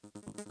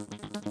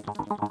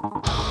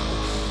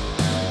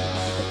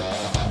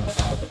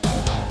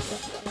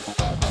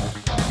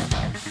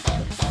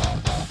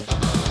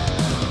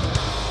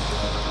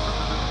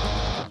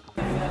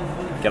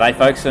G'day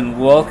folks,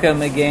 and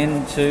welcome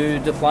again to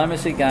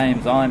Diplomacy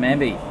Games. I'm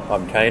Amby.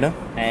 I'm Kana.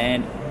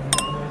 And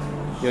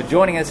you're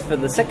joining us for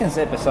the second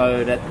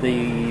episode at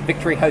the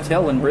Victory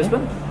Hotel in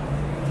Brisbane.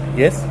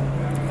 Yes,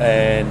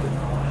 and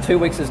 2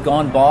 weeks has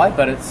gone by,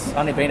 but it's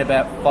only been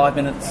about 5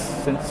 minutes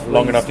since...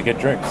 long enough to get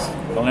drinks.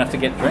 Long enough to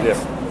get drinks.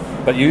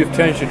 Yep. But you've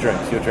changed your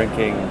drinks. You're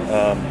drinking...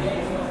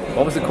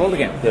 what was it called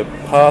again? The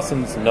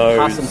Parsons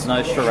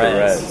Nose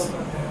Shiraz.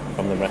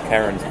 From the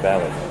McLaren's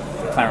Valley.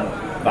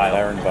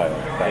 McLaren Vale.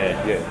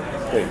 Yeah.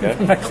 There you go.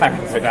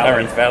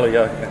 McLaren's Valley.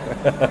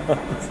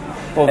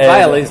 Well,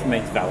 Vale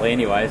means valley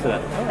anyway, isn't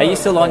it? Are you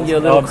still on your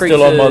Little Creatures?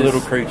 I'm still on my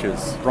Little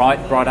Creatures. Bright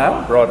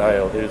ale? Bright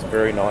ale. It is a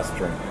very nice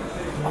drink.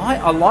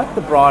 I like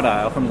the bright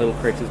ale from Little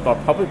Creatures, but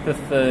I probably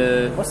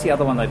prefer... What's the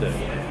other one they do?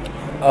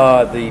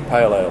 The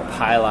pale ale.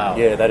 Pale ale.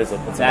 Yeah, that is a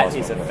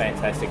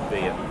fantastic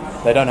beer.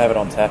 They don't have it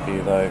on tap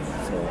here, though.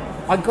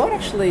 So. I got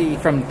actually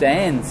from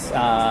Dan's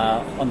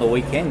on the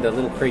weekend, the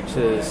Little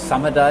Creatures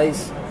Summer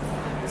Days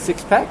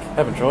 6-pack.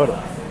 Haven't tried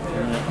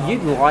it.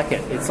 You'd like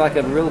it. It's like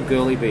a real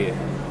girly beer.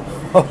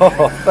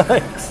 Oh,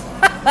 thanks.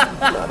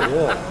 Bloody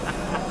hell.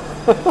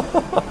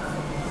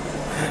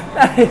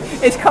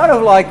 It's kind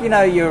of like, you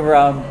know,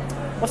 your...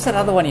 what's that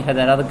other one you had,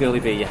 that other girly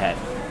beer you had?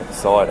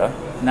 Cider?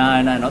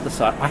 No, not the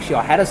cider. Actually,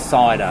 I had a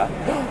cider.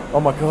 Oh,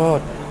 my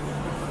God.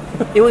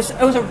 It was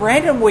a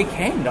random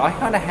weekend. I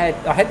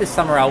had this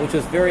summer ale, which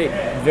was very,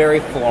 very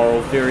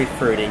floral, very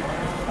fruity.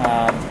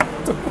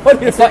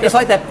 It's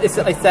like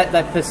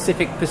that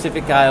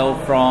Pacific ale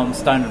from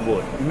Stone and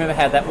Wood. Remember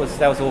how that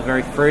was all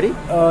very fruity?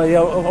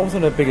 Yeah, I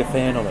wasn't a bigger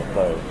fan of it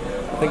though.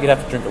 I think you'd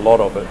have to drink a lot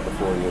of it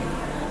before you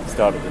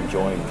started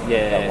enjoying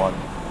that one.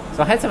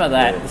 So I had some of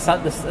that. Yeah.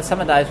 The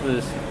Summer Days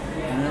was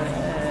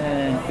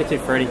a bit too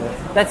fruity.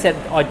 That said,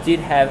 I did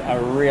have a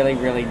really,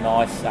 really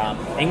nice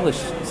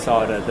English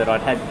cider that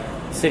I'd had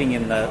sitting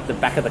in the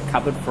back of the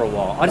cupboard for a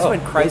while. I just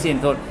went crazy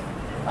and thought,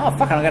 oh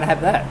fuck, I'm going to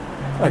have that.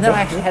 And then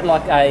I actually had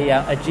like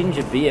a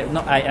ginger beer,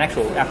 not an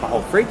actual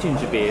alcohol-free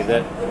ginger beer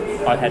that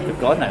I'd had for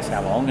God knows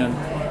how long, and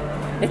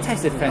it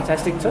tasted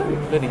fantastic too.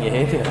 Letting your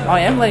hair down. I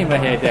am letting my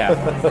hair down.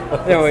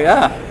 There we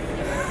are.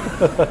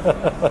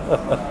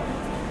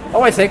 Oh,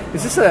 wait a sec.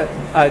 Is this a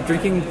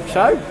drinking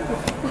show?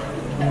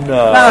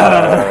 No.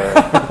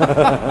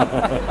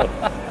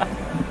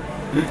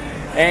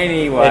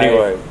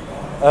 Anyway.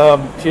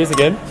 Cheers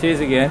again. Cheers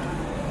again.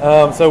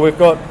 So we've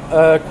got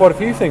quite a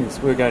few things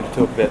we're going to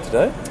talk about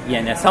today.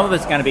 Yeah, now some of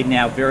it's going to be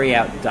now very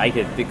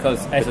outdated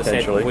because, as I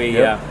said,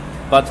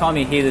 by the time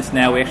you hear this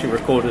now, we actually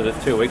recorded it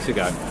 2 weeks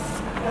ago.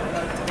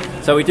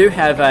 So we do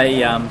have a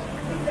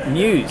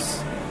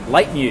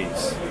late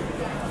news.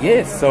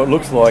 Yes, so it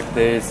looks like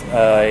there's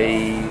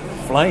a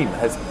flame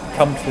has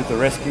come to the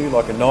rescue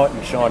like a knight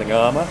in shining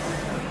armour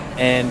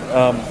and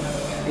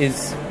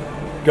is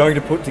going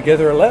to put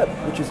together a lab,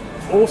 which is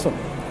awesome.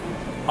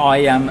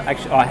 I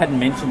hadn't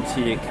mentioned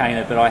to you,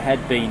 Kana, but I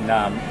had been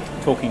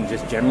talking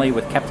just generally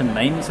with Captain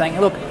Meme, saying,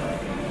 "Look,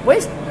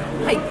 how's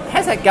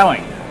that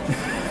going?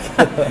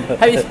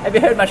 have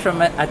you heard much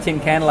from a Tin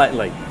Can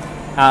lately?"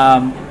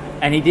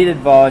 And he did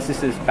advise,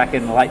 this is back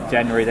in late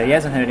January, that he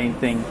hasn't heard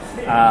anything.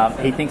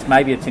 He thinks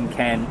maybe a Tin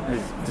Can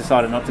has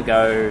decided not to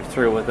go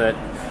through with it,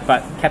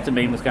 but Captain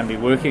Meme was going to be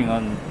working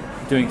on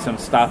doing some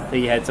stuff.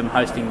 He had some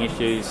hosting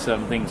issues,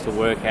 some things to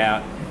work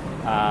out,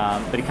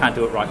 but he can't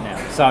do it right now.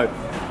 So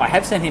I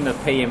have sent him a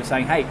PM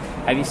saying, hey,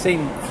 have you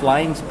seen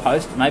Flames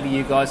post? Maybe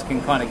you guys can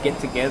kind of get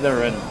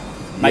together and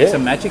make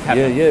some magic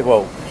happen. Yeah,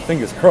 well,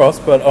 fingers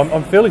crossed, but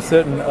I'm fairly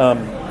certain,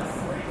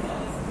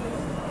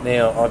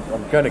 now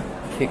I'm going to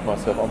kick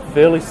myself, I'm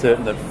fairly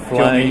certain that Flame... Do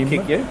you want me to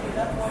kick you?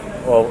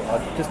 Well,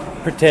 I just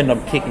pretend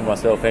I'm kicking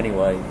myself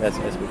anyway as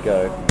we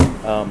go.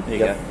 There you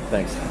go.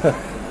 Thanks.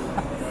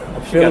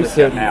 I'm fairly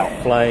certain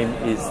Flame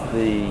is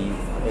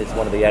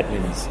one of the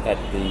admins at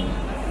the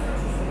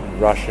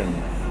Russian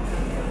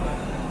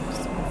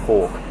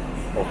fork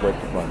of web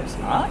diplomacy.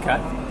 Okay.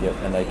 Yep,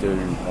 and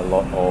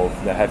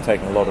they have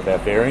taken a lot of our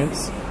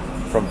variants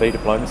from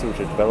V-Diplomacy, which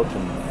are developed,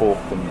 and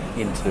forked them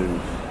into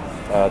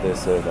their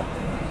server.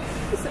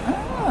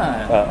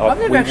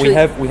 We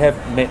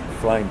have met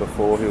Flame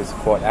before. He was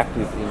quite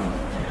active in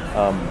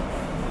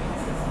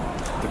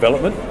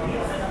development.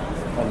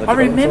 I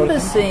remember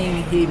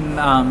seeing him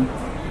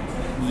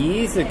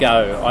years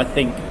ago, I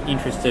think,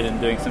 interested in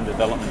doing some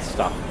development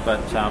stuff,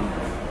 but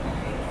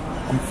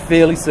I'm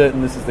fairly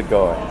certain this is the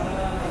guy.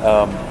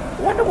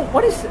 Wonder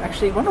what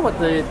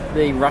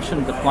the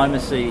Russian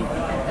diplomacy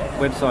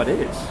website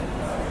is.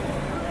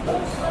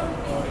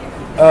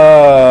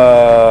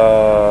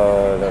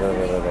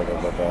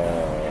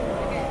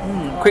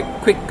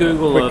 Quick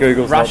Google of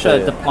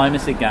Russia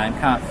diplomacy game.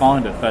 Can't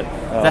find it, but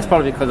that's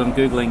probably because I'm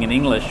Googling in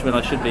English when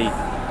I should be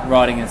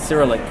writing in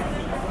Cyrillic,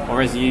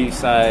 or as you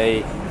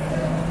say,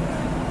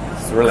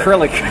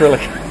 Cyrillic.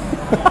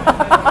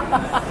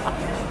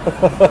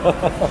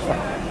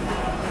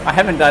 I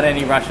haven't done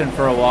any Russian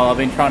for a while. I've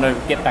been trying to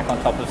get back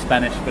on top of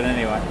Spanish, but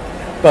anyway.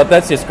 But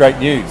that's just great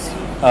news.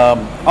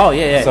 Oh,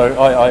 yeah.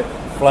 So I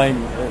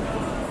Flame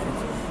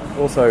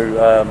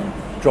also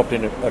dropped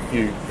in a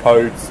few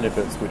code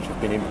snippets which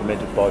have been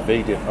implemented by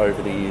VDIP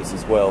over the years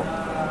as well.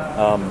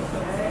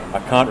 I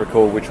can't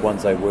recall which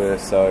ones they were,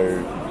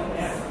 so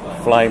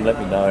Flame, let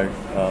me know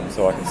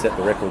so I can set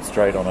the record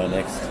straight on our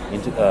next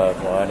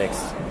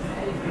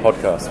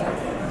podcast.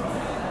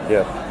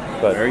 Yeah,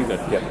 but Very good.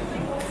 Yeah.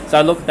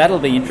 So look, that'll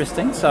be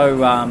interesting.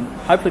 So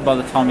hopefully by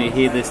the time you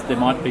hear this, there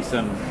might be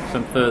some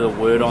further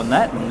word on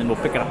that, and then we'll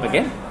pick it up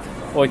again.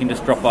 Or you can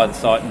just drop by the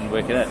site and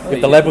work it out.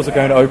 If the labels are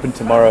going to open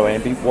tomorrow,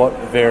 Andy, what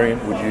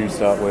variant would you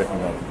start working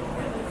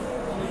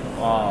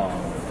on?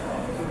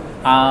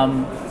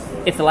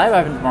 If the lab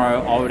opened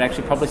tomorrow, I would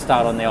actually probably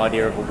start on the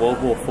idea of a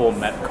World War IV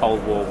map,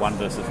 Cold War 1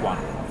 versus 1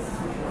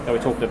 that we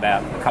talked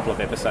about a couple of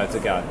episodes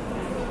ago.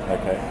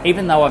 Okay.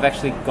 Even though I've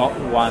actually got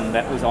one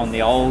that was on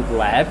the old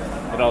lab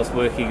that I was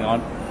working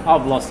on,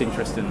 I've lost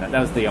interest in that. That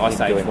was the Ice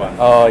Age one.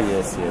 Oh,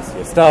 yes.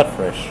 Start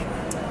fresh.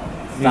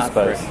 New Start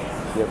space. fresh.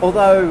 Yep.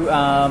 Although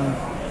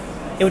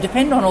it would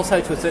depend on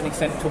also to a certain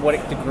extent to what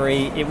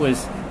degree it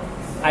was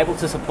able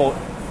to support,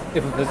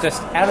 if it was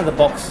just out of the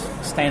box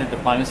standard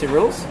diplomacy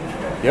rules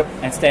Yep.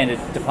 and standard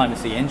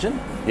diplomacy engine,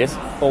 Yes.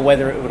 or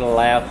whether it would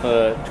allow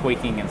for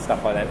tweaking and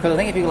stuff like that. Because I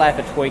think if you allow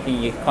for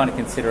tweaking, you kind of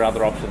consider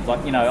other options.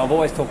 Like, I've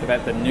always talked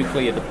about the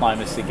nuclear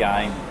diplomacy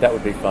game, That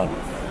would be fun.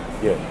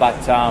 Yeah. but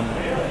I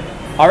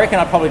reckon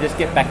I'd probably just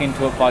get back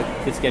into it by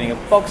just getting a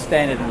box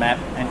standard map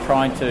and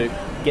trying to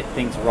get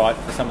things right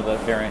for some of the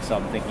variants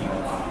I'm thinking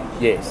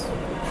of. Yes.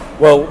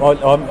 Well, I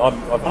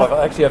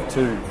actually have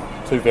two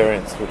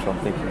variants which I'm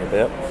thinking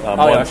about.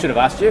 I should have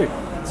asked you.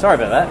 Sorry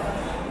about that.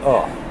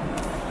 Oh,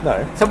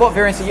 no. So what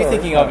variants are you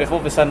thinking of if all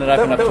of a sudden it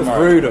opened up That was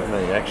tomorrow? rude of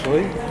me,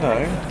 actually.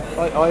 No.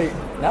 No.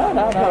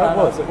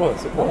 It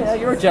was. Yeah,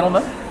 you're a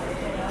gentleman.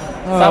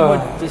 Some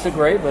would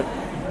disagree, but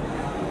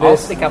I'll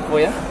Yes. stick up for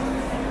you.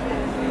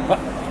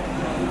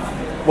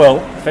 Well,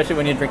 Especially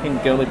when you're drinking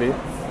girly beer.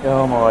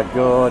 oh my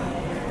God.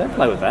 Don't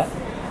play with that.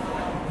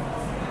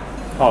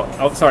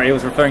 Oh, sorry, he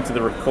was referring to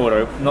the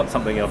recorder, not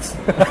something else.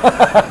 We're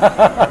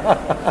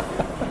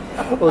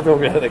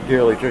talking about the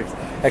girly drinks.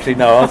 Actually,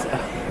 no, I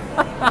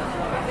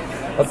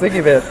was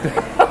thinking about...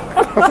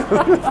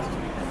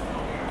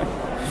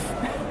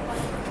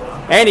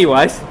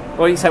 Anyways,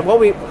 what do you say?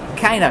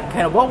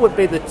 Kana, what would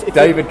be the...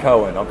 David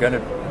Cohen. I'm going to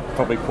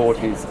probably port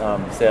his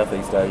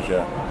Southeast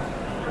Asia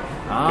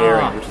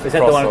bearing, which is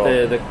that the one across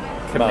with the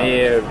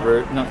Khmer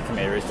route? Not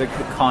Khmer, it's the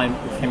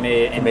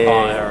Khmer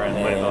Empire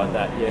and whatever like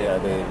that. Yeah.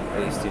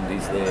 the East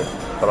Indies there.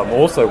 But I'm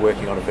also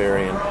working on a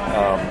variant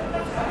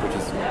which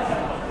is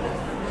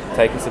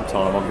taking some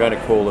time. I'm going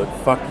to call it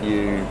 "Fuck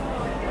You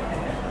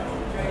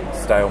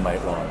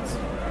Stalemate Lines."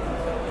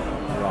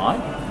 Right.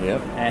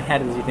 Yep. And how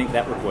did you think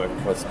that would work?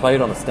 Well, it's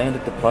played on a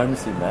standard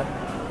diplomacy map,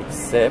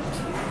 except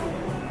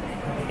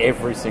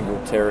every single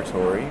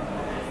territory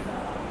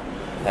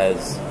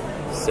has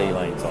sea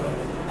lanes on it.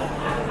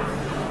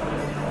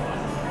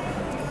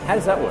 How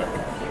does that work?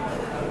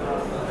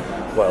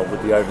 Well,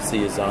 with the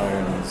overseer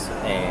zones,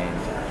 and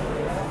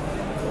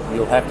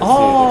you'll have to see.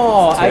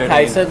 Oh, that it's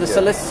okay. turning-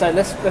 So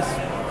let's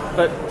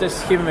but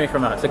just humour me for a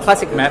moment. It's a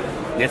classic map.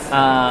 Yes.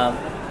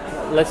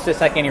 Let's just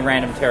take any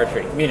random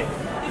territory. Munich.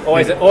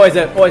 Always a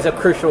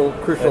crucial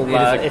It is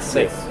a- SC.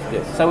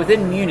 yes. So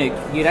within Munich,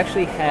 you'd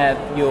actually have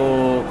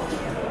your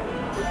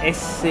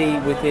SC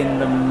within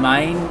the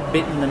main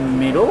bit in the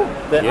middle,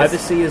 the Yes.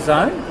 overseer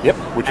zone. Yep,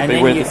 which would And be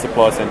then where you- the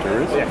supply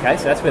centre is. Okay,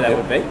 so that's where that Yep.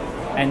 would be.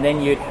 And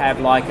then you'd have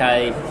like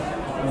a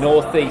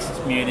northeast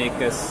Munich,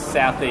 a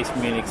southeast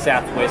Munich,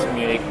 southwest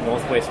Munich,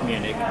 northwest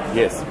Munich.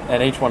 Yes,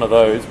 and each one of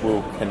those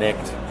will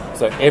connect.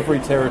 So every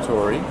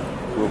territory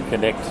will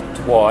connect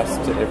twice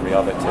to every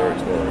other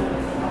territory,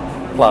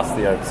 plus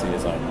the overseer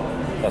zone.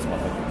 That's my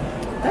thinking.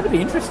 That'd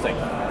be interesting.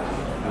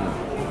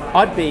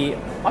 I'd play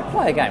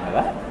a game of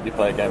that. You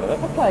play a game of that?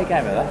 I'd play a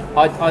game of that.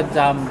 I'd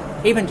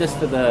even just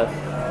for the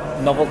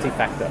novelty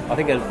factor. I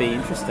think it'd be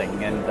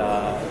interesting and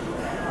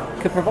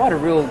could provide a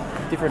real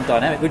different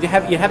dynamic. Would you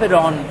have it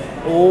on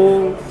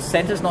all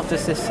centres, not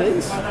just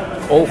SCs?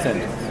 All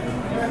centres,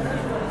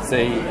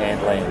 sea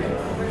and land.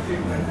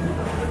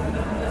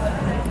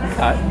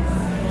 Okay.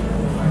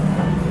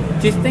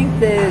 Do you think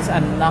there's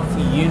enough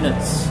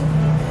units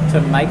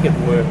to make it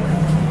work?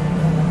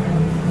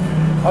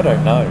 I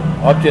don't know.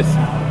 I'm just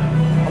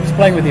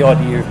playing with the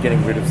idea of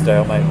getting rid of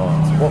stalemate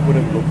lines. What would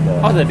it look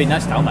like? Oh, there'd be no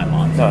stalemate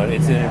lines. No,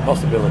 it's an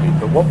impossibility.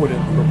 But what would it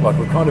look like?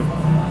 We've kind of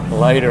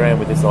played around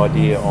with this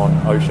idea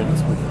on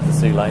oceans with the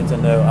sea lanes,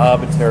 and they're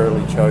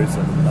arbitrarily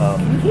chosen.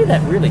 Can you hear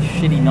that really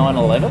shitty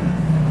 911?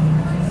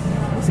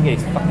 Let's get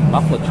his fucking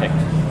muffler checked.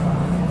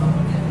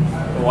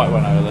 The white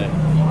one over there.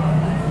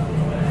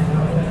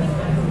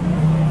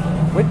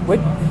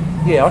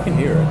 Yeah, I can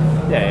hear it.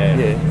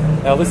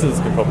 Yeah. Our listeners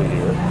can probably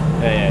hear it.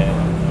 Yeah.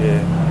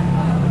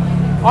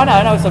 Oh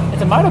no, it's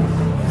a motor.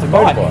 It's a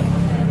bike. Motorbike.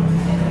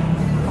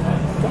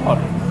 God.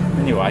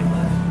 Anyway.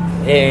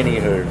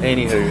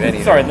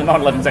 Anywho. Sorry, the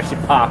 911's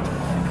actually parked.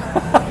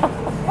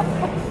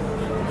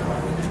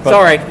 But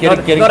Sorry,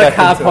 getting not a back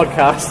car into-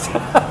 podcast.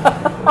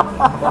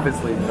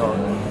 Obviously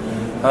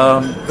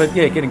not. But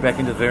yeah, getting back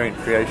into variant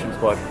creations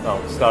by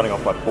starting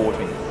off by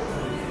porting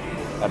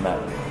a map.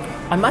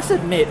 I must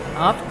admit,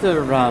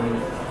 after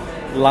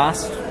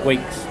last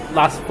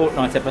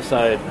fortnight's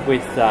episode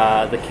with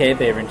the Care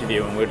Bear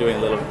interview, and we were doing a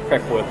little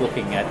prep work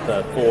looking at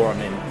the forum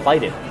in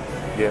Playdead,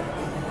 Yeah.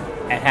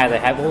 and how they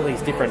have all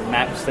these different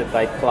maps that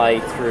they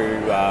play through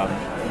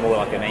more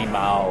like an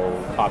email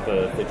type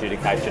of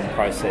adjudication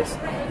process.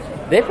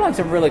 They're playing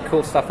some really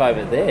cool stuff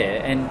over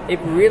there, and it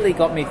really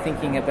got me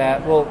thinking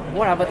about, well,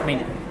 what other... I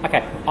mean,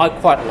 okay, I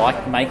quite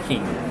like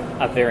making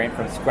a variant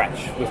from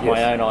scratch with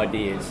my own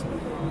ideas,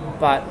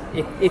 but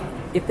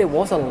if there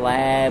was a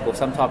lab or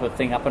some type of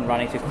thing up and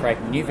running to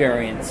create new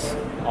variants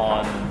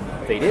on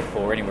VDIP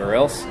or anywhere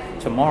else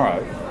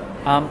tomorrow,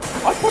 I'd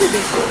probably be...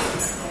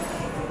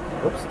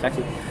 Oops,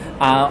 taxi.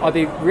 I'd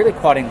be really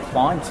quite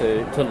inclined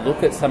to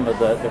look at some of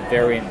the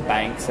variant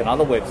banks and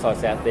other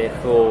websites out there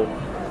for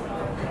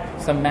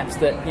some maps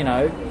that,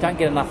 don't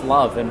get enough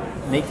love and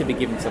need to be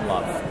given some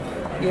love.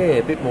 Yeah,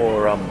 a bit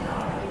more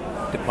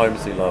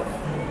diplomacy love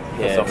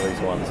for Yeah. some of these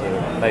ones,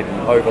 maybe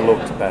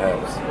overlooked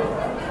perhaps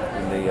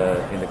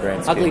in the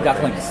grand scheme. Ugly of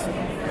Ducklings. things.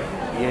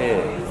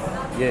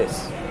 Yeah,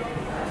 yes.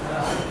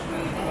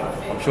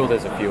 I'm sure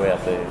there's a few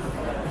out there.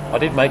 I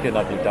did make an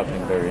Ugly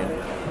Duckling variant.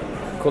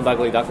 Called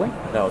Ugly Duckling?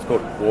 No, it's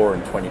called War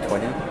in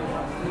 2020.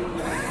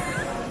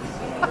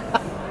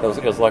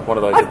 It was like one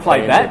of those. I've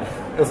played that.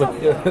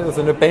 It was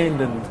an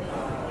abandoned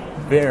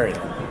variant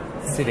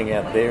sitting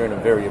out there in a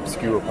very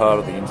obscure part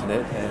of the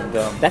internet, and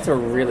That's a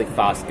really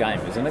fast game,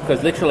 isn't it?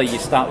 Because literally you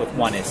start with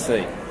one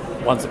SC.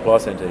 one supply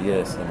centre,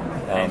 yes,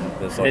 and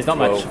there's like There's not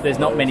 12 much. There's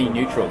not of many those.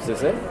 neutrals,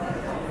 is there?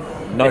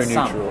 No There's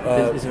some. neutral.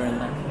 Is there in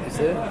there? Is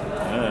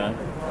there?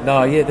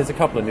 No, yeah, there's a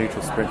couple of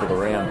neutrals sprinkled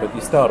around, but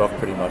you start off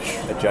pretty much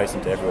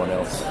adjacent to everyone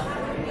else.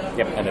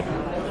 Yep. And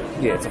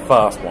it's a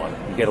fast one.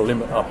 You get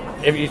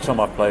every time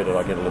I've played it,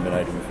 I get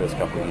eliminated in the first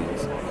couple of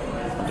years.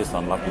 I'm just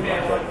unlucky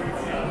like that.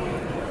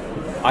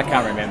 I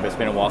can't remember. It's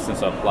been a while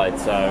since I've played.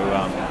 So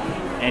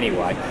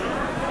anyway,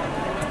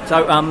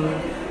 so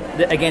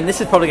again, this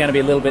is probably going to be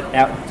a little bit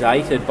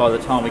outdated by the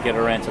time we get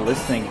around to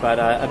listening, but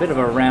a bit of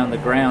around the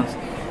grounds.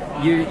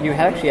 You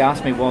had actually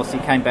asked me whilst you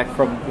came back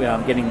from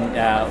getting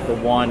the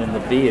wine and the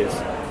beers,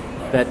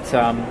 that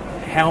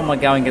how am I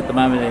going at the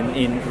moment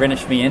in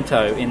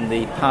Renishmiento in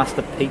the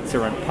pasta,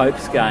 pizza and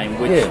popes game,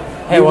 which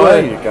How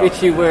are you going?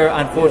 which you were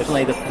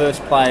unfortunately the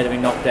first player to be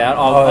knocked out.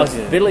 I was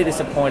bitterly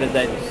disappointed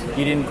that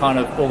you didn't kind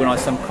of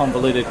organise some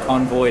convoluted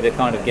convoy to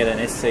kind of get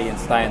an SC and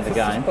stay in the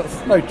game.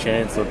 There's no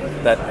chance of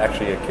that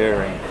actually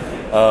occurring.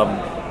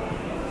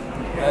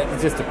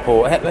 It's just a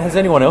poor... Has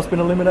anyone else been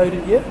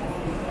eliminated yet?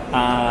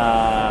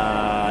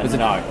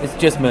 No, It's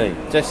just me.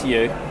 just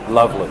you.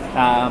 Lovely.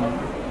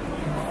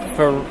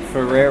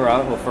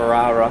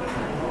 Ferrara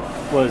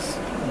was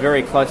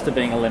very close to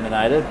being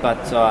eliminated, but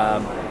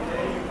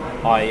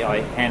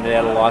I handed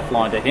out a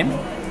lifeline to him.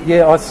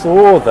 Yeah, I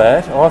saw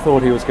that. I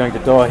thought he was going to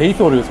die. He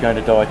thought he was going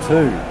to die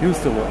too. He was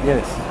still...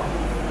 Yes.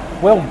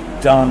 Well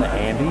done,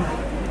 Andy.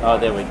 Oh,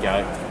 there we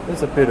go.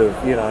 There's a bit of,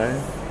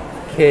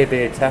 Care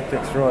Bear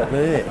tactics right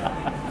there.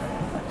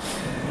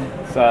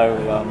 So,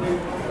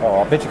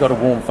 I bet you got a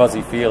warm,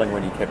 fuzzy feeling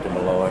when you kept him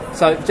alive.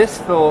 so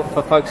just for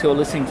folks who are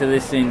listening to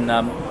this in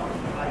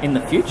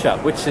the future,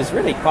 which is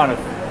really kind of...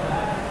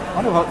 I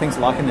wonder what things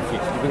are like in the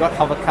future. Have we got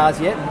hover cars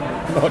yet?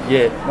 Not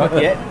yet. Not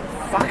yet?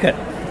 Fuck it.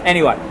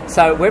 Anyway,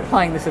 so we're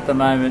playing this at the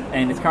moment,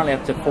 and it's currently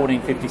up to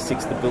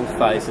 1456, the build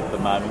phase at the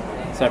moment.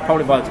 So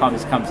probably by the time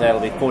this comes out,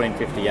 it'll be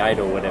 1458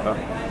 or whatever.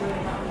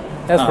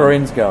 How's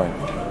Ferenz going?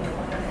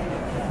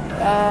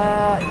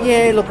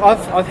 Yeah, look,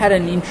 I've had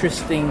an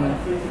interesting...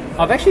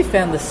 I've actually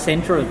found the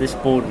centre of this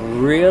board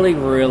really,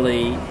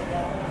 really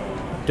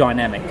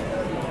dynamic,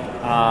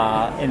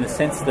 in the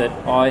sense that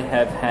I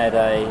have had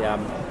a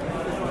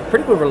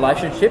pretty good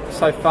relationship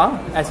so far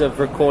as of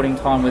recording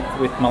time with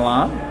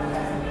Milan,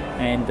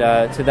 and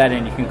to that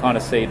end you can kind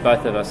of see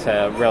both of us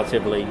are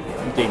relatively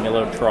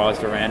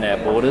demilitarised around our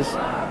borders.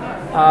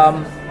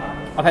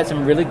 I've had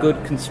some really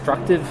good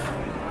constructive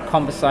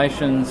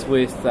conversations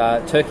with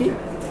Turkey,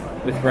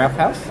 with Ralph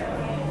House,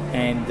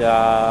 and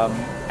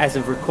as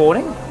of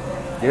recording,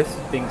 Yes.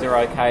 things are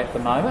okay at the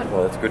moment.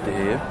 Well, that's good to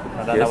hear.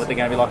 I don't know what they're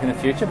going to be like in the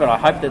future, but I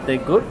hope that they're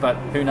good, but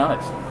who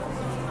knows.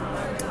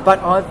 But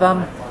I've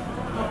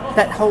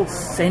that whole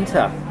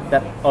centre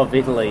of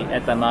Italy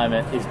at the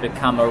moment has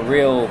become a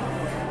real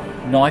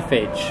knife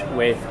edge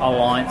with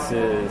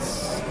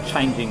alliances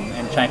changing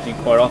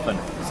quite often.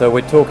 So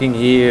we're talking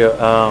here,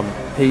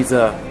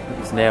 Pisa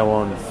is now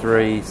on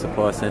 3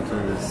 supply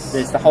centres.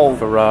 There's the whole...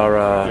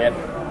 Ferrara, Yep.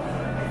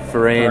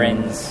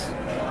 Firenze,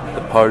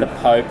 the Pope, The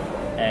Pope,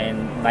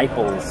 and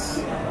Naples.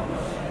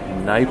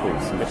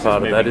 Naples is Which is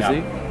part of that, is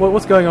moving he?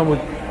 What's going on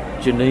with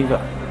Geneva?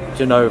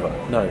 Genova.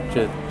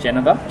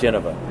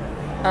 Geneva?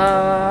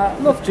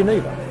 Look,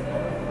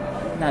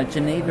 Geneva. No,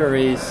 Geneva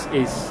is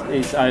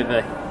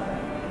over.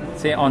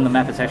 See, on the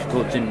map it's actually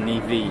called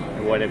Genevieve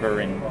or whatever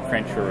in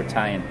French or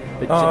Italian.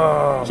 But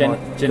Oh, my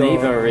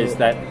Geneva God. is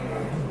that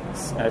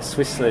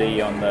Swiss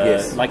city on the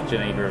Yes. Lake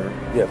Geneva.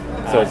 Yep.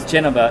 So it's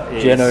Genova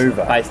is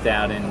Genova. based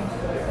out in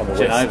on the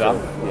Genova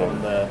west. Yeah.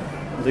 on the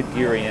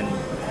Ligurian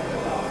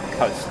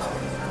coast,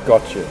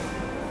 Gotcha.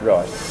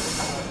 Right.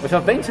 which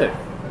I've been to.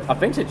 I've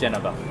been to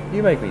Genova.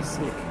 You make me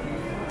sick.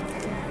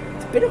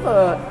 It's a bit of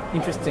a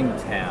interesting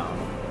town.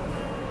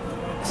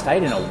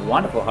 Stayed in a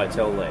wonderful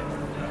hotel there.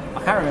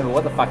 I can't remember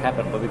what the fuck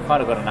happened, but we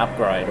kind of got an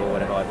upgrade or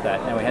whatever like that,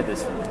 and we had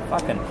this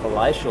fucking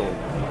palatial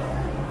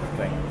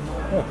thing.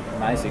 Oh.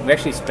 Amazing. We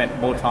actually spent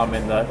more time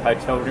in the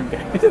hotel room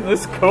going to the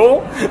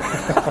school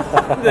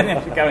than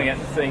actually going out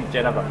and seeing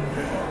Geneva,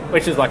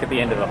 which is like at the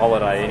end of the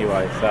holiday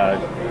anyway.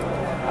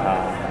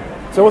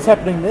 So what's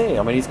happening there?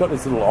 I mean, he's got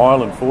this little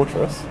island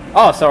fortress.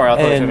 Oh, sorry, I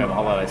thought you And- were talking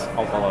about holidays.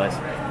 Old holidays.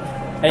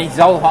 And he's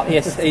old.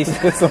 Yes, he's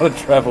It's not a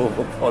travel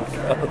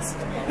podcast.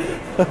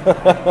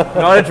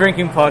 not a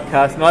drinking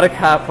podcast, not a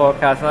car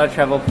podcast, not a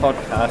travel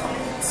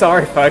podcast.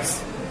 Sorry,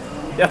 folks.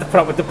 You have to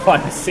put up with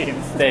diplomacy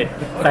instead,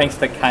 thanks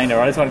to Kana.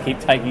 I just want to keep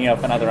taking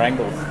up on other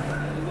angles.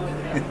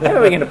 How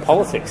are we into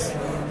politics?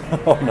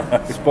 Oh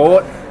no.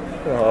 Sport?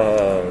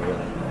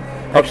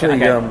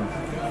 Actually, Okay.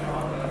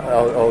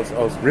 I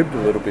was ribbed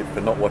a little bit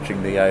for not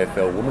watching the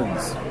AFL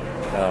women's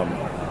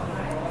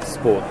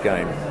sport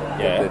game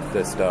Yeah.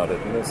 that started,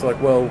 and it's like,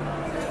 well,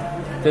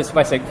 Just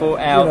basic for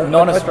our You know,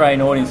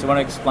 non-Australian audience. Do you want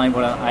to explain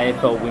what an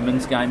AFL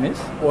women's game is?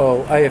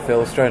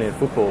 AFL Australian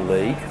Football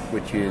League,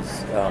 which is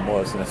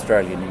was an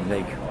Australian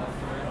unique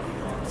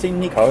It's a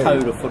unique Code.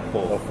 code of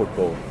football. of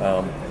football,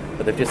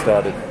 but they've just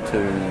started to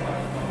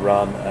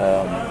run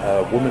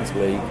a women's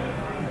league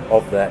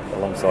of that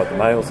alongside the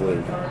males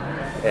league,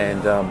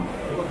 and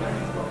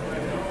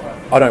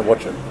I don't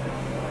watch it.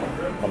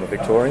 I'm a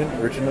Victorian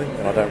originally,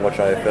 and I don't watch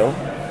AFL.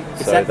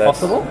 Is that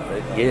possible?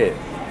 Yeah,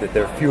 that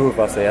there are few of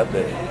us out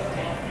there.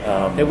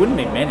 There wouldn't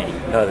be many.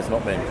 No, there's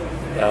not many.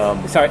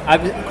 Sorry,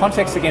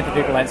 context again for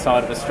people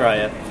outside of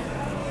Australia.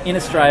 In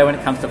Australia, when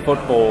it comes to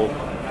football,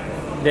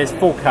 there's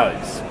 4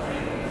 codes.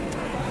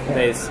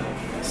 There's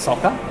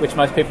soccer, which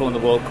most people in the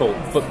world call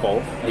football.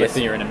 Yes. Unless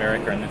you're in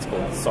America, and it's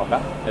called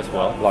soccer as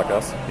well. Like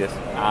us, yes.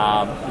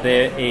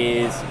 There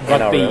is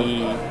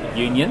rugby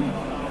union,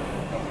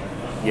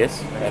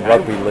 Yes, and Okay.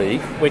 rugby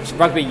league. which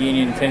rugby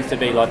union tends to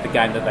be like the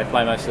game that they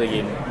play mostly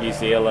in New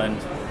Zealand,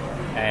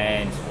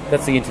 and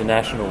That's the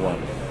international one.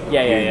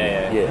 yeah.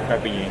 Yeah.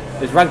 Rugby union.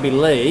 There's rugby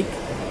league,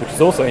 Which is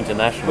also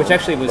international. which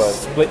actually was but-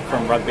 split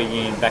from rugby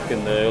union back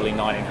in the early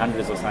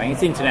 1900s or something.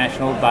 It's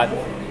international, but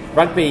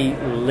rugby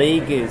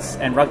league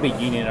and rugby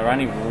union are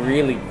only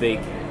really big.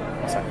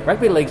 Sorry,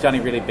 rugby league's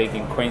only really big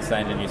in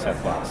Queensland and New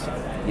South Wales.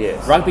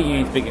 Yes. Rugby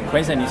union's big in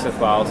Queensland, New South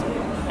Wales,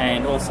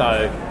 and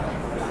also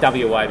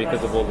WA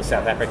because of all the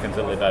South Africans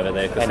that live over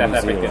there. Because And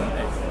South New African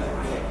Zealand.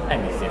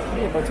 and New Zealand.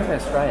 Yeah, but we're talking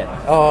about Australia.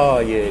 Oh,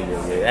 yeah.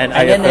 And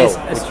And then AFL, there's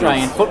which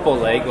Australian is- Football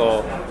League,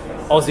 or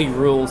Aussie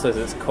Rules as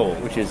it's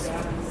called. which is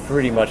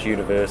pretty much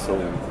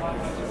universally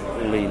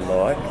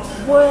liked.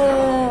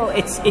 Well,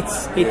 it's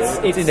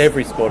in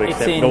every sport it's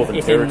except in- Northern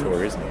it's in-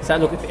 Territory, isn't it? So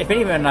look, if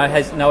anyone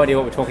has no idea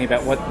what we're talking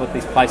about, what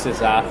these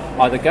places are,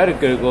 either go to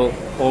Google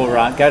or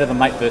go to the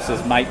Mate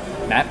versus Mate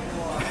map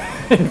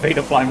in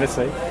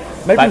V-Diplomacy.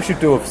 Maybe But we should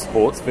do a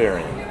sports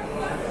variant.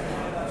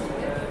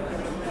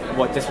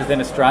 what, just within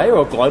Australia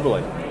or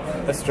globally?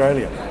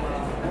 Australia.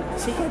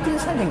 So you can do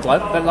something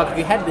global, but like if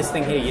you had this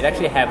thing here, you'd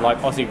actually have like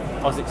Aussie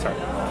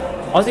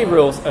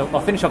rules. I'll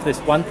finish off this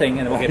one thing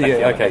and then we'll get back Yeah, to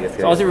the other. okay, yes,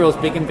 So yeah. Aussie rules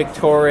big in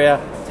Victoria,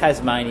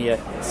 Tasmania,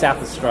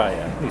 South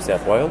Australia, New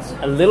South Wales.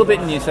 a little bit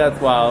in New South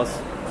Wales,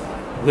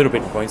 A little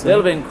bit in a Queensland.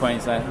 little bit in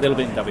Queensland, a little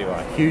bit in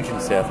WA, Huge in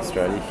South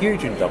Australia.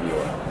 Huge in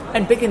WA.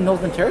 and big in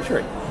Northern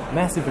Territory,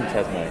 Massive in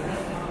Tasmania.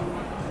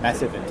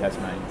 massive in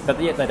Tasmania,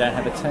 but yet they don't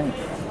have a team.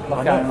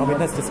 I know. I mean,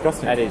 that's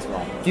disgusting. That is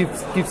wrong. Give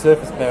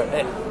surface power.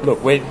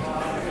 Look, we're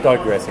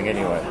digressing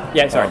anyway.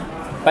 Yeah, sorry.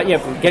 But yeah,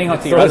 getting on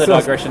to your Sorry, other sorry.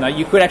 digression though,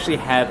 you could actually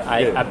have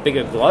a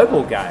bigger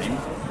global game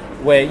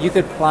where you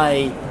could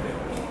play.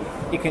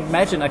 You can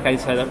imagine, okay,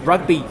 so the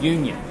rugby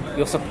union,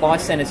 your supply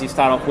centres you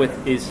start off with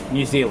is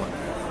New Zealand,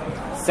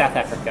 South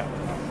Africa,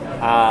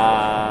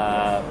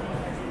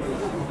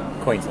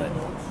 Queensland.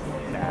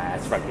 nah,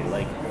 it's rugby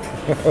league,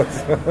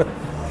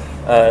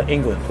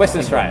 England.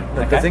 Western Australia.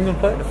 Does Okay? England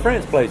play?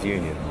 France plays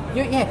union.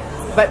 Yeah,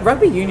 but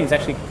rugby union is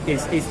actually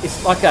it's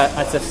like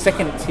it's a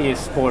second tier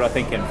sport, I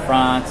think, in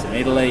France and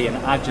Italy and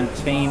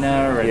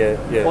Argentina and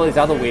Yeah. all these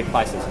other weird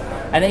places.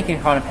 And then you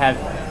can kind of have,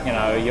 you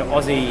know, your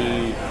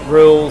Aussie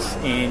rules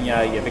in, you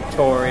know, your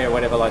Victoria,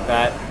 whatever like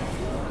that.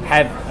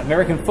 Have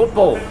American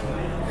football,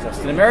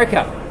 just in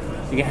America.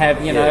 You can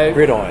have, you know,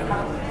 Gridiron.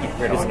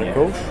 gridiron, Isn't yeah. it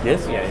called?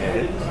 Yes.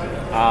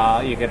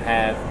 Yeah. You can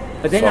have,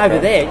 but then Soccer. over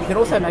there you can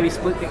also maybe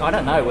split. I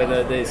don't know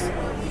whether there's.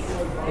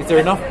 Is there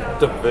enough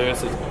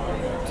diversity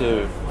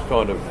to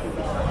kind of?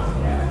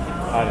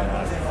 I don't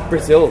know.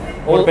 Brazil.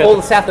 What about All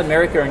the- South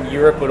America and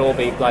Europe would all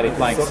be bloody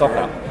playing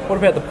soccer. What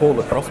about the pool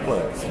lacrosse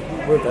players?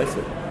 Where do they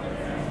sit?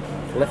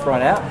 Left,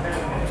 right, out.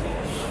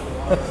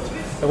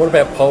 And what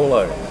about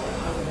polo?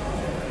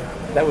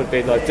 That would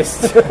be like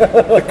just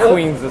the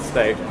Queen's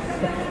estate.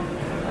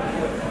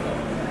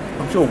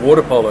 I'm sure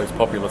water polo is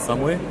popular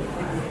somewhere.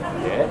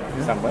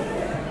 Yeah, somewhere.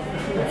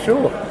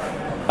 Sure.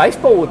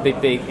 Baseball would be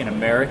big in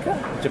America,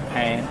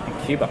 Japan,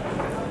 and Cuba.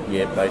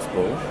 Yeah,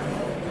 baseball.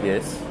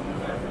 Yes.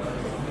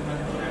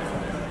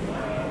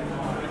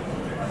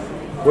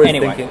 Worth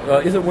Anyway. thinking,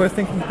 is it worth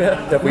thinking about?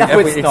 Have we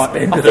It's not.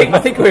 expended I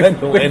think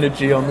mental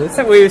energy on this?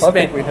 So we've I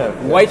spent think we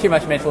have. way too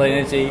much mental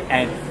energy,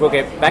 and we'll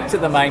get back to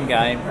the main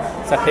game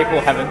so people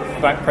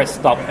won't press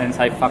stop and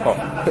say fuck off.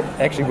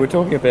 Actually, we're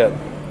talking about...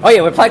 Oh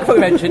yeah, we're talking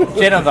about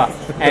Geneva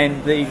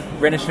and the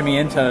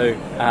Renacimiento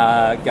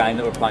game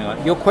that we're playing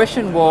on. Your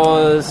question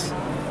was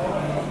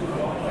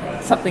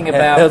something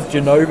about How's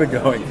Genova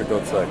going, for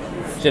God's sake?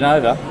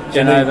 Geneva.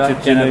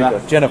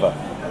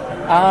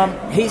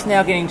 He's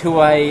now getting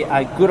to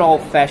a good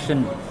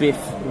old-fashioned biff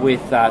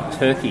with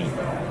Turkey.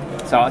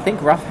 So I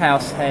think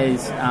Roughhouse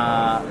has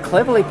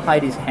cleverly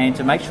played his hand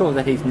to make sure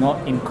that he's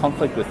not in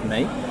conflict with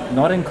me,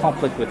 not in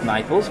conflict with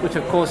Naples, which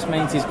of course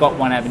means he's got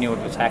one avenue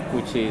of attack,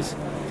 which is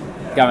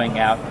going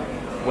out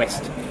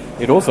west.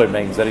 It also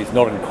means that he's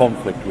not in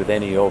conflict with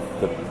any of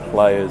the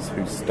players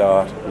who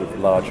start with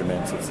large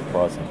amounts of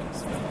surprise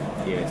numbers.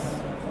 Yes.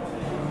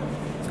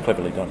 It's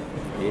cleverly done.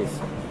 Yes.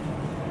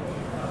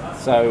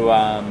 So,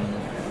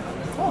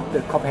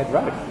 bit of Copperhead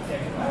Road.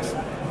 Nice.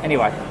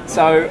 Anyway,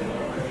 so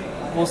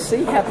we'll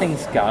see how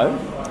things go.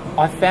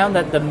 I found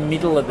that the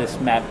middle of this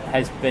map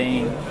has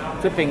been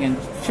flipping and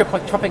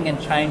chopping and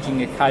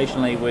changing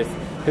occasionally with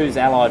who's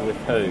allied with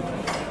who.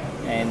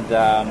 And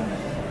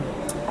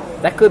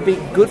that could be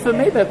good for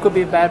me, but it could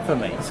be bad for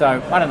me.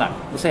 So, I don't know.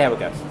 We'll see how it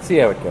goes. See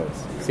how it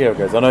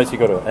goes. I notice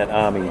you've got an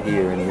army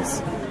here in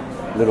this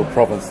little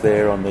province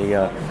there on the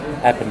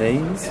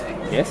Apennines.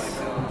 Yes.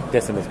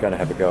 Decima's going to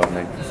have a go at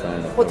me.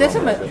 Well,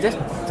 Decima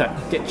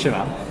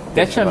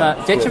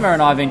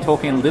and I have been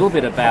talking a little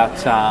bit about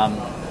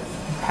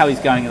how he's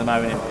going at the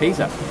moment in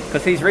Pisa,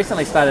 because he's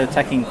recently started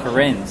attacking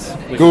Firenze,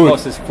 which of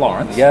course is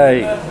Florence.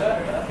 Yay!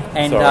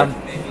 And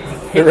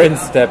Firenze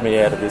stabbed me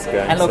out of this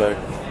game. And look,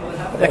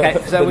 okay,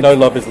 so no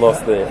love is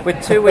lost there. We're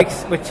 2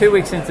 weeks. We're 2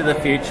 weeks into the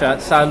future.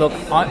 So look,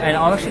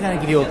 I'm actually going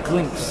to give you a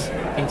glimpse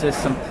into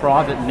some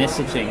private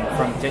messaging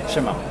from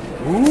Decima.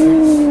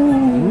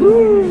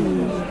 Ooh.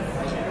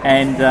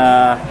 And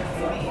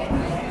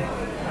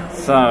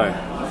so,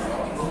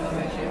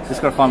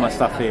 just got to find my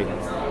stuff here.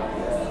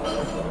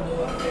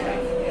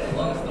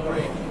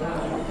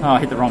 Oh, I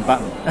hit the wrong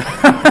button.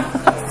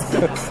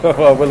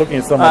 So we're looking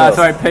at someone else.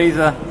 Sorry,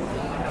 Pisa.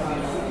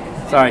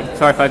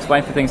 Sorry, folks.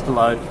 Waiting for things to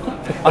load.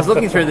 I was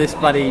looking through this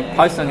bloody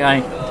post and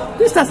going,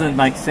 this doesn't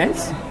make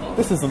sense.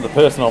 This isn't the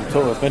person I'm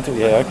talking about.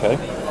 Yeah, okay.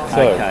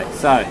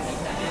 So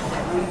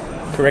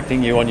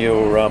correcting you on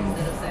your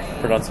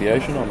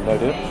pronunciation, on no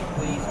doubt.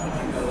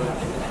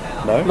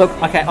 No? Look,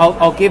 okay,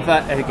 I'll give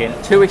that again.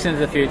 2 weeks into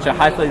the future,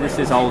 hopefully this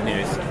is old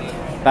news.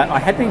 But I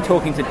had been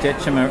talking to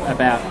Decima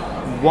about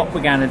what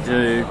we're going to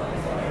do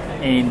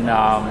in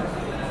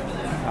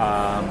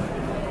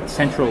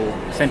central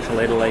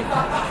Italy.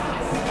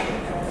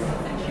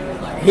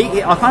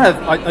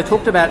 I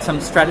talked about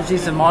some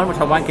strategies of mine, which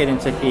I won't get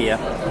into here,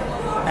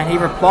 and he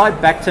replied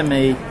back to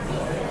me.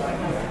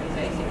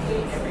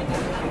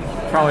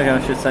 Probably I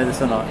should say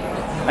this or not.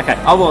 Okay,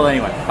 oh well,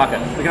 anyway, fuck it.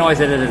 We can always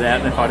edit it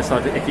out, and if I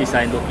decide, if you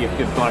say, look, you've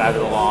gone over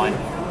the line,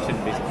 you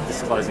shouldn't be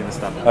disclosing the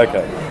stuff.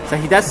 Okay. So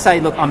he does say,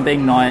 look, I'm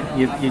being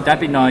naive. You don't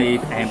be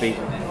naive, Ambi.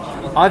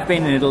 I've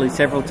been in Italy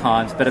several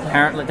times, but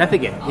apparently, don't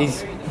forget,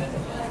 his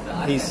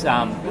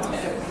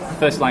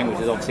first language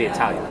is obviously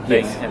Italian,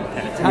 being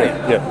an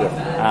Italian.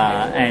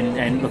 Yeah.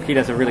 And look, he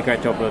does a really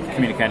great job of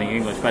communicating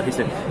English, but he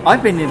said,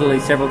 I've been in Italy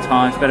several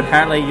times, but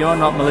apparently you're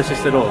not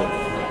malicious at all.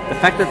 The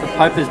fact that the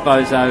Pope is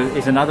bozo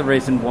is another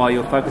reason why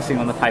you're focusing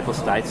on the Papal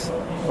States,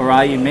 or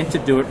are you meant to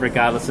do it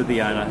regardless of the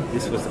owner?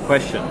 This was the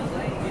question.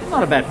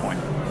 Not a bad point.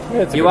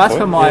 Yeah, you asked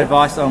for my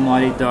advice,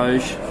 Almighty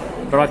Doge,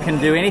 but I can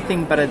do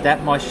anything but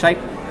adapt my shape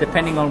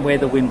depending on where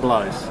the wind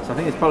blows. So I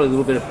think there's probably a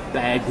little bit of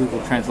bad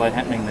Google Translate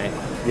happening there.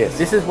 Yes.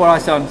 This is what I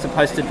say I'm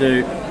supposed to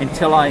do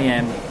until I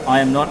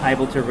am not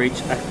able to reach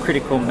a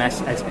critical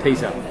mass as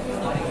Pisa.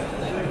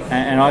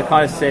 And I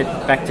kind of said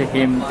back to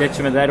him,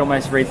 Decima, that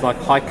almost reads like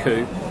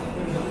haiku.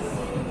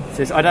 It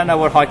says, I don't know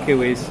what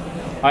haiku is.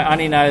 I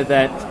only know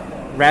that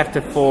Rav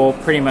to 4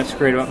 pretty much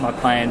screwed up my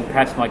plan,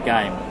 perhaps my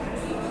game.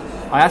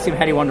 I asked him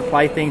how he wanted to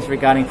play things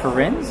regarding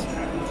Firenze.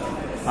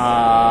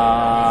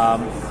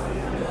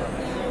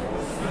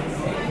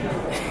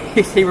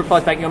 He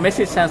replies back, your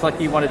message sounds like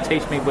you want to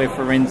teach me where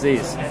Firenze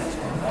is.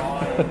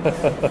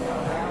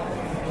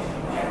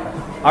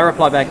 I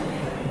reply back,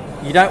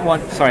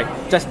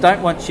 just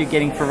don't want you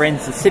getting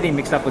Firenze the city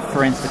mixed up with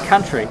Firenze the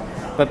country.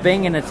 But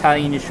being an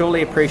Italian, you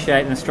surely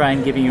appreciate an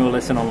Australian giving you a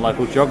lesson on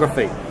local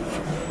geography.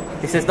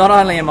 He says, not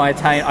only am I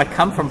Italian, I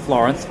come from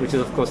Florence, which is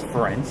of course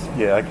Firenze.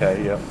 Yeah,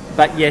 okay, yeah.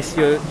 But yes,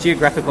 your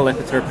geographical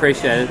efforts are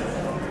appreciated.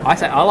 I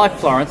say, I like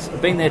Florence,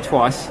 I've been there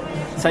twice.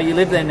 So you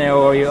live there now,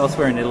 or you're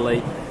elsewhere in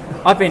Italy.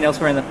 I've been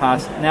elsewhere in the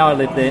past, now I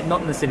live there,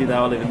 not in the city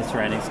though, I live in the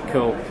surroundings,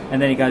 cool.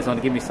 And then he goes on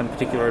to give me some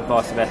particular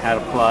advice about how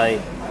to play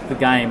the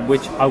game,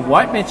 which I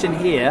won't mention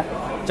here,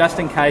 just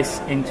in case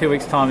in 2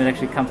 weeks' time it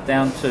actually comes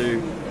down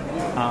to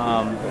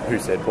Who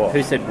said what?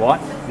 who said what.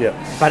 Yeah.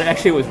 But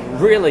actually, it was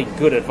really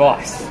good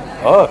advice.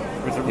 Oh,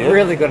 It was yeah.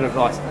 really good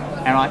advice,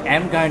 and I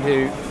am going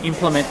to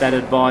implement that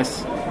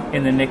advice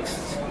in the next,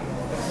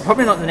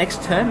 probably not the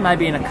next term,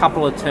 maybe in a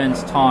couple of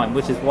turns' time,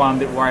 which is why I'm a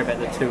bit worried about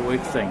the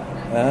 2-week thing.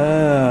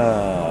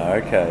 Ah,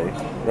 okay,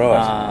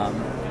 right.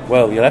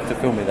 Well, you'll have to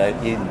fill me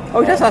that in.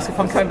 Oh, he does ask if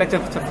I'm coming back to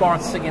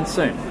Florence again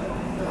soon.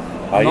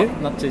 Are not, you?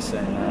 Not too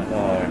soon. No.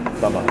 No,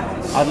 bummer.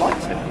 I'd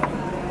like to.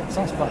 It's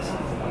a nice place.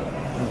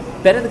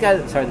 Better to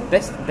go. Sorry, the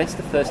best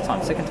the first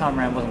time. Second time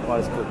around wasn't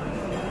quite as good.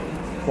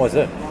 Why is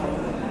it? I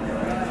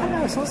don't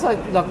know. It's also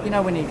like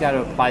when you go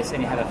to a place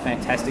and you have a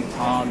fantastic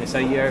time. So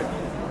you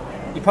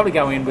probably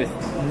go in with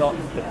not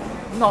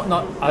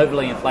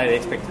overly inflated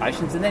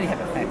expectations, and then you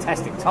have a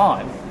fantastic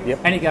time. Yep.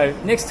 And you go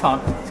next time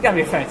it's going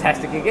to be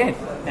fantastic again.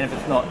 And if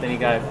it's not, then you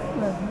go.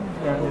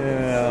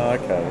 Yeah,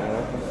 okay.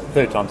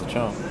 Third time's a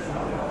charm.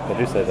 They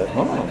do say that.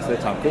 Oh,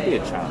 third time could be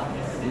a charm.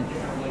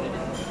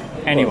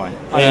 Anyway,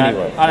 Well, I don't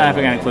anyway. know if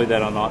we're going to include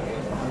that or not.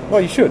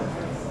 Well, you should.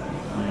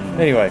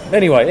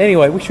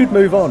 Anyway, we should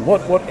move on.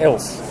 What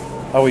else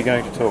are we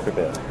going to talk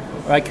about?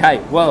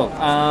 Okay, well...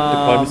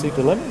 Diplomacy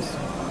dilemmas?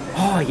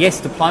 Oh, yes,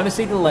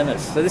 diplomacy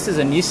dilemmas. So this is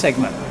a new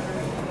segment.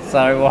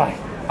 So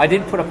I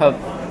did put up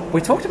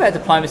we talked about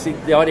diplomacy,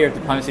 the idea of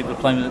diplomacy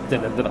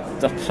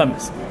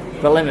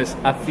dilemmas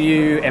a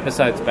few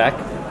episodes back.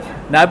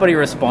 Nobody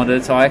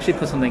responded, so I actually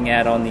put something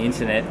out on the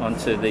internet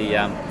onto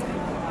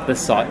the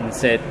site and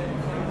said,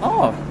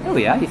 oh, here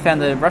we are, you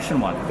found the Russian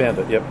one. Found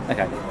it, yep.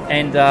 Okay.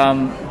 And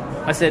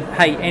I said,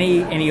 hey,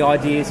 any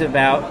ideas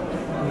about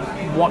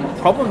what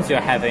problems you're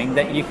having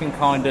that you can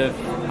kind of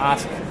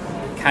ask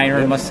Kana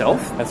and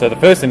myself? And so the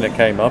first thing that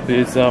came up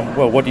is,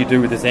 what do you do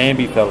with this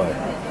Ambi fellow?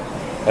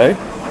 Hey?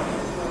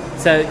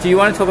 So do you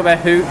want to talk about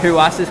who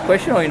asked this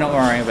question, or you're not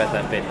worrying about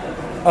that bit?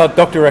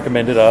 Doctor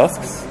Recommended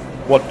asks,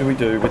 what do we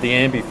do with the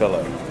Ambi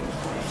fellow?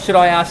 Should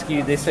I ask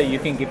you this so you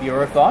can give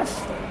your advice?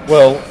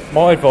 Well,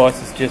 my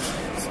advice is just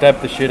stab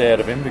the shit out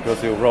of him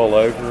because he'll roll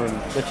over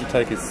and let you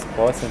take his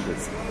supply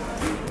centres.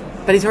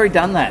 But he's already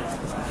done that.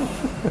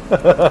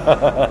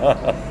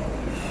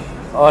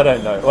 I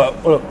don't know. Well,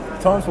 look,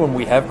 times when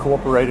we have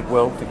cooperated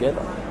well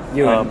together.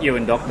 You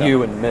and Doctor.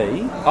 You and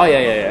me. Oh,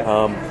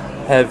 yeah.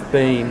 Have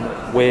been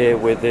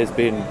where there's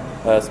been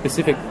a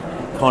specific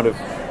kind of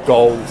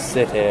goals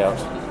set out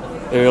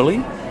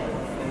early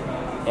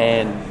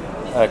and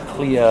a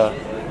clear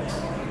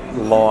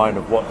line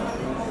of what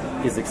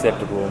is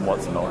acceptable and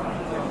what's not.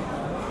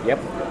 Yep.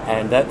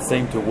 And that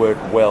seemed to work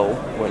well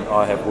when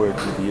I have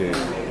worked with you.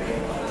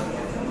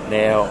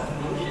 Now,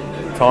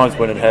 times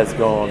when it has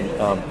gone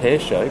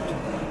pear-shaped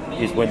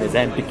is when there's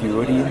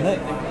ambiguity in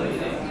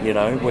that. You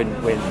know,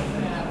 when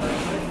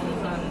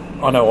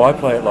I know I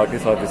play it like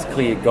this, I have this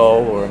clear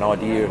goal or an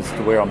idea as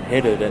to where I'm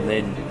headed, and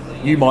then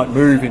you might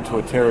move into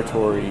a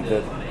territory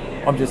that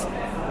I'm just,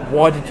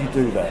 why did you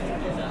do that?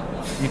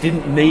 You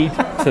didn't need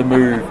to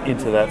move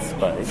into that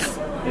space.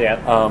 Yeah.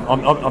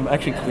 I'm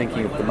actually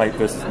thinking of the mate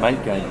versus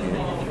mate game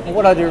here.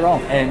 What did I do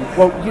wrong? And,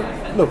 well,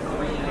 look,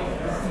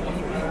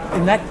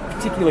 in that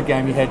particular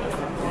game you had,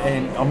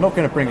 and I'm not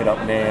going to bring it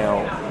up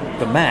now,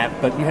 the map,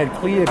 but you had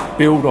clear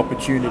build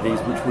opportunities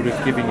which would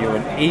have given you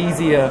an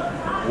easier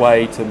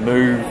way to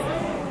move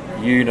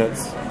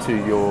units to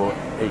your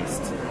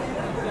east.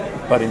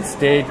 But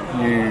instead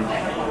you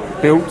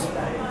built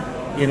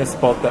in a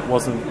spot that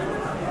wasn't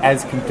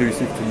as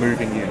conducive to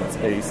moving units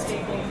east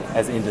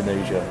as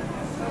Indonesia,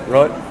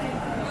 right?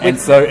 And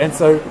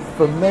so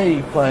for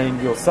me, playing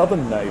your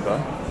southern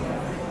neighbour,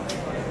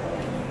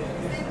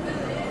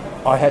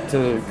 I had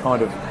to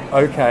kind of,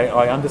 okay,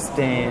 I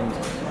understand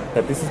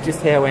that this is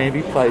just how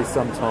Ambi plays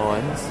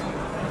sometimes,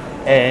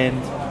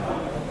 and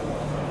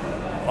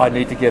I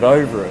need to get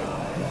over it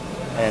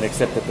and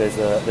accept that there's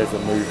a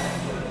move.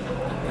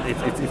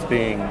 It's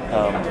being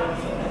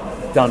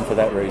done for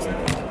that reason.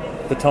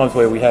 The times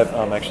where we have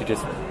actually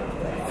just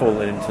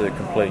fallen into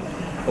complete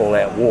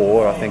all-out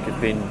war, I think, have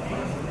been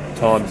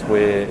times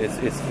where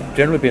it's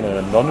generally been an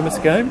anonymous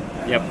game.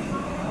 Yep.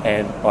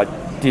 And I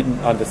didn't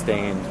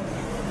understand,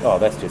 oh,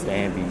 that's just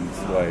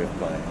Ambi's way of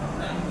playing.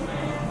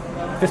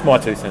 Just my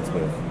 2 cents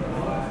worth.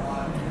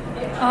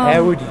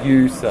 How would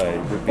you say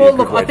would be a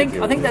good way to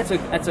deal I think with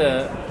that's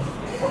a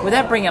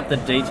without bringing up the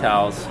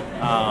details,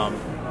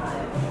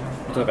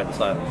 we'll talk about this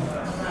later.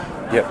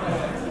 Yep.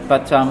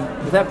 But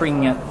without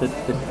bringing up the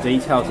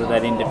details of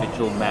that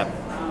individual map,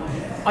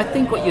 I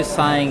think what you're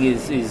saying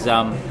is it's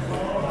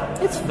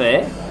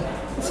fair.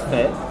 It's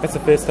fair. That's a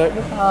fair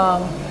statement.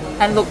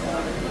 And look,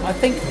 I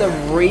think the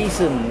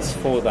reasons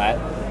for that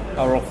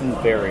are often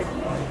varied.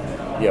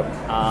 Yep.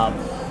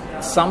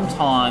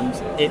 Sometimes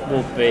it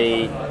will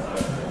be,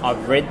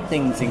 I've read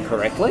things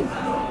incorrectly,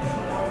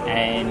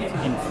 and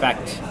in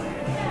fact,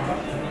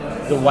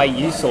 the way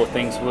you saw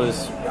things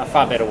was a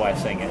far better way of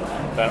seeing it,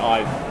 but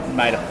I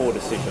made a poor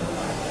decision.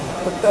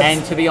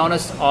 And to be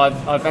honest,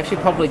 I've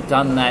actually probably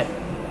done that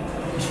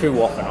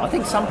too often. I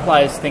think some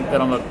players think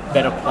that I'm a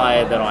better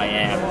player than I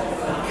am.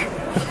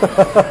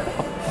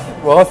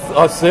 Well,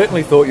 I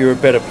certainly thought you were a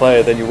better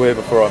player than you were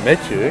before I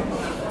met you.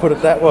 put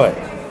it that way.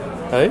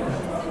 Hey?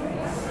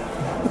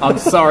 I'm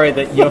sorry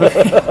that your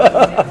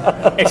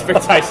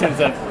expectations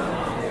have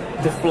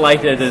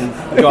deflated and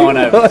gone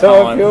over I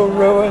time. feel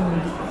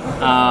ruined.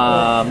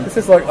 It's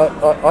just like,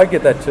 I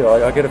get that too.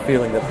 I get a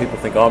feeling that people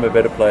think I'm a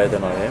better player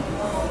than I am.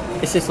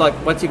 It's just like,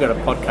 once you've got a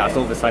podcast,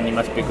 all of a sudden you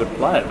must be a good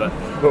player, but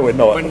we're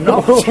not. we're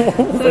not.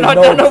 We're I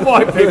don't know not.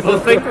 why people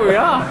think we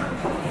are.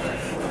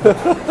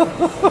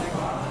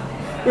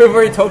 We've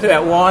already talked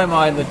about why am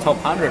I in the top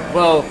 100.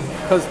 Well,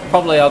 because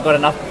probably I got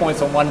enough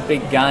points on one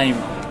big game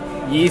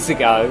years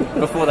ago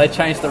before they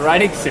changed the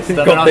rating system.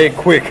 Got there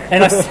quick.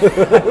 And I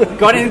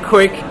got in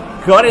quick,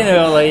 got in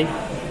early,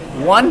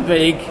 won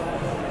big,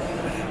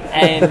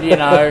 and,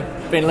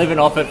 been living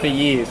off it for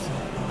years.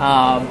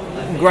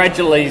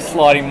 Gradually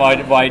sliding my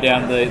way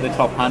down the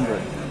top 100.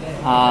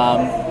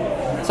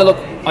 So look,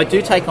 I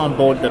do take on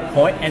board the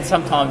point, and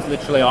sometimes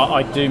literally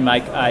I do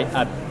make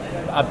a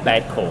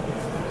bad call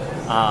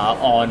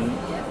on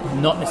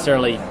not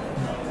necessarily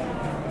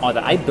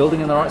either A,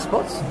 building in the right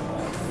spots,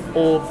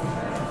 or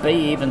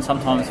B, even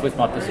sometimes with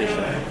my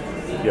position.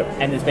 Yep.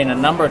 And there's been a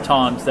number of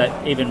times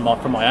that even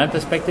from my own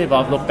perspective,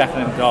 I've looked back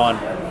and gone,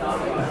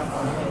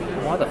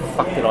 why the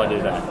fuck did I do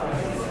that?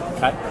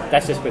 Okay,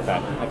 that's just with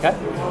that, okay?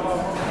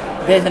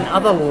 There's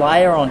another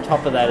layer on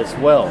top of that as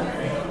well,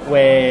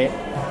 where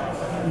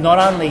not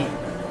only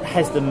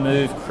has the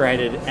move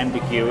created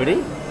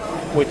ambiguity,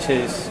 which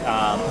is,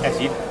 as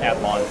you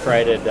outlined,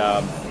 created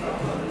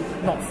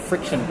not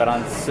friction but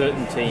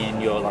uncertainty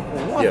in your, like,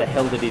 why the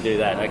hell did he do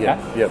that, okay?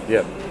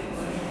 Yep.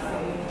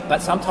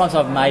 But sometimes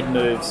I've made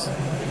moves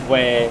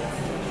where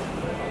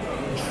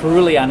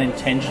truly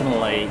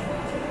unintentionally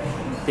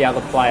the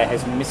other player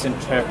has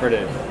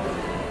misinterpreted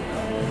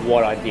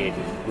what I did.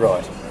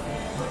 Right.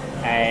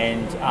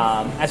 And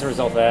as a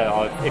result of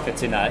that, if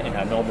it's in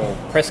a normal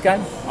press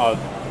game,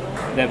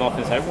 they've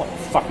often said, what the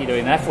fuck are you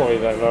doing that for?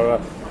 Blah, blah,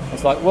 blah.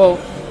 It's like, well,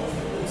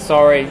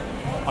 sorry,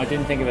 I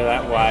didn't think of it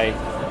that way,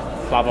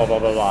 blah, blah, blah,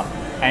 blah, blah.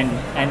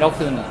 And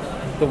often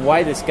the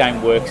way this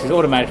game works is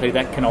automatically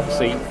that can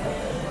obviously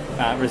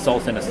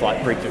result in a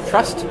slight breach of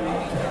trust,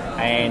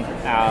 and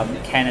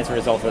can, as a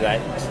result of that,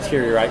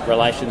 deteriorate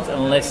relations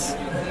unless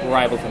we're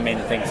able to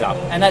mend things up.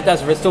 And that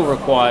does still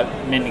require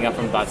mending up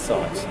from both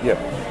sides. Yep.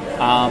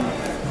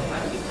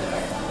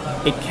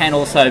 It can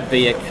also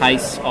be a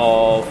case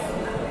of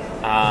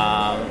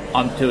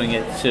I'm doing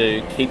it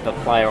to keep a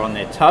player on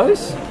their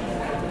toes.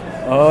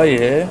 Oh,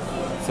 yeah.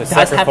 So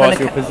sacrifice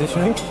your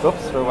positioning?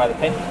 Oops, threw away the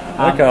pen.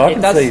 Okay, I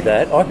can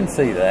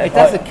see that. It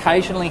does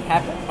occasionally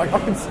happen. I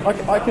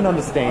can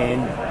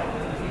understand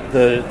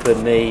the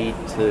need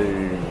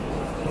to,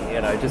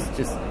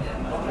 just...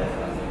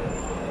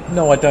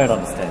 No, I don't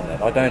understand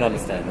that.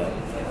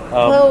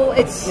 Well,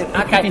 it's...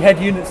 If you had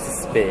units to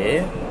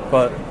spare,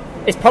 but...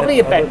 It's probably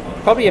a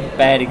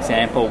bad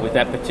example with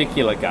that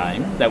particular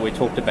game that we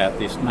talked about,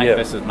 this mate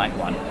versus mate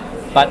one.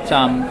 But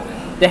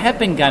there have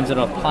been games that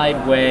I've played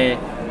where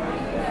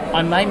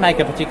I may make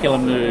a particular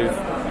move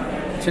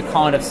to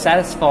kind of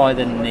satisfy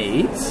the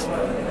needs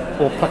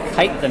or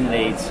placate the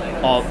needs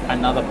of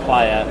another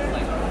player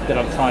that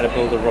I'm trying to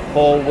build a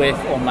rapport with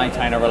or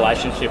maintain a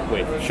relationship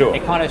with. Sure.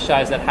 It kind of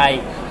shows that,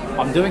 hey,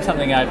 I'm doing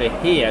something over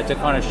here to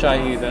kind of show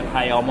you that,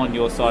 hey, I'm on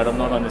your side, I'm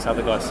not on this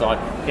other guy's side,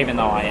 even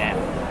though I am.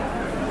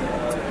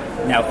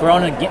 Now, if we're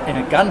in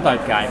a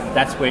gunboat game,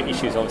 that's where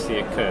issues obviously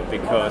occur,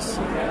 because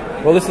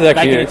this is actually they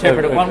can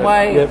interpret it one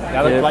way, the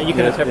other way, you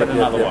can interpret it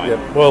another way.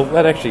 Well,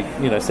 that actually,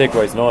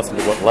 segues nicely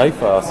into what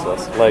Leif asked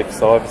us. Leif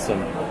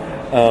Syverson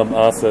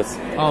asked us.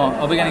 Oh,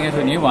 are we going to go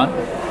to a new one?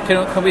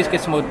 Can we just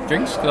get some more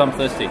drinks? Because I'm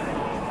thirsty.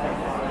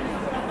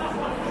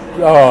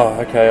 Oh,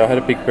 okay. I had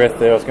a big breath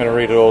there. I was going to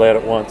read it all out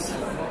at once.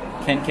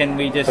 Can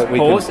we just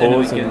pause and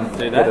we can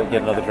do that?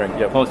 Get another drink.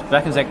 Yep. Pause.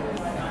 Back in a sec.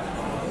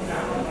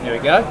 Here we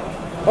go.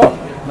 Oh,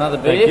 another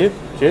beer.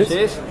 Thank you.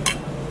 Cheers.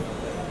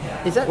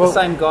 Is that the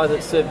same guy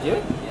that served you?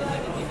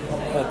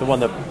 The one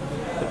that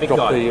the big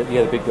dropped guy.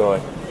 The big guy.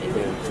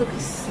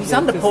 He's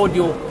underpoured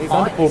your. He's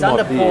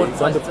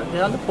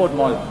underpoured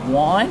my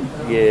wine.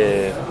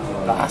 Yeah.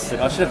 Bastard!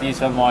 I should have used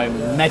some of my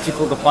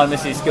magical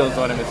diplomacy skills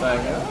on him and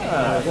saying,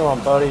 "Come on,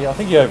 buddy. I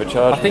think you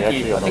overcharged." I think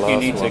you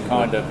need to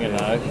kind of,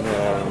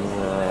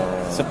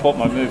 support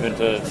my move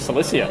into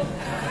Cilicia.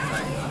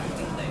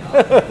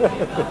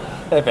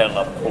 About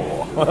another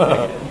pour.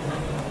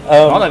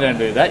 I'm not going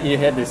to do that. You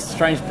had this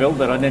strange build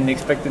that I didn't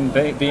expect in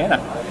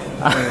Vienna.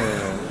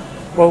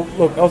 Well,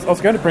 look, I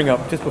was going to bring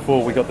up, just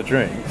before we got the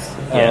drinks,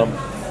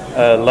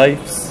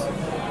 Leif's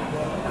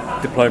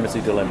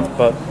diplomacy dilemma,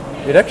 but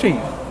it actually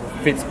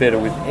fits better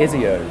with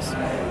Ezio's.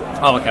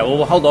 Oh, okay. Well,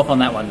 we'll hold off on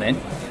that one then.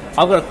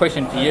 I've got a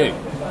question for you.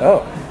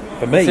 Oh,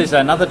 for me? This is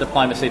another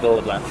diplomacy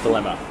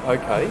dilemma.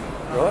 Okay,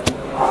 right.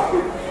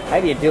 How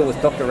do you deal with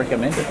Dr.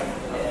 Recommended?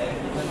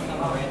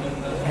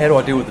 How do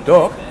I deal with the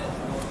doc?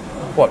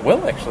 Quite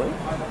well, actually.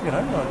 No,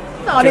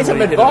 I need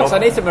some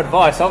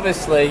advice.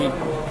 Obviously.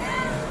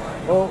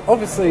 Well,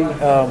 obviously,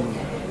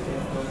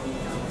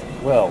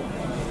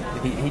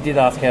 he did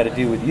ask how to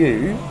deal with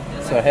you,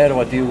 so how do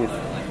I deal with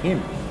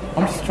him?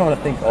 I'm just trying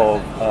to think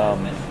of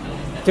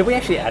Did we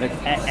actually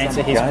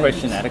answer his games.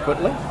 question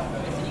adequately?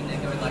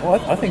 Well,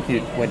 I think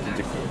you went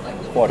into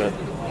quite a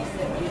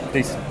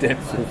decent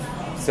depth of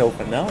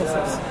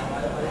self-analysis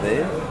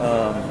there.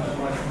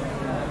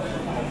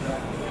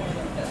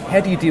 How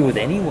do you deal with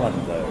anyone,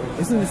 though?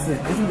 Isn't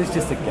this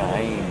just a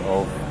game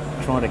of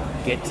trying to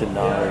get to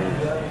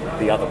know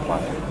the other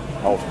player?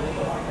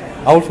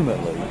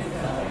 Ultimately,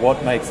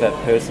 what makes that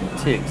person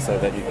tick so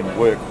that you can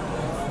work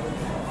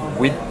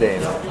with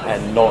them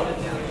and not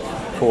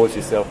cause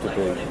yourself to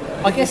be.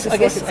 I guess, and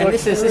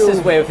this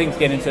is where things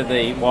get into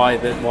the why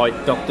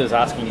doctor's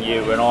asking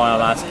you and I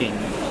am asking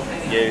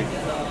you,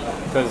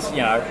 because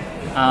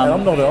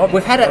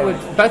we've had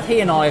it. Both he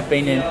and I have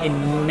been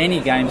in many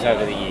games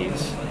over the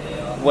years,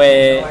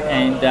 where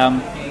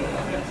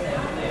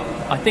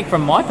I think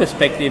from my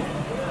perspective,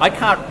 I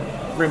can't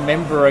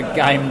remember a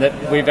game that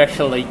we've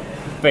actually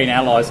been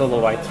allies all the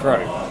way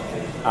through.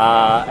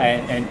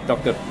 And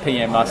Dr.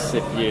 PM us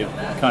if you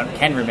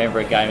can remember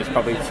a game. It's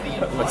probably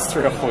at least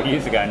 3 or 4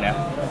 years ago now.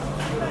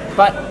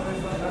 But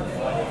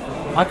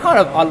I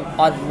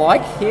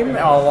like him, and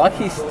I like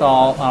his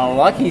style, and I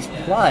like his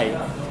play.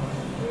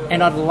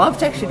 And I'd love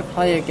to actually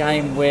play a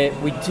game where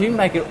we do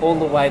make it all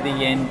the way to the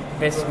end,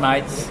 best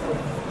mates,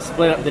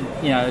 split up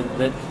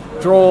the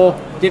draw,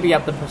 divvy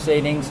up the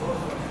proceedings.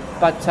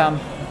 But I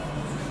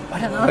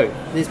don't know.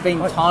 There's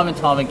been time and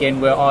time again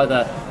where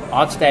either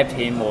I've stabbed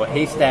him or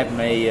he stabbed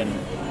me, and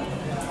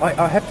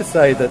I have to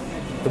say that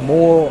the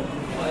more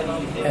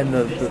and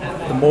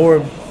the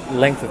more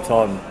length of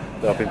time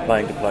that I've been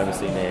playing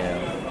Diplomacy now,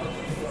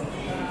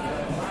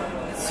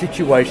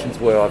 situations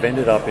where I've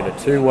ended up in a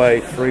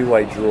 2-way,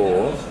 3-way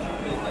draw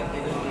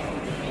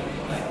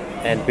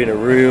and been a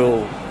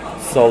real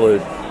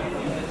solid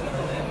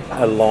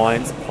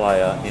alliance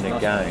player in a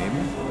game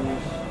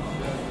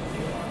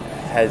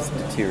has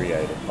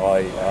deteriorated.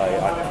 I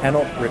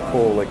cannot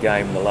recall a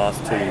game in the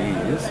last 2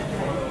 years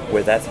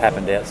where that's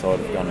happened outside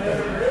of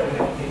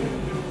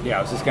Gunboat. Yeah,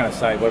 I was just going to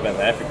say, what about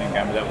the African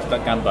game? That was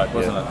Gunboat,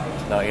 wasn't it?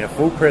 No, in a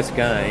full press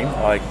game,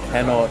 I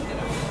cannot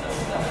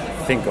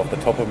think off the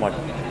top of my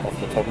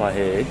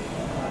head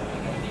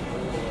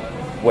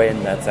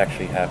when that's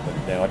actually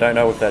happened. Now, I don't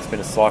know if that's been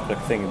a cyclic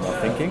thing in my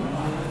thinking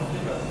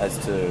as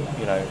to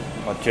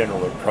my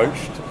general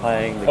approach to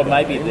playing the game. Or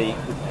maybe the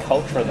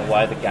culture and the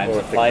way the games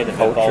are played and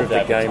evolved over time. The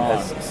culture of the game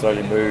has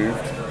slowly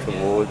moved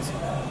towards.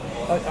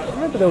 I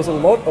remember there was a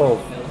lot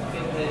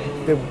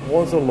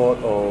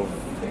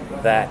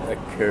of that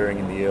occurring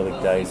in the early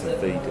days of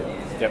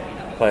VD. Yep.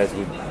 Players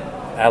would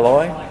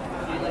ally,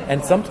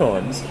 and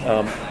sometimes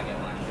I'm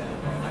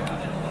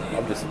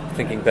just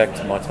thinking back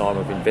to my time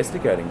of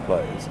investigating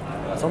players.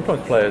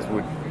 Sometimes players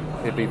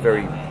it'd be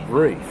very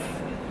brief.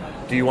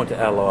 Do you want to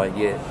ally?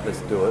 Yeah, let's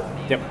do it.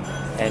 Yep.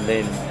 And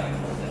then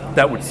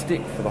that would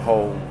stick for the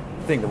whole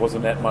thing. There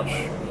wasn't that much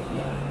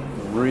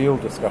real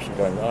discussion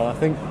going on. I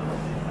think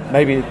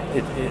maybe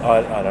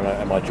I don't know,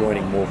 am I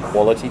joining more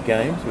quality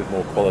games with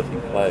more quality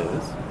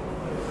players?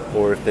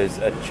 Or if there's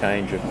a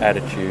change of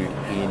attitude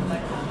in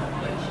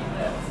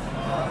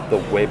the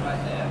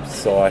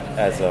website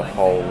as a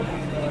whole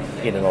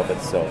in and of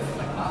itself.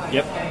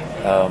 Yep.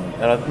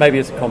 And maybe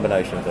it's a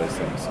combination of those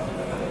things.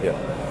 Yeah.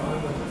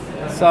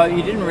 So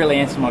you didn't really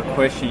answer my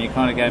question. You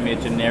kind of gave me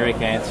a generic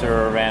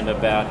answer around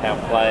about how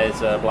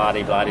players are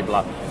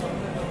blah-de-blah-de-blah.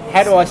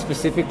 How do I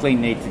specifically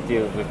need to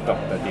deal with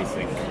Doctor, do you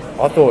think?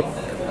 I thought...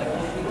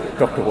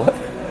 Doctor what?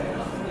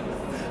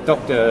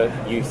 Doctor,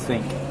 you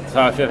think. So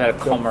I should have had a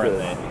comma in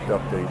there.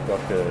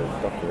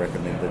 Doctor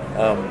recommended.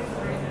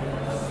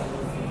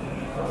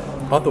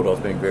 I thought I was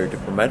being very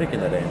diplomatic in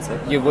that answer.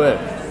 You were.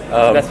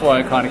 That's why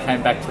I kind of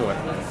came back to it,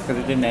 because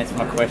it didn't answer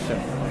my question.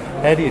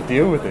 How do you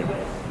deal with him?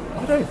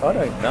 I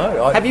don't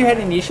know. Have you had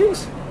any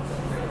issues?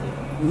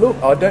 Look,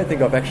 I don't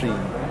think I've actually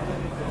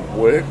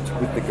worked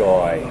with the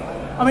guy.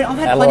 I mean, I've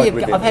had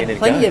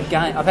plenty of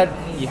games.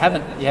 You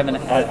haven't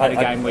had a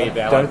game where you've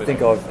allied with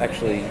him. I've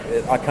actually.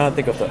 I can't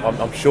think of the.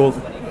 I'm sure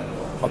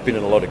I've been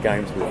in a lot of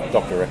games with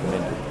Doctor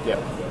recommended. Yeah.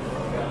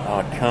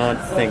 I can't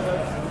think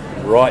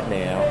right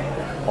now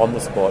on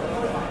the spot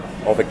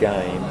of a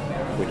game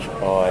which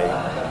I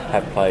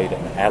have played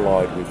and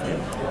allied with him.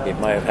 It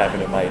may have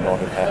happened. It may not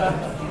have happened.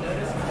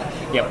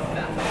 Yep.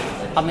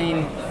 I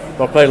mean,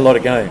 I've played a lot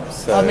of games.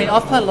 So. I mean,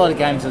 I've played a lot of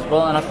games as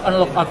well, and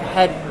I've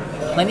had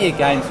plenty of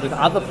games with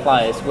other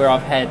players where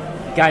I've had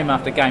game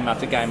after game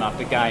after game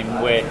after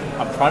game where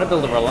I'm trying to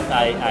build an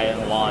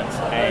alliance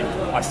and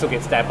I still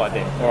get stabbed by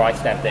them, or I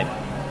stab them.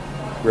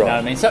 Right. You know what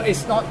I mean? So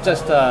it's not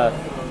just a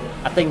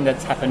thing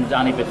that's happened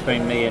only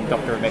between me and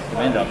Dr.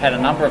 Recommender. I've had a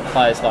number of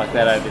players like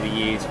that over the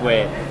years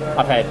where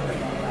I've had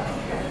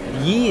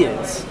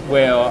years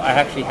where I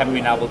actually haven't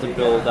been able to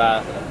build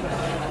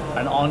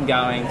an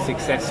ongoing,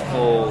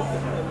 successful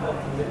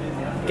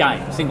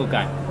game, single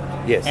game.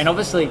 Yes. And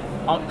obviously,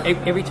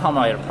 every time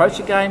I approach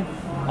a game,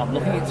 I'm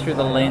looking at it through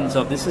the lens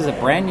of this is a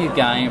brand new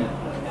game,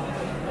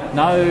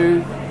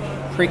 no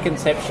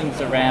preconceptions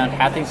around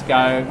how things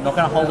go, not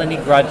going to hold any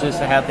grudges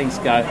to how things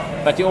go,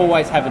 but you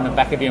always have in the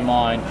back of your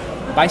mind,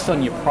 based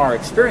on your prior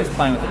experience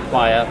playing with the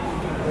player,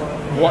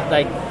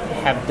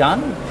 have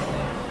done,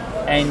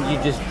 and you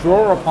just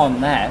draw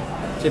upon that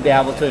to be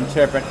able to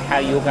interpret how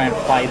you're going to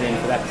play then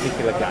for that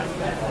particular game.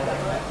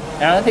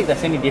 And I don't think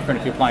that's any different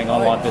if you're playing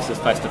online versus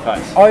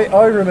face-to-face.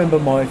 I remember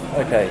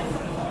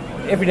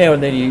every now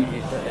and then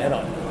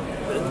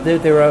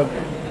there are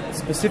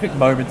specific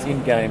moments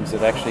in games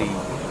that actually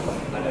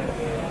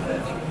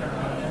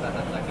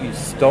you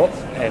stop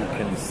and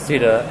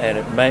consider,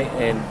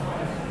 and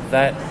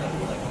that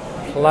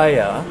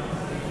player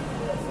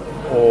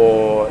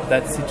or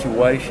that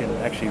situation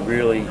actually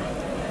really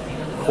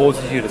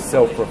causes you to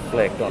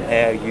self-reflect on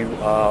how you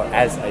are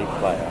as a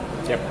player.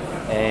 Yep.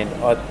 And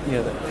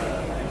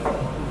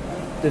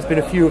there's been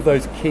a few of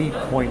those key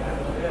point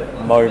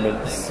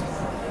moments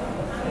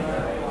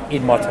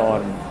in my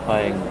time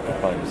playing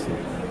diplomacy.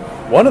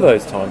 One of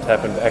those times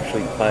happened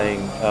actually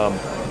playing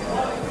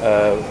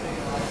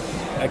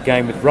a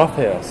game with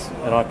Roughhouse,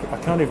 and I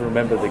can't even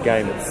remember the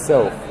game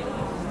itself.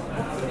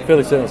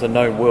 Fairly certain it was a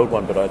known world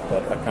one, but I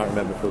can't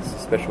remember if it was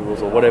special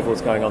rules or whatever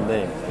was going on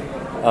there.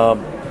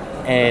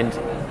 And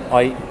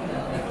I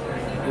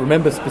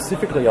remember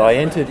specifically I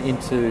entered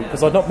into,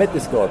 because I'd not met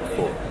this guy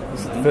before,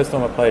 this is the first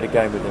time I played a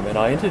game with him, and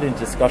I entered into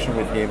discussion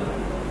with him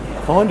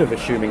kind of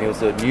assuming he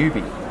was a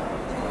newbie,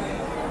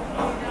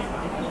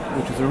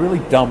 which is a really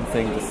dumb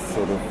thing to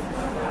sort of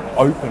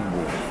open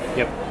with,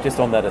 just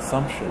on that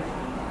assumption,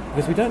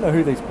 because we don't know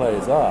who these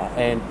players are,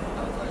 and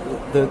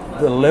the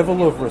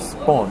level of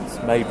response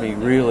made me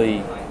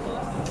really,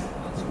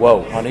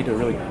 I need to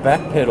really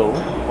backpedal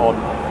on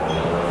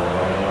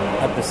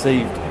a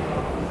perceived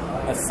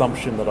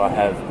assumption that I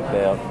have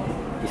about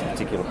this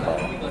particular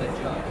player.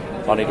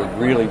 I need to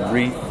really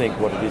rethink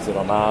what it is that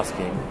I'm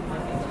asking,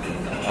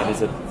 and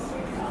is it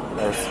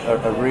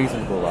a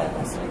reasonable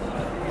ask?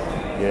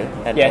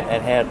 And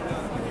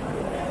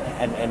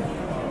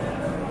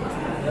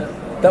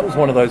that was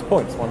one of those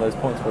points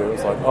where it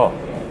was like, oh,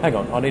 hang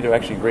on, I need to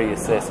actually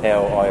reassess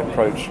how I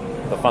approach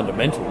the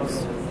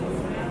fundamentals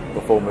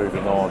before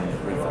moving on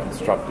with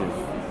constructive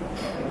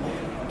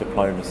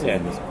diplomacy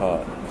in this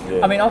part.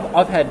 I mean,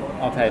 I've had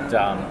players.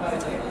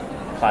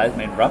 I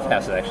mean,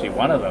 Roughhouse is actually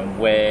one of them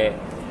where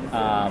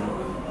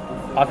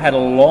I've had a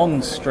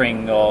long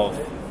string of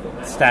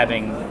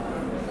stabbing,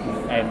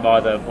 and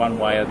either one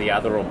way or the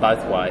other or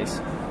both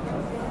ways,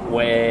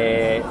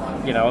 where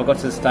I got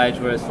to the stage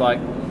where it's like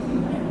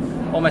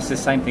almost the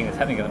same thing that's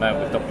happening at the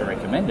moment with Doctor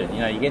Recommended. You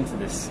get into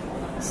this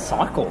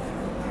cycle.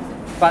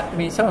 But I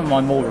mean, some of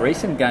my more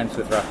recent games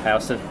with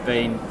Roughhouse have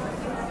been,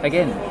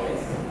 again,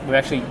 we've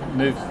actually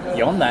moved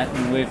beyond that,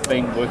 and we've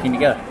been working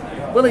together.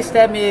 Will he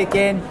stab me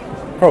again?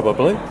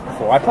 Probably.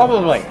 Quite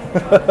probably.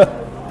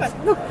 But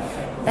look,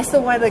 that's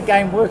the way the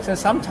game works, and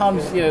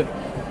sometimes I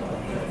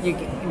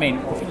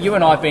mean, you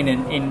and I have been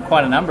in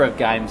quite a number of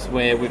games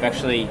where we've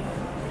actually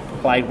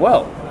played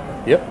well.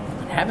 Yep.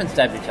 Haven't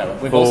stabbed each other.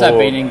 We've also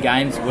been in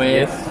games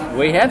where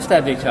we have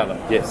stabbed each other.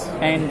 Yes.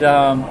 And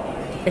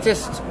it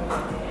just,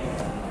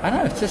 I don't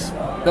know, it's just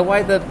the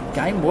way the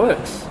game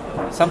works.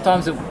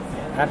 Sometimes it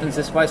happens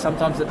this way,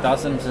 sometimes it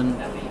doesn't,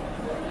 and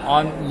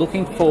I'm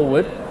looking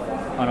forward,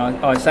 and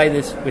I say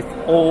this with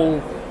all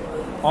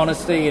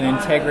honesty and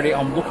integrity,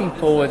 I'm looking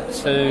forward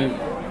to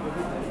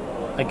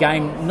a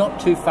game not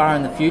too far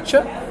in the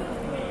future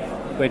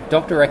where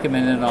Dr.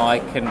 Recommended and I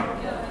can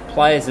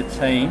play as a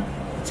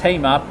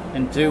team up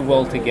and do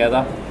well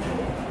together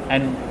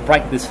and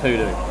break this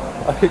hoodoo.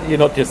 You're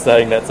not just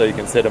saying that so you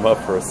can set him up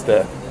for a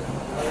stab.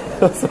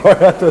 Sorry,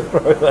 I had to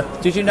throw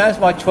that. Did you notice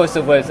my choice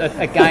of words?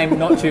 A game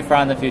not too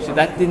far in the future.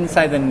 That didn't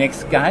say the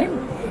next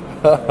game.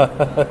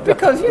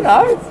 Because,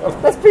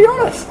 let's be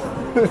honest.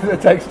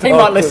 It takes time. He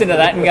might listen to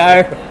that and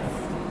go,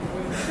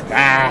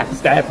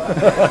 stab.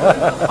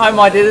 I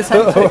might do the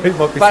same too. He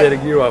might be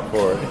setting you up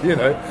for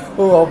it,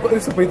 Well,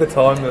 this will be the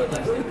time that...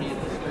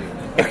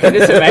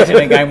 Just imagine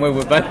a game where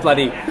we're both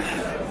bloody,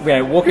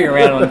 walking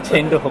around on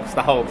tenterhooks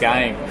the whole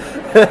game.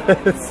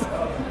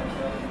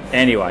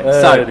 Anyway,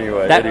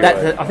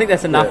 I think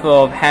that's enough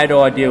of how do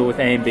I deal with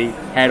Ambi,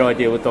 how do I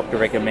deal with Dr.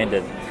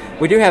 Recommended.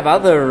 We do have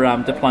other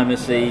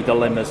diplomacy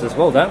dilemmas as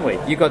well, don't we?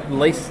 You got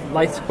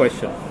Leith's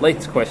question.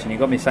 You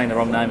got me saying the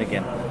wrong name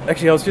again.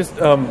 Actually, I was just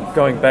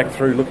going back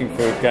through looking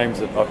for games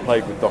that I've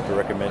played with Dr.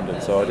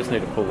 Recommended, so I just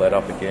need to pull that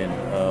up again.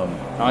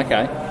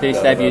 Okay. Did he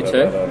stab you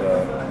too?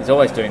 He's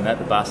always doing that,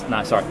 the bastard.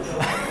 No, sorry.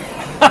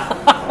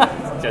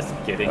 Just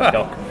kidding,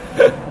 Doc.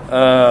 I've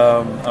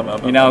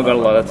got a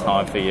lot of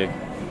time for you.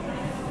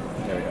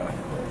 There we go.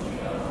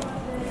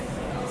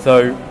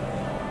 So,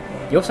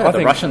 you also had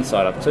the Russian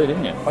side up too,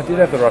 didn't you? I did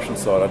have the Russian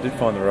side. I did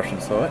find the Russian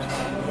side.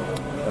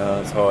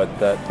 Let's hide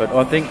that. But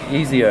I think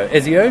Ezio.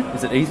 Is it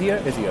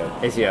Ezio? Ezio.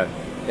 Ezio.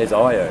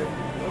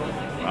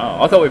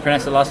 Oh, I thought we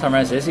pronounced it last time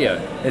around as Ezio.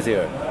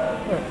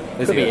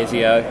 Could be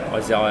Ezio.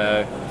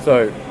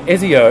 So,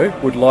 Ezio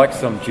would like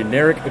some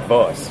generic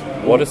advice.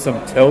 What are some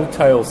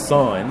telltale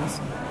signs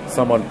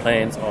someone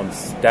plans on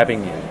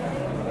stabbing you?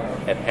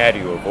 And how do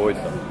you avoid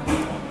them?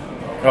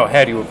 Oh,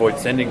 how do you avoid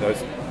sending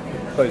those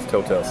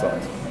telltale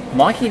signs?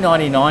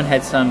 Mikey99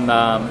 had some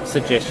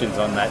suggestions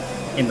on that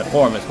in the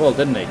forum as well,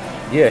 didn't he?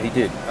 Yeah, he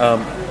did.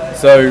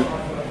 So,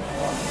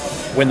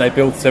 when they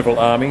build several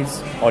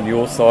armies on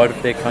your side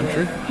of their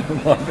country.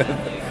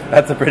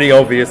 That's a pretty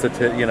obvious,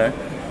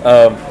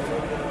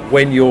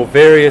 when your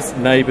various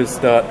neighbours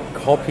start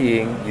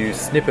copying you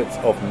snippets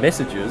of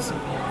messages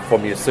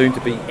from your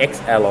soon-to-be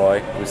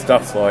ex-ally with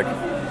stuff like,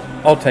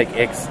 I'll take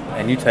X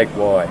and you take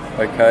Y,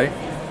 okay?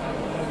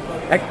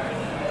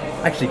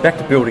 Actually, back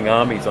to building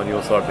armies on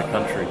your side of the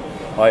country.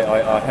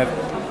 I have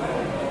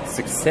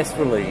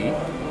successfully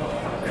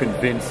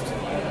convinced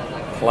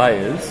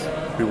players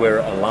who were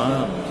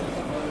alarmed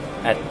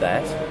at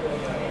that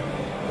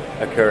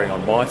occurring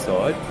on my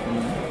side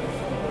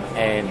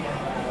and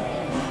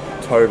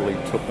totally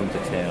took them to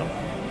town.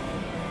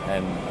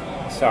 And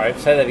sorry,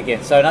 say that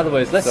again. So in other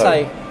words, let's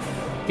say,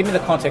 give me the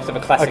context of a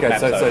classic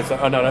map.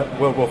 No,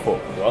 World War 4.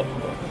 What?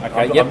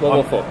 Okay,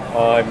 World War 4.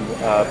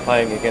 I'm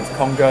playing against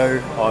Congo.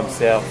 I'm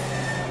South.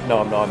 No,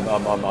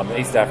 I'm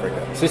East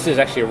Africa. So this is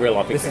actually a real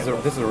life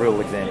example. This is a real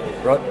example,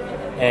 right?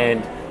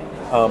 And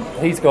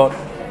he's got,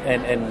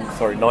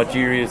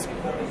 Nigeria's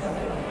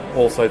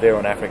also there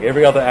on Africa.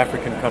 Every other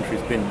African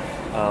country's been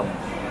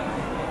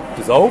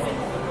dissolved,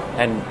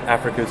 and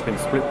Africa's been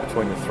split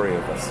between the three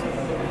of us.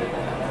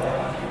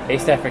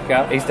 East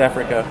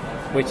Africa,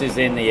 which is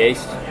in the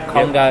east.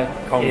 Congo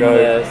in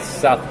the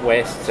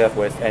southwest,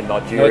 and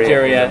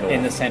Nigeria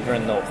in the centre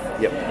and north.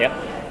 Yep.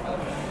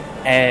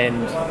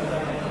 And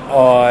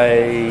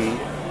I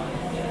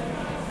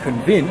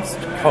convinced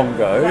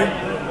Congo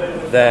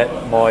that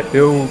my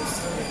builds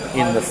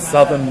in the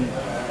southern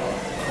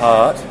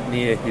part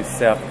near his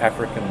South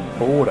African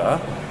border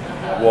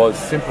was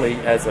simply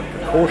as a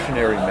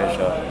precautionary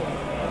measure,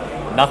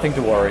 nothing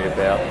to worry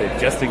about. They're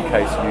just in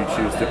case you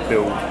choose to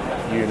build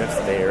units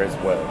there as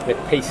well. They're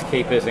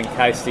peacekeepers in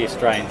case the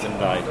Australians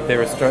invade.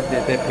 They're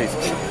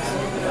peacekeepers.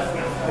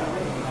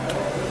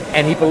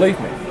 And he believed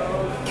me.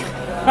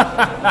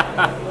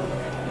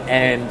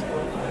 And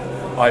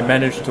I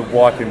managed to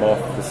wipe him off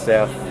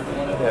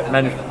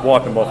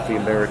the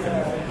American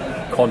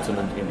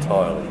continent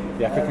entirely.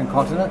 The African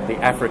continent? The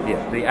African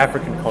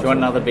continent. Do you want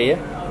another beer?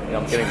 Yeah,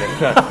 I'm getting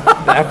there.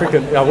 The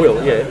African, I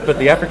will, yeah, but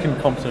the African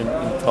continent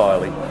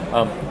entirely.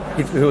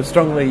 He was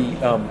strongly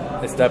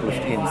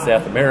established in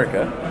South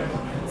America,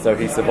 so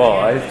he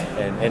survived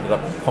and ended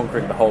up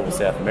conquering the whole of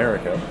South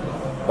America.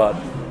 But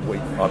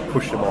I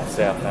pushed him off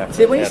South Africa.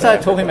 See, when you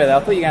started talking about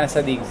that, I thought you were going to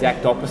say the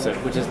exact opposite,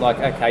 which is like,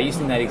 okay,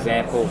 using that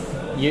example,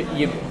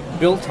 you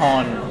built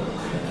on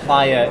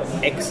player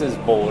X's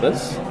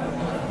borders.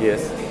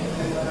 Yes.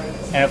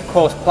 And of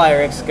course,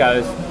 player X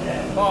goes,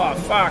 oh,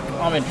 fuck,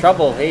 I'm in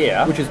trouble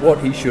here. Which is what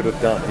he should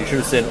have done. He should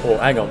have said, oh,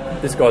 hang on,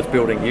 this guy's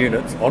building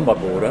units on my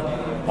border.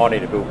 I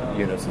need to build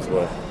units as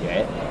well.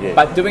 Yeah.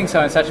 But doing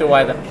so in such a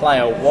way that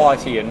player Y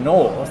to your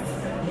north,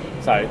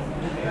 so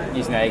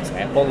using that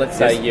example, let's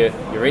say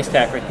you're East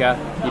Africa,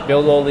 you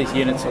build all these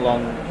units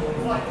along,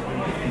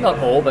 not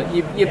all, but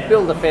you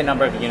build a fair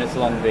number of units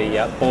along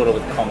the border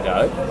with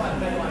Congo.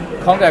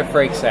 Congo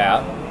freaks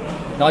out.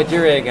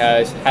 Nigeria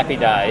goes, happy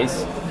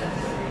days.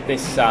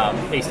 This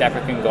East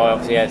African guy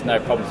obviously has no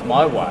problems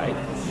my way.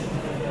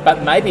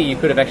 But maybe you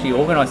could have actually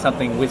organised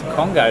something with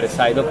Congo to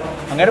say, look,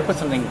 I'm going to put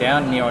something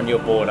down here on your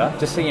border,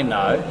 just so you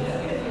know.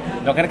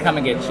 I'm not going to come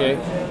and get you.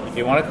 If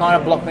you want to kind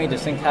of block me,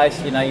 just in case,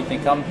 you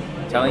think I'm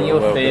telling you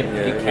a fib,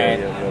 you can.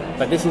 Yeah.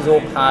 But this is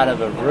all part of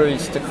a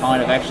ruse to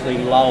kind of actually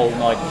lull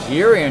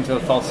Nigeria into a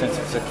false sense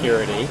of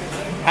security.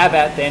 How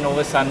about then all of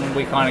a sudden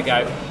we kind of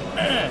go,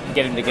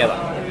 get them together?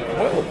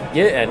 Well,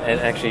 yeah, and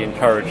actually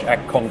encourage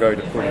Congo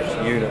to push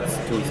units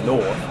to his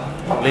north,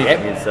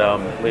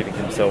 leaving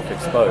himself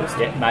exposed.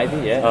 Yeah, maybe,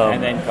 yeah.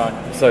 And then kind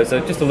of... So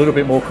just a little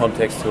bit more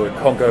context to it.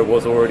 Congo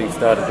was already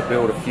started to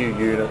build a few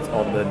units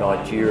on the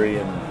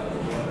Nigerian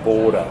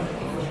border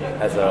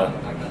as a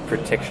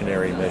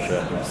protectionary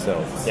measure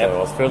himself. So I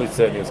was fairly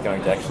certain he was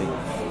going to actually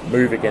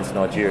move against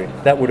Nigeria.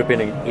 That would have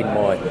been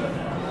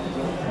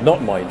not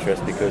in my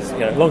interest because,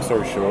 long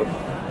story short,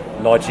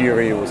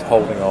 Nigeria was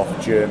holding off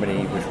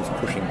Germany, which was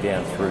pushing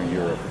down through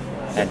Europe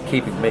and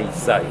keeping me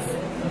safe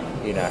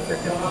in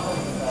Africa.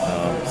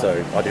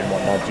 So I didn't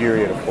want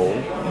Nigeria to fall.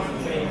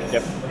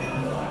 Yep.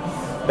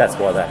 That's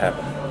why that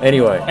happened.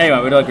 Anyway,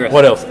 we digress.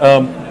 What else?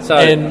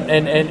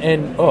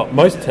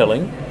 Most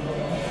telling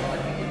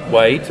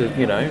way to,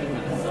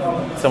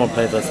 someone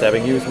plans on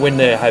stabbing you is when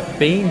they have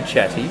been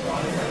chatty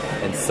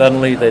and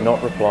suddenly they're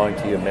not replying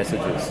to your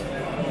messages.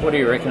 What do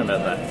you reckon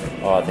about that?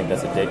 Oh, I think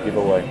that's a dead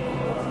giveaway.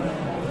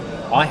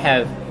 I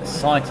have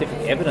scientific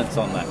evidence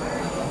on that.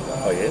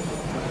 Oh, yeah?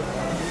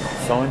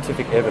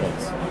 Scientific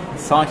evidence?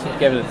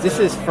 Scientific evidence. This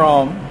is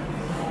from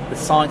the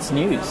Science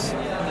News.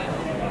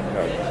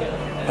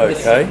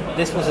 Okay.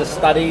 This was a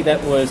study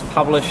that was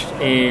published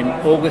in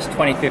August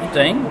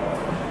 2015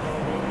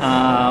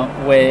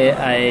 where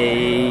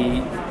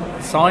a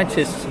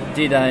scientist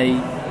did a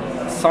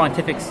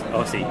scientific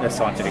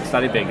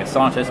study, being a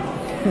scientist.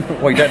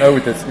 Well, you don't know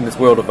in this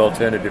world of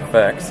alternative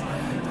facts.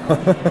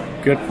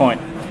 Good point.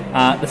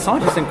 The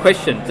scientist in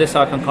question, just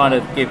so I can kind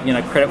of give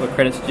credit where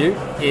credit's due,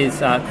 is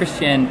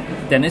Christian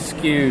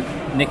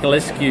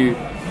Niculescu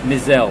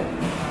Mizel.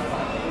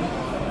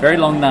 Very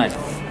long name.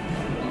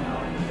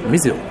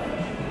 Misil.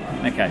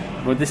 Okay.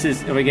 Well,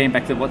 are we getting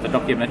back to what the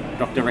doctor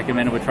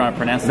recommended we're trying to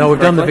pronounce? No, we've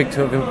done the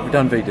correctly? we've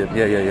done VDIB.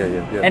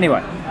 Yeah.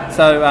 Anyway,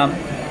 so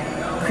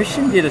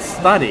Christian did a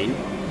study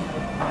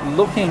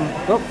looking...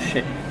 Oh,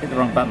 shit, hit the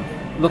wrong button.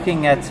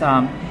 Looking at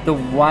the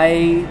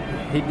way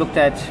he looked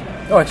at...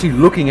 Oh, actually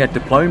looking at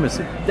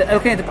diplomacy.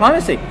 Looking at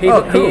diplomacy.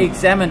 Cool. He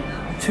examined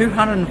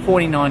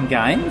 249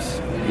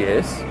 games,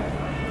 Yes.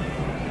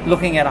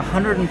 looking at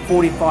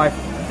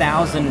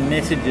 145,000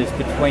 messages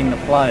between the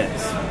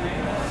players.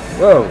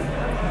 Whoa.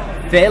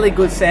 Fairly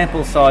good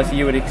sample size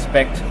you would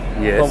expect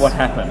Yes. for what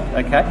happened.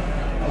 Okay.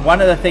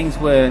 One of the things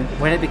were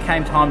when it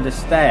became time to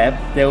stab,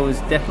 there was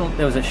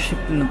a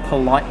shift in the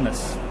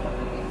politeness.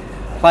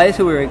 Players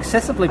who were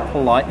excessively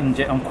polite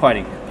I'm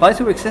quoting. Players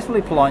who were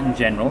excessively polite in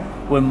general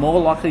were more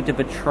likely to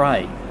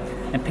betray,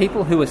 and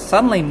people who were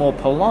suddenly more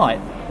polite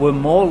were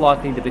more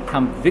likely to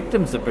become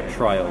victims of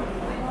betrayal,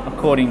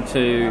 according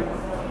to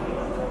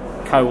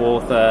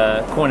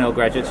co-author, Cornell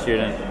graduate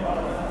student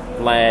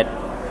Vlad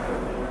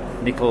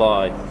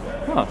Nikolai.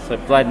 Oh, so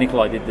Vlad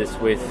Nikolai did this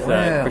with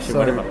Christian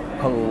Whittaker.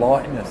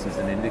 Politeness is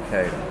an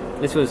indicator.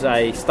 This was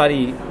a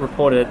study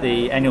reported at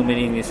the annual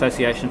meeting of the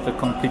Association for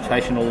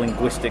Computational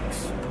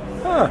Linguistics.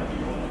 Huh.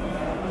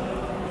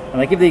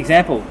 And they give the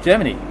example,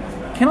 Germany.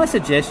 Can I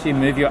suggest you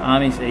move your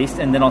armies east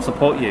and then I'll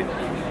support you?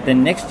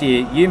 Then next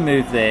year you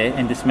move there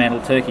and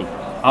dismantle Turkey.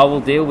 I'll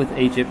deal with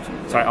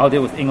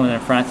England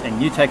and France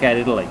and you take out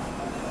Italy.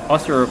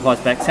 Austria replies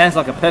back, sounds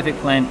like a perfect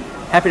plan,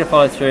 happy to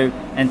follow through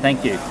and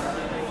thank you.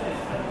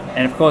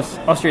 And of course,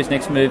 Austria's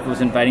next move was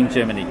invading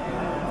Germany.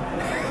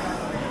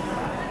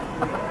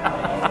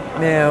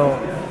 Now,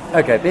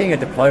 okay, being a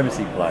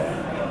diplomacy player,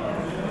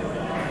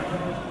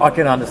 I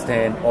can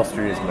understand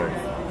Austria's move.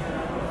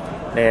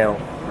 Now,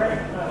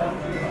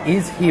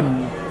 is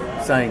him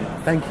saying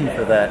thank you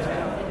for that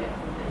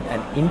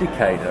an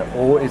indicator,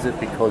 or is it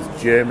because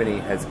Germany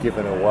has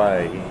given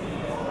away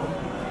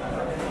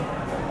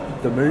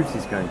the moves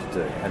he's going to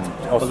do and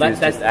Austria's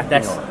just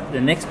acting on it?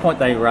 The next point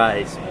they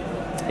raise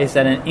is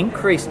that an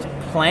increased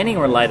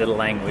planning-related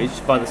language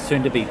by the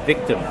soon-to-be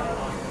victim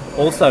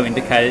also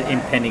indicated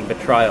impending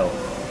betrayal.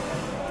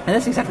 And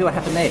that's exactly what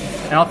happened there.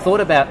 And I've thought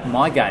about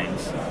my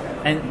games,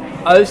 and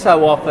oh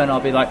so often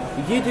I'll be like,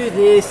 you do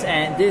this,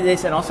 and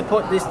I'll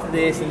support this to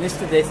this, and this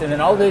to this, and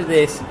then I'll do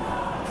this.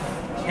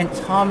 And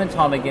time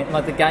again,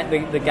 like the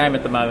game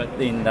at the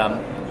moment in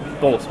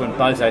Bourse, when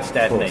Bozo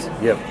stabbed me.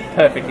 Yep.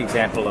 Perfect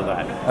example of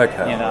that.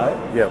 Okay. You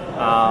know? Yep.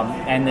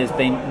 And there's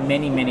been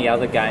many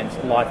other games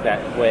like that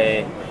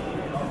where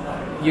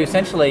you've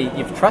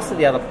trusted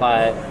the other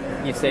player,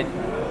 you've said,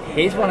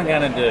 here's what I'm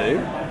going to do,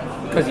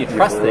 because you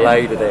trust them.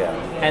 Laid it out.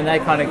 And they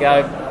kind of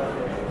go,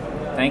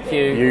 thank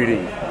you. Beauty.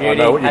 I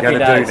know what you're going to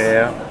do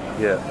now.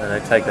 Yeah, and they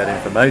take that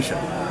information.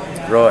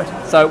 Right.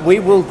 So we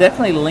will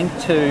definitely link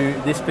to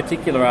this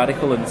particular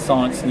article in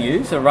Science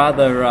News, a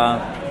rather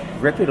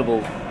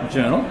reputable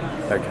journal.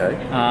 Okay.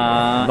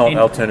 Not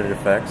alternative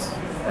facts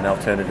and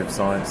alternative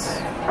science.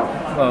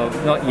 Well,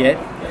 not yet.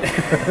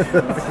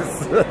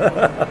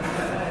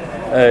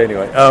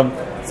 Anyway,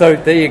 so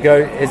there you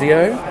go,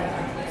 Ezio.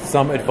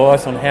 Some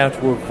advice on how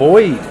to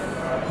avoid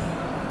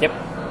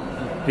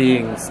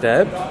being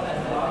stabbed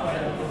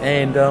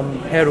and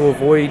how to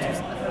avoid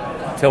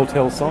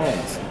telltale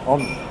signs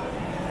on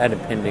an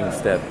impending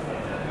stab.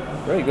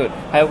 Very good.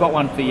 Hey, I've got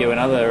one for you,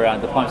 another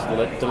diplomacy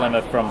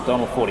dilemma from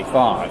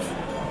Donald45.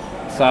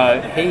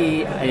 So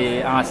he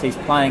asks, he's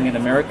playing an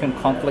American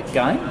conflict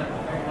game,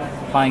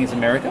 playing as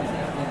America,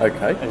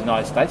 Okay. as the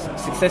United States,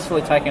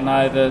 successfully taken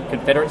over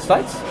Confederate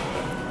States,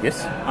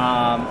 Yes.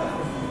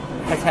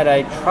 has had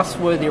a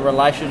trustworthy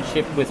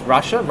relationship with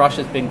Russia.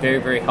 Russia's been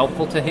very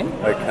helpful to him.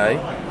 Okay.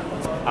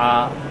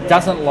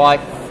 Doesn't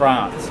like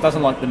France,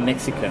 doesn't like the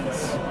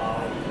Mexicans.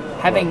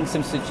 Having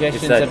some Is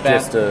suggestions that about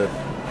just a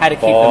how to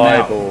keep them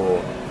out. vibe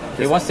or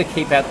He wants to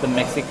keep out the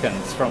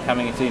Mexicans from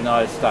coming into the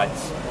United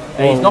States.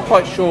 And he's not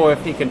quite sure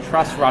if he can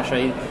trust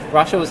Russia.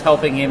 Russia was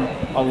helping him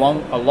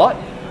along a lot,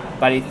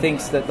 but he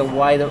thinks that the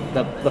way that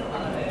the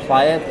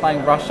player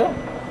playing Russia,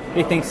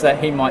 he thinks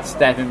that he might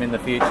stab him in the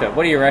future.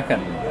 What do you reckon?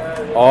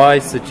 I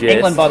suggest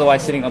England, by the way,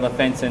 sitting on the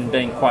fence and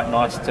being quite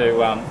nice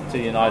to the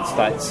United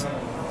States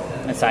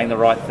and saying the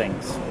right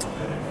things.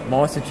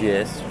 my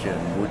suggestion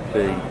would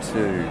be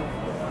to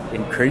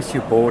increase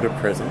your border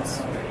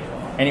presence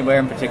Anywhere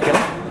in particular?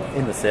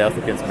 in the south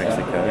against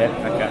Mexico.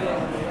 Yeah, okay.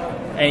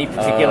 Any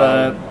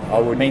particular I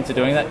would means of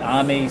doing that?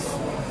 Armies,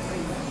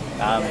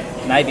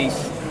 navies,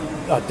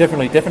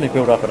 definitely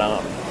build up an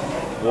army.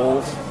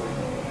 walls?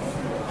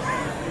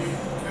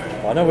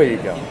 I know where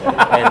you're going.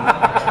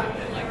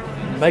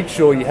 And make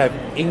sure you have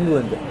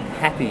England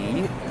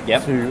happy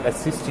Yep. to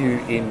assist you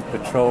in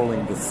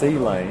patrolling the sea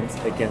lanes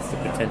against a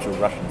potential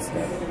Russian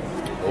stab.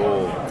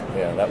 Oh,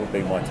 Yeah, that would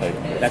be my take.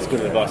 that's good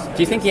advice.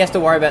 Do you think he has to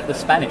worry about the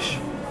Spanish?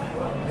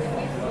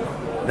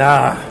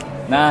 Nah.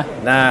 Nah,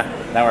 Nah.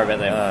 don't worry about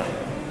them.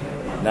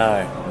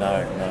 No.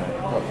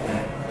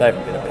 They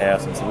haven't been a power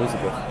since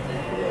Elizabeth.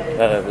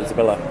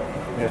 Isabella.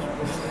 Yeah.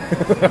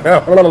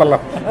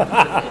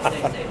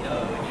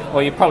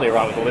 Well, you're probably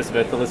right with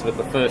Elizabeth. Elizabeth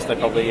the First, they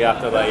probably,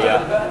 after they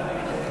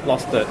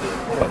lost it.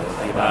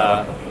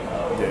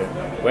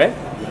 Where?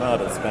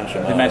 Armada, Spanish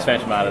The Armada.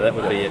 Spanish Armada, that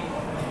would be it.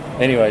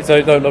 Anyway, so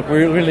look,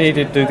 we really need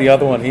to do the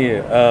other one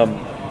here.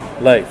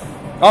 Leif.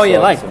 Oh, yeah,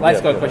 Leif.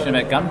 Leif's got a question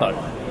about gunboat.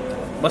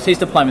 What's his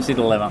diplomacy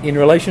dilemma? In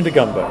relation to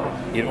gunboat,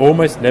 it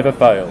almost never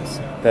fails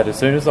that as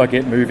soon as I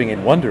get moving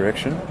in one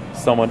direction,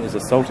 someone is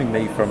assaulting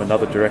me from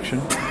another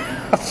direction.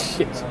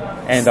 Shit.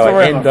 And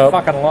Story I of end my up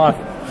fucking life.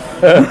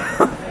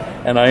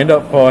 and I end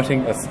up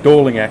fighting a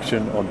stalling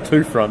action on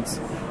two fronts,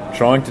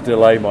 trying to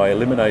delay my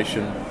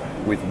elimination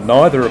with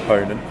neither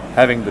opponent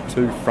having the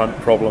two front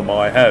problem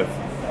I have,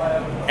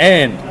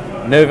 and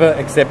never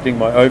accepting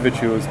my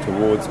overtures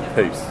towards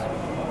peace.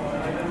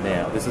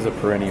 Now, this is a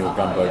perennial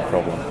gunboat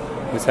problem.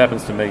 This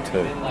happens to me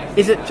too.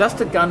 Is it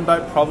just a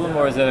gunboat problem,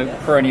 or is it a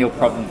perennial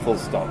problem full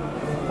stop?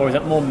 Or is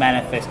it more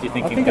manifest, do you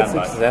think, I in think it's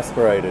gunboat?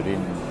 exasperated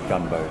in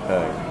gunboat,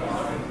 hey?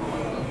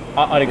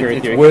 I'd agree with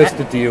It's you. worse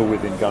to deal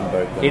with in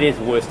gunboat than... It is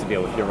worse to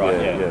deal with, you're right,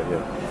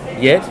 yeah.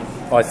 Yet,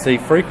 I see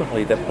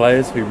frequently that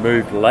players who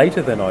moved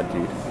later than I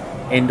did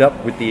end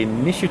up with the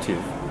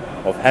initiative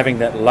of having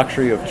that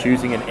luxury of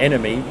choosing an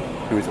enemy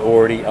who is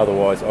already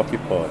otherwise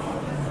occupied.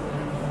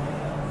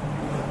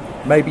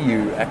 Maybe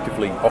you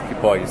actively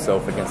occupy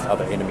yourself against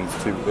other enemies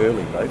too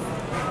early, Leif.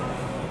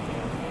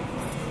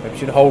 Maybe you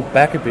should hold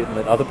back a bit and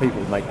let other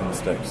people make the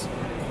mistakes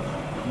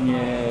Yeah.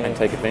 and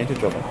take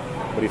advantage of them.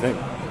 What do you think?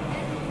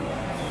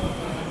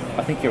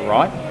 I think you're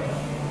right.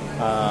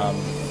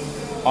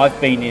 I've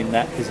been in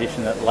that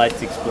position that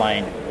Late's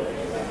explained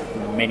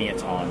many a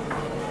time.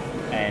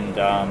 And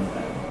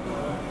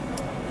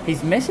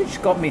his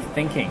message got me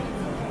thinking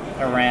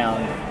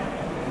around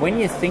when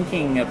you're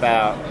thinking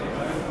about...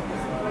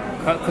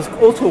 Because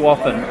all too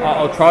often,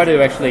 I'll try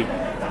to actually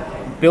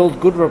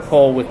build good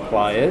rapport with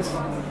players.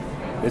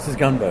 This is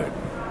gunboat.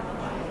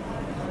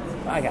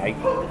 Okay.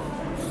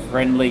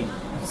 Friendly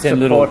Send support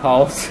little-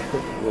 holes.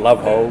 Love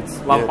holds.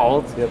 Love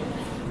holds. Yep.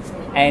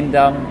 And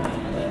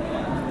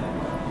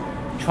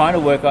trying to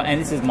work on,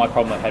 and this is my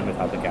problem I've had with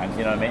other games,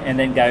 you know what I mean? And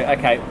then go,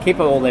 okay, keep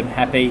all them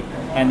happy,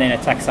 and then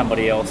attack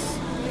somebody else.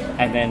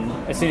 And then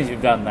as soon as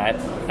you've done that,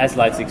 as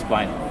Late's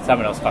explained,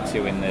 someone else fucks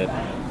you in the...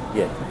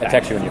 Yeah,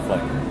 attacks you in your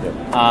flank. Yep.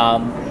 I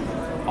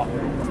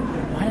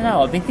don't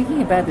know, I've been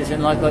thinking about this,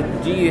 and like,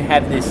 do you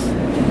have this...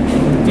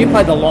 Do you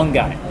play the long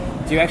game?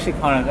 Do you actually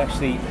kind of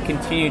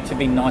continue to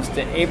be nice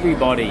to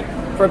everybody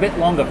for a bit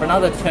longer, for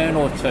another turn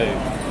or two?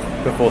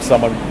 Before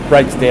someone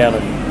breaks down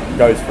and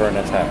goes for an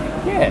attack.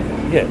 Yeah.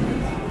 Yeah.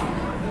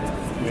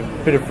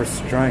 A bit of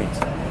restraint.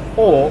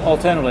 Or,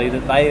 alternatively,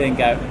 that they then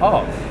go,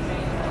 oh,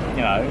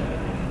 you know,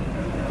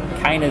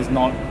 Kana's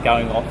not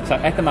going off. So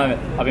at the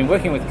moment, I've been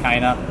working with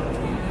Kana,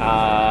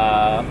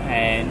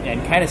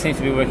 and Kana seems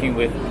to be working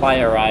with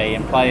player A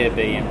and player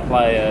B and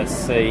player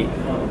C,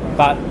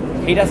 but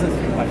he doesn't...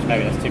 Actually,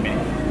 maybe that's too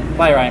many.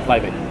 Player A and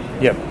player B.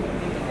 Yep.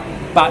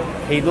 But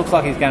he looks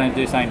like he's going to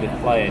do something to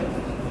player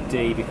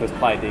D because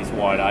player D's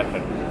wide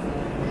open.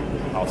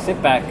 I'll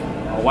sit back,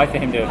 I'll wait for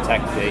him to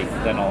attack D,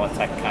 then I'll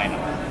attack Kana.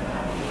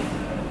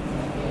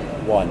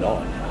 Why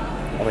not?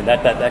 I mean,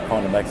 that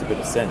kind of makes a bit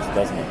of sense,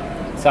 doesn't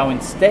it? So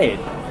instead,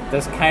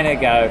 does Kana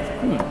go,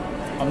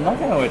 I'm not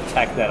going to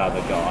attack that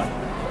other guy.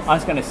 I'm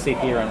just going to sit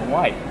here and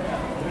wait.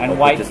 And Or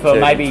wait just for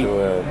turn maybe into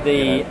a,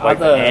 the wait for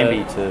other...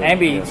 Ambi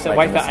to, so make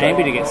wait a for mistake.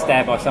 Ambi to get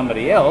stabbed by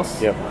somebody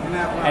else. Yep.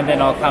 And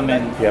then I'll come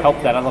and Yep.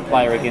 help that other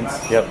player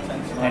against... Yep.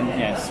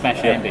 And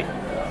smash Yep.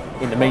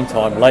 Ambi. In the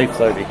meantime, Leif's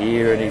over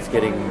here and he's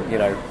getting,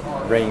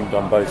 reamed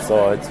on both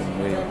sides.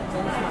 And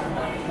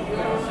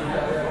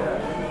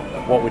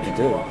what would you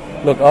do?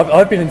 Look,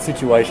 I've been in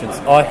situations,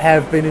 I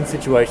have been in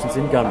situations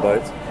in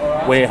gunboats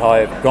where I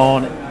have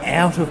gone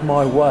out of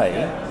my way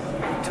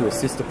to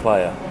assist a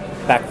player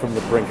back from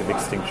the brink of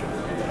extinction.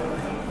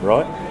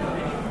 Right?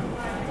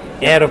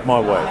 Out of my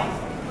way.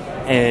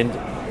 And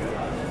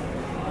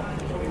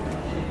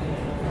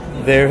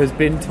there has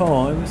been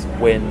times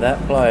when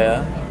that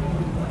player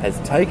has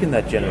taken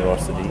that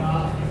generosity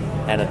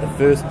and at the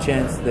first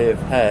chance they've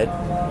had,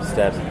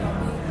 stabs him.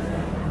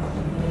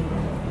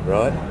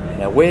 Right?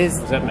 Now where's...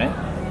 Is that me?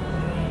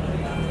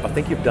 I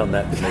think you've done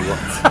that to me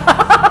once.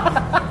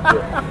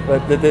 Yeah.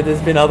 But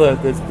there's been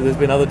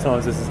other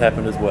times this has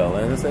happened as well.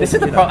 And This is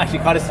the problem. Actually,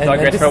 kind of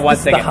digress for one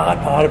this second. is the hard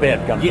part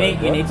about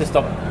gunboat. You need to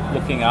stop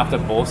looking after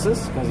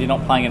bosses because you're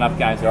not playing enough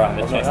games where I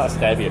have a chance to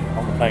stab you.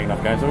 I'm not playing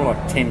enough games. I've got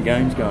like 10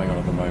 games going on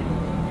at the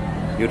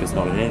moment. You're just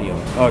not in any of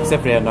them. Oh,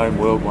 except for our known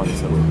world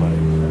ones that we play,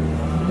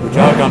 which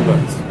are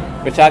gunboats.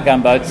 Which are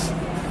gunboats,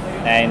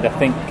 and I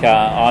think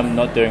I'm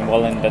not doing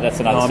well in, but that's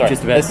another I'm story.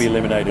 just about to be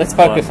eliminated. Let's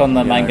focus Fine. on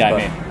the main game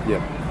but- here.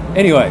 Yeah.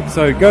 Anyway,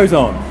 so it goes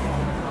on.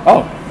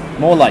 Oh,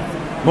 more late.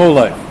 More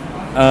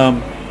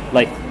low.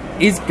 Late.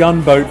 Is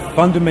gunboat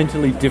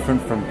fundamentally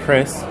different from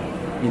press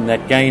in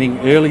that gaining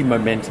early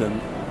momentum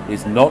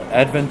is not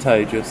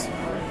advantageous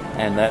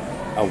and that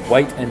a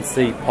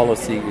wait-and-see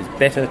policy is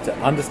better to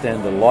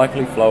understand the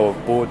likely flow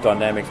of board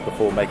dynamics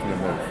before making a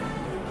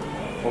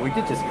move? Well, we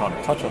did just kind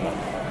of touch on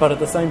that. But at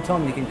the same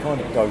time, you can kind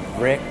of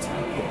direct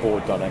the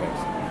board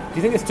dynamics. Do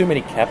you think there's too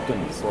many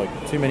captains, like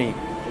too many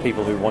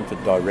people who want to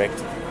direct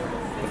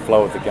the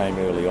flow of the game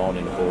early on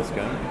in a Boss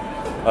game?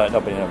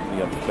 Not being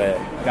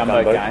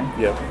Gunboat game?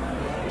 Yeah.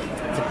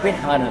 It's a bit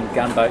hard in a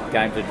gunboat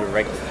game to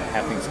direct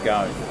how things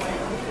go.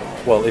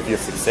 Well, if you're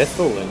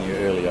successful in your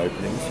early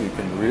openings, you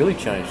can really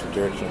change the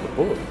direction of the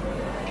board.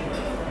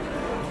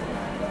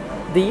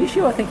 The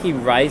issue I think he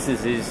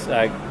raises is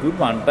a good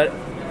one, but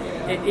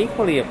it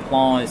equally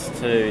applies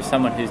to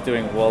someone who's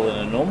doing well in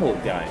a normal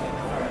game.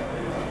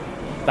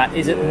 But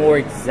is it more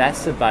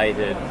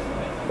exacerbated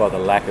by the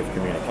lack of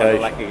communication? By the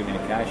lack of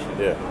communication.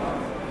 Yeah.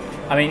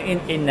 I mean,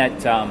 in that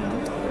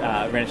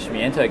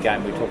Renacimiento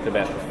game we talked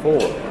about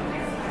before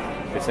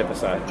this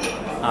episode,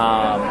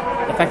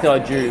 the fact that I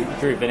drew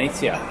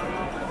Venice,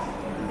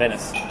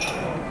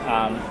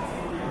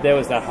 there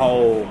was that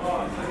whole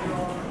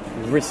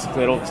risk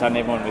that all of a sudden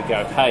everyone would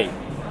go, hey,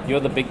 you're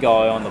the big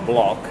guy on the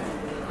block,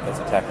 let's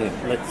attack him.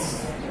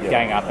 Let's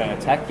gang up and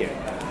attack you.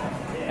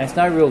 And it's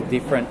no real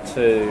different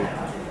to,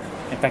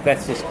 in fact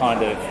that's just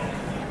kind of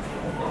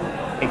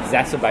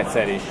exacerbates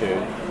that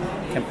issue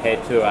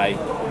compared to a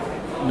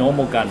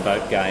normal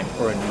gunboat game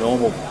or a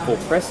normal full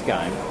press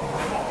game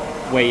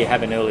where you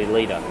have an early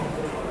leader.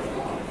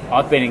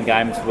 I've been in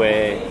games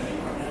where,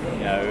 you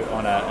know,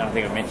 I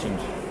think I mentioned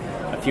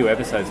a few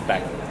episodes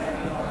back,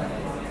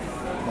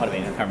 might have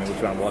been, I can't remember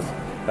which one it was,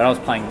 but I was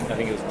playing, I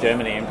think it was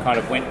Germany, and kind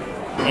of went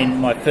in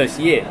my first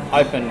year,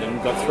 opened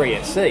and got 3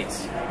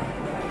 SCs.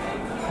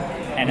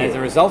 And as a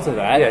result of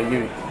that,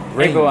 you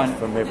reamed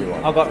from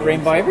everyone. I got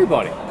reamed by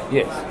everybody.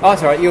 Yes. Oh,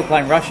 it's all right, you were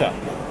playing Russia.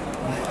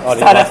 I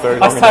didn't last very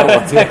long. I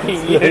started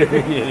attacking you.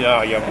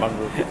 Oh, you're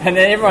mongrel. And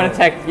then everyone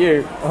attacked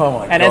you. Oh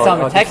my god! And as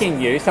I'm attacking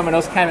you, someone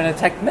else came and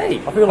attacked me.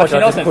 I feel like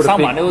actually, I just put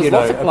someone. a big, it was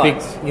lots of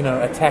players. A big,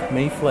 attack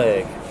me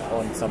flag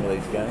on some of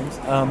these games.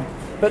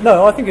 But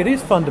no, I think it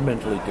is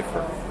fundamentally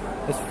different.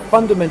 It's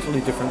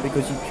fundamentally different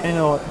because you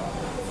cannot.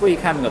 Well, you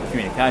haven't got the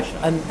communication.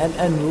 And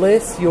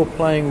unless you're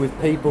playing with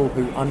people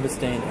who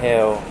understand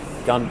how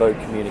gunboat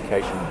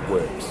communication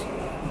works,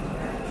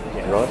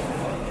 right?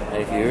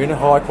 And if you're in a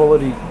high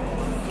quality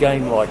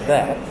game like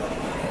that,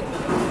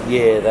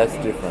 that's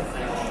different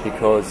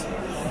because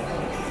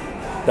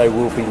they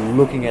will be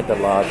looking at the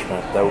large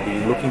map. They will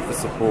be looking for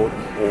support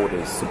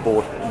orders,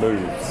 support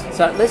moves.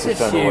 So let's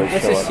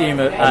assume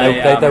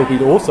they'll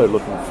be also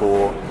looking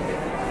for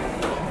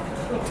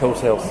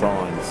telltale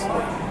signs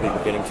of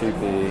people getting too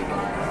big,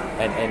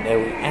 and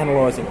they'll be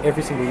analysing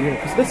every single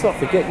unit. Because let's not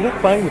forget, you're not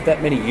playing with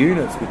that many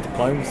units with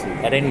diplomacy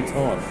at any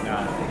time.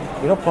 No.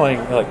 You're not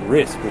playing like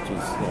Risk, which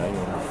is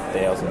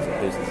thousands of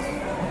pieces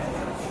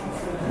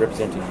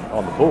representing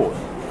on the board.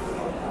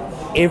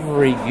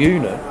 Every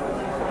unit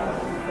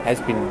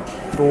has been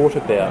thought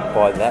about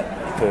by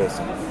that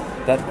person.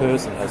 That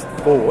person has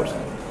thought,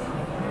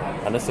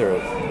 unless they're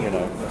a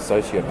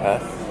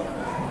sociopath,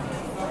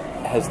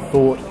 has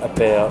thought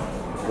about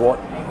what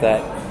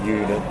that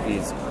unit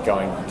is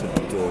going to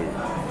do.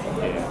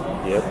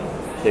 Yep.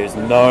 There's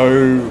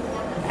no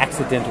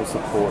accidental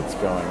supports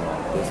going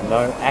on. There's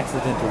no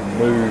accidental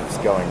moves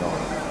going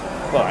on.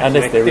 Well,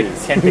 unless there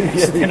is.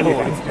 Accidental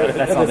ones, but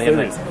that's not the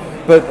list.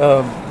 But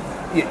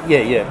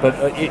But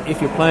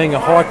if you're playing a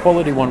high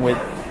quality one where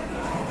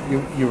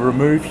you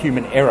remove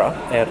human error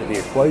out of the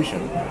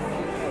equation,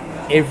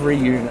 every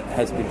unit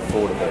has been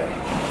thought about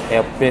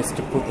how best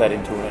to put that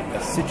into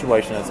a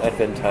situation that's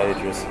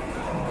advantageous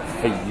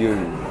for you,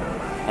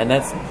 and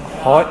that's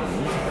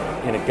heightened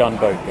in a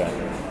gunboat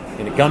game.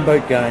 In a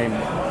gunboat game,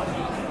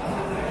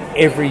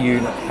 every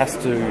unit has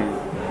to,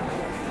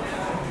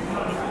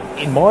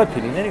 in my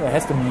opinion anyway,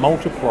 has to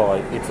multiply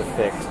its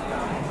effect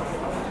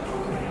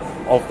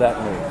of that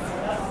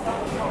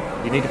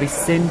move. You need to be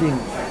sending,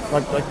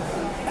 like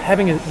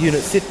having a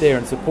unit sit there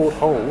and support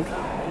hold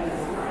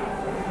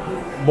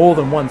more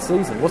than one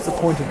season. What's the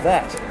point of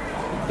that?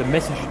 The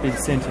message has been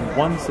sent in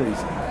one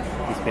season.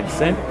 It's been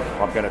sent,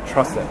 I'm going to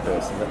trust that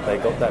person, that they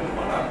got that.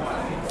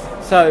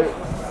 So,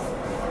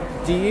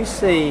 do you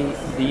see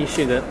the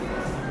issue that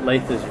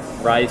Leith has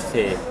raised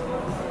here,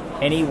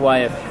 any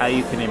way of how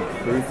you can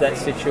improve that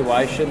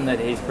situation that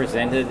he's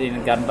presented in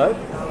a gunboat?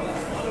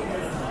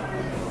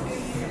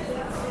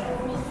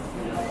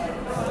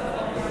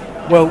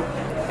 Well,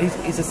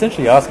 he's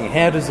essentially asking,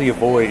 how does he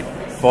avoid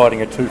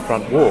fighting a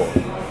two-front war?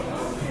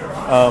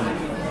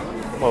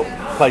 Well,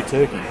 play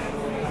Turkey.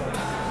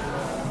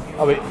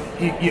 I mean,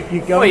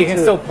 you go. Well, you can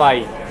still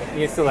play.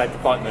 You still have to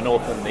fight in the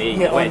north and the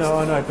west.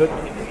 I know, but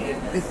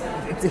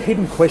it's a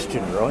hidden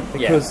question, right?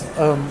 Because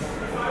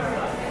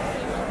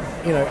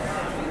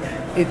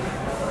it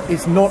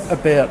is not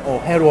about,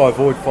 how do I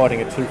avoid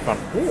fighting a two-front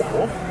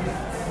war?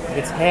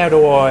 It's how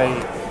do I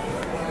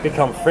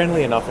become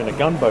friendly enough in a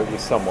gunboat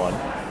with someone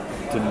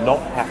to not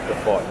have to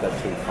fight that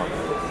two-front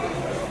war.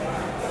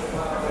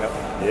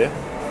 Yeah.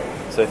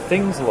 So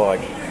things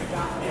like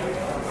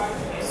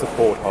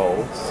support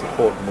holds,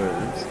 support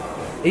moves,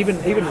 even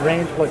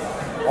rand, like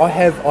I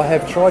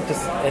have tried to,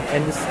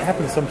 and this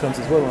happens sometimes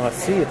as well, and I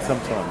see it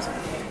sometimes.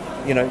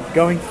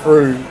 Going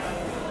through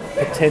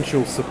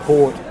potential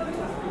support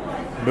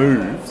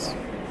moves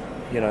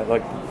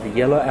like the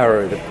yellow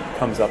arrow that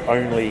comes up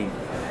only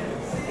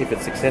if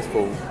it's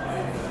successful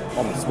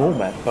on the small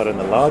map, but on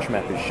the large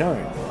map is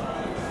shown.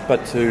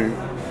 But to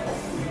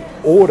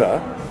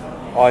order,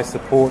 I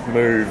support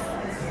move.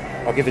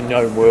 I'll give a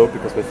known world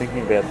because we're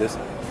thinking about this.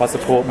 I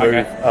support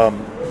move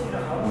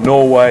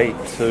Norway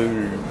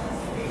to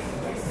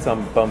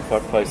some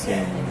bumfuck place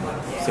in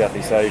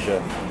Southeast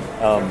Asia.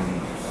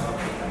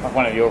 Like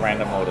one of your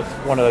random orders.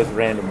 One of those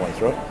random ones,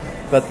 right?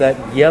 But that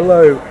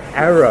yellow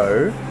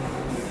arrow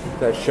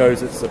that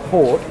shows its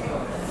support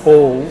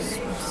falls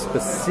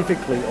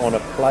specifically on a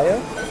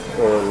player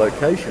or a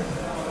location.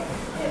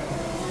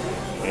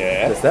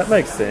 Yeah. Does that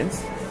make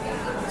sense?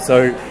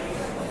 So,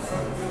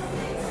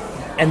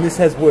 and this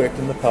has worked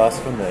in the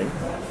past for me.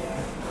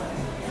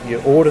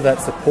 You order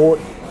that support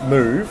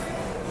move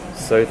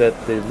so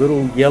that the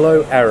little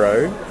yellow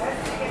arrow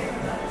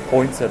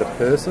points at a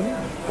person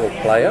or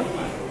player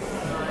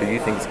who you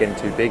think is getting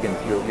too big, and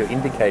you're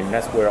indicating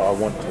that's where I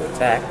want to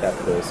attack that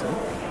person,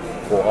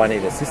 or I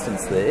need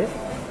assistance there.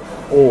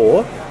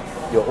 Or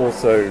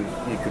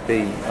you could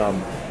be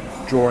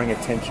drawing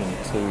attention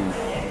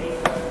to.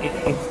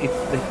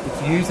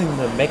 It's using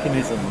the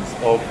mechanisms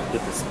of the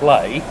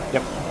display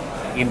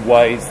in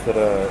ways that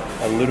are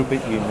a little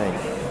bit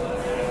unique.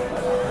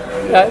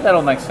 Yeah, that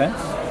all makes sense.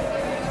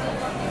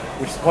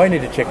 Which is why I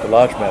need to check the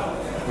large map.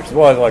 Which is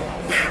why,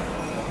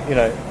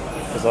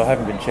 because I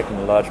haven't been checking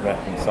the large map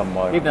in some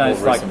way. Even though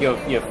it's like your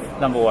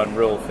number one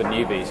rule for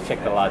newbies,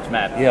 check the large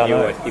map. Yeah, you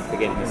always keep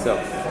forgetting yourself.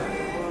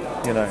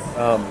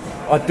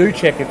 I do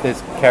check if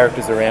there's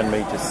characters around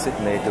me just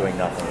sitting there doing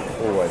nothing.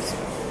 Always.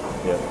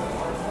 Yeah.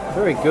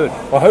 Very good.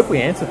 I hope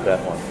we answered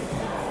that one.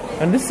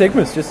 And this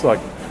segment's just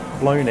like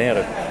blown out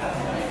of.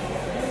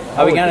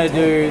 Are we going to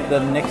do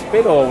the next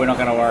bit, or we're not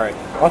going to worry?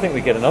 I think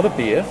we get another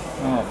beer.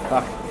 Oh,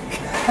 fuck.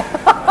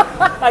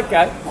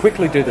 Okay.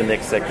 Quickly do the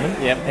next segment.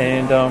 Yep.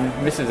 And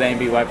Mrs.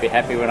 Amby won't be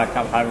happy when I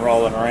come home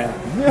rolling around.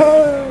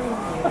 No.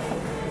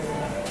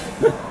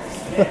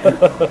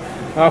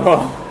 Oh,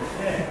 well.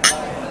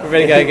 We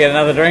better go get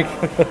another drink.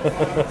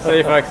 See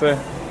you folks soon.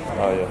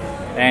 Oh yeah.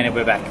 And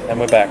we're back. And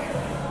we're back.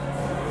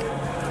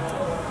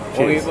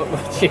 Cheers.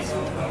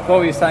 What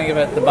were you saying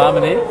about the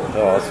barman here?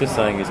 Oh, I was just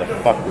saying he's a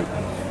fuckwit.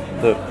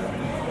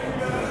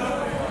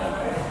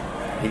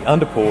 He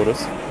underpoured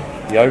us,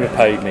 he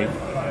overpaid me,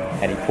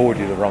 and he poured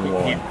you the wrong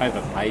wine. Yeah,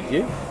 overpaid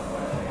you?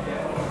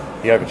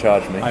 He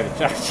overcharged me.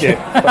 Overcharged you?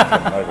 Yeah,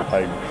 fucking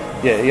overpaid me.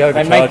 Yeah, he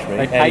overcharged me.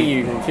 They pay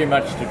you too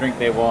much to drink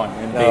their wine.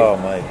 And beer. Oh,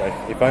 mate,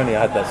 if only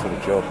I had that sort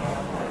of job.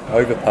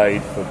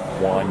 Overpaid for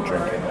wine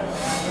drinking.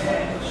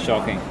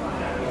 Shocking.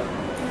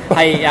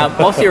 Hey,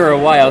 whilst you were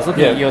away, I was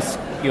looking at your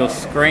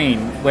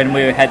screen when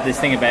we had this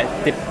thing about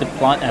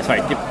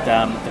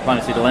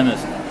diplomacy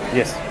dilemmas.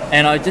 Yes.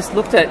 And I just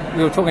looked at,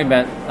 we were talking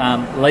about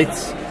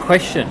Leith's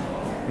question.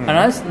 And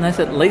I noticed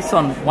that Leith's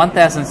on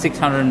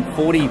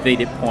 1,640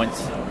 VDIP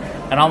points,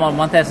 and I'm on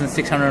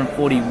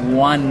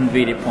 1,641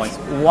 VDIP points,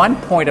 1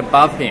 point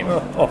above him.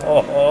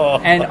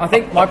 And I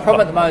think my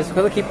problem at the moment is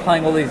because I keep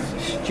playing all these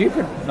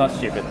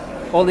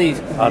all these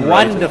unrated.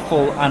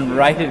 Wonderful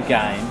unrated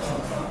games,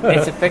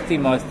 it's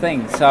affecting my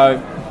thing.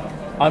 So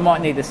I might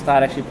need to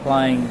start actually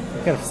playing.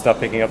 You're going to start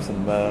picking up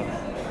some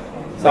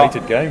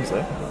rated games,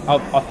 though.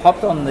 I've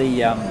hopped on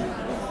the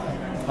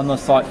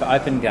site for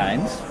Open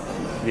Games.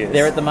 Yes.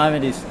 There at the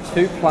moment is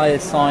 2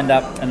 players signed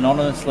up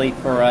anonymously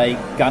for a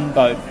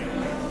Gunboat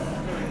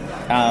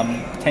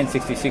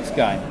 1066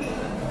 game.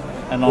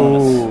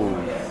 Anonymous. Ooh,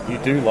 you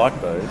do like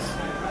those.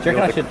 Do you reckon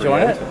I should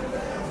join it?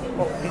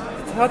 Well,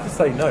 it's hard to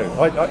say no.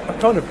 I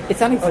kind of...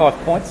 It's only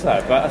 5 points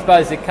though, but I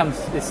suppose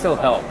it still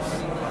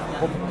helps.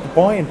 Well, the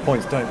buy-in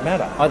points don't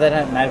matter. Oh, they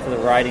don't matter for the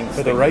ratings.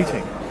 For the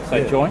rating. So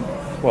yeah. join?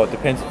 Well, it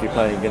depends if you're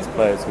playing against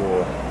players who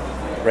are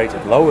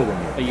rated lower than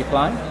you. Are you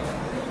playing?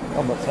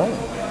 I'm not saying.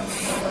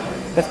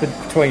 That's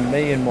between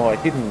me and my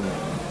hidden,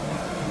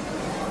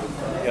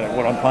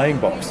 what I'm playing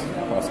box,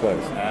 I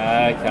suppose.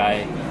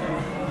 Okay.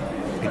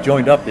 You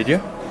joined up, did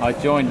you? I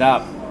joined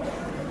up.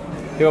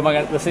 Who am I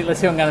going to... Let's see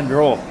who I'm going to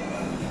draw.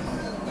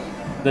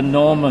 The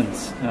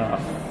Normans. Oh,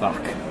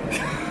 fuck.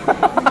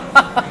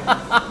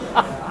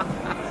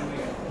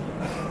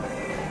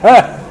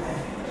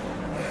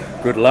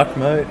 Good luck,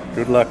 mate.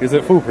 Good luck. Is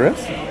it full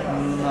press?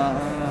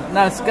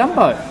 No, it's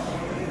Gunboat.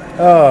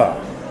 Oh,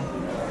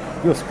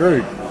 you're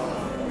screwed.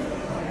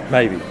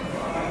 Maybe.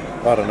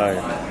 I don't know.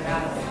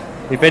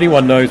 If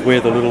anyone knows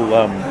where the little,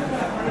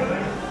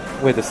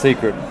 where the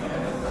secret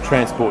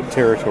transport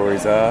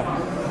territories are,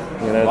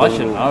 I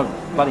should know. I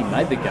bloody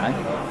made the game.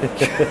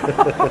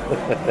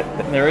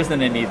 There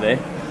isn't any there.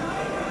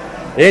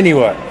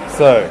 Anyway,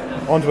 so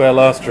on to our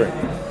last drink.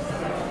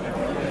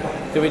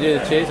 Do we do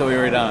the cheers or we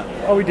already done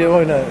it? Oh, we do.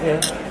 Oh no,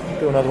 yeah.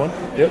 Do another one.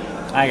 Yep.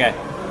 Okay.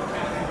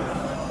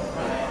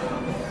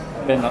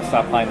 Better not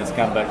start playing this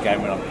Gunboat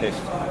game when I'm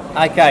pissed.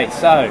 Okay,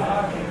 so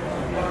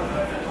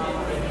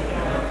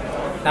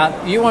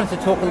you wanted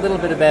to talk a little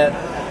bit about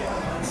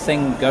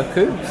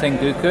Sengoku.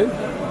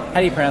 How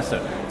do you pronounce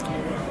it?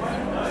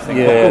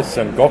 Yeah,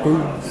 Sengoku.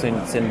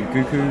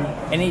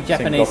 Any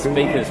Japanese Sengoku.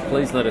 speakers,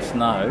 please let us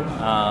know.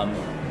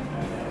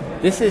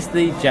 This is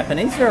the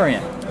Japanese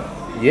variant.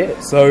 Yeah,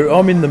 so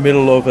I'm in the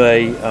middle of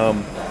an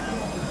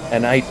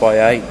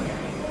 8x8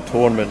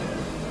 tournament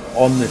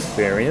on this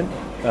variant.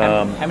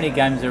 How many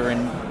games are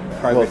in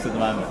progress at the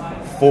moment?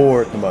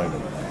 4 at the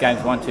moment.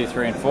 Games 1, 2,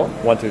 3 and 4?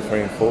 1, 2,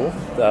 3 and 4.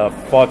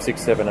 5,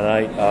 6, 7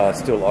 and 8 are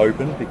still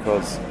open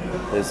because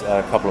there's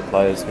a couple of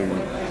players who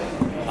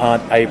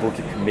aren't able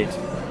to commit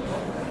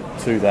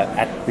to that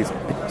at this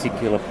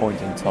particular point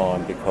in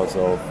time because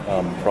of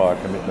prior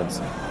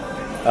commitments.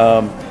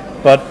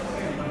 But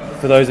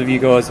for those of you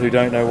guys who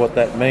don't know what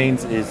that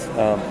means is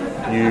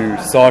you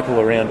cycle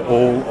around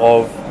all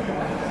of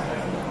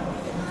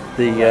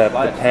the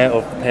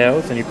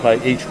powers and you play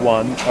each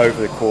one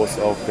over the course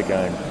of the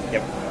game.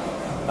 Yep.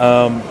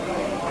 I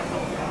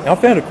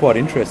found it quite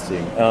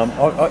interesting.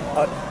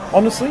 I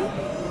honestly,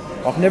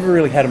 I've never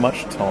really had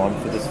much time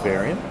for this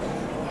variant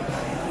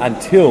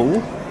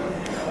until...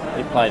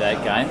 You played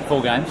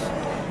 4 games?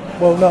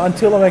 Well, no,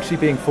 until I'm actually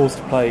being forced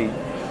to play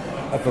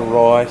a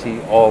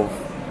variety of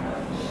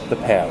the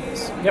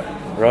powers. Yep.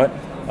 Right?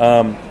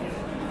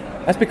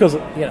 That's because,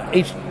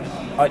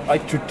 I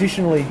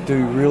traditionally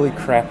do really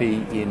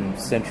crappy in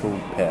central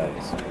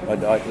powers.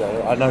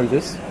 I know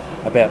this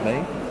about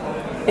me.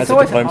 As a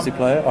diplomacy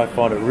player, I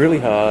find it really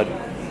hard.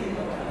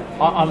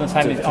 I'm the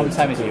same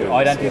as you.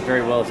 I don't do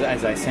very well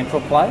as a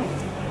central player.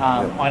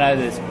 I know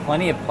there's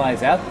plenty of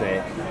players out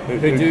there who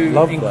do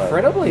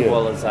incredibly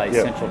well as a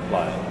central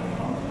player.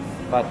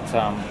 But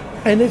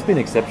and there's been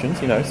exceptions.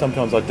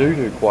 Sometimes I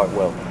do quite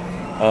well.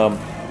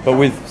 But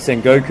with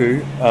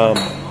Sengoku,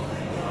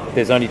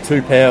 there's only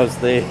 2 powers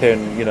there,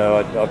 and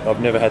I've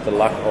never had the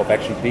luck of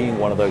actually being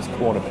one of those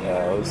corner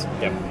powers.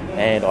 Yep.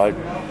 And I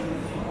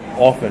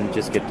often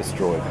just get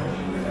destroyed.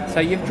 So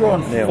you've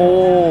drawn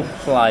 4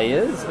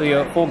 players, or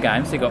you've got 4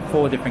 games, so you've got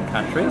 4 different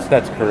countries.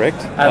 That's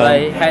correct. Are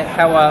they?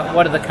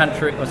 What are the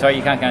countries? Sorry,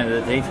 you can't go into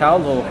the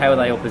details. Or how are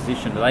they all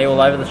positioned? Are they all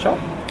over the shop?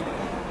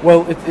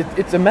 Well,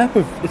 it's a map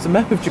of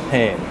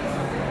Japan,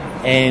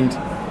 and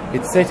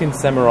it's set in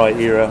samurai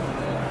era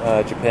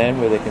Japan,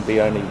 where there can be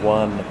only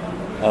one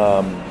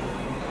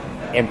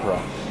emperor.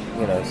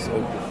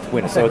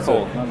 What's it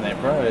called? Not an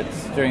emperor.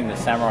 It's during the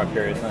samurai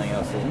period. Something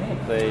else, isn't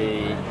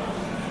it?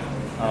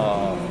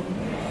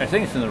 I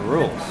think it's in the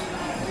rules.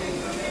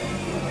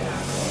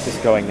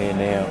 Just going there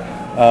now.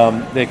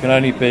 There can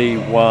only be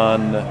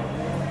one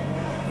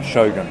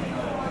shogun.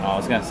 I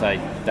was going to say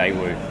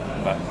Daewoo,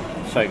 but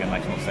shogun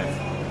makes more sense.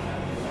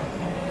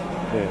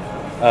 Yeah.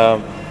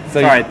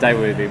 Sorry, Daewoo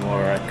would be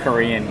more a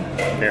Korean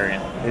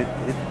variant.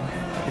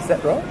 Is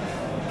that right?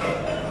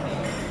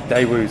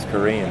 Daewoo's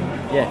Korean.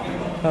 Yeah.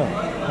 Oh,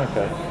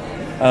 okay.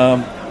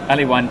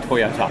 Only one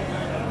Toyota.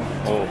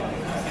 Or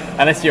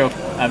unless you're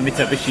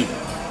Mitsubishi.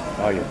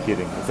 Oh, you're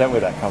kidding. Is that where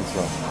that comes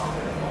from?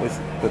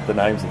 The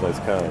names of those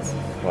cars?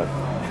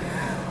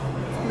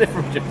 They're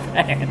from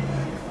Japan.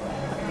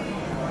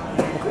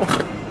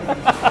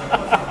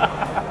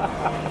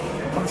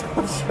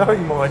 I'm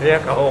showing my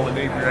alcohol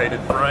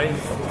inebriated brain.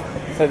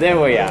 So there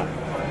we are.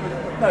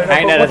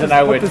 Kano doesn't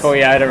know where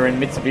Toyota and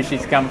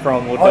Mitsubishi's come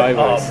from, or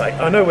Daewoo's. Mate,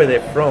 I know where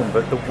they're from,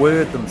 but the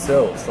word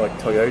themselves, like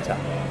Toyota,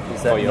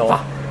 is that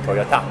not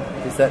Toyota?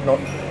 Is that not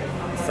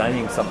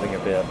saying something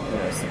about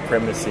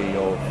supremacy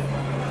of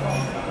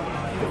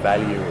the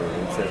value, or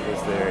is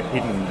there a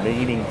hidden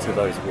meaning to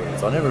those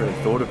words? I never really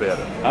thought about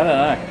it. I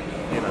don't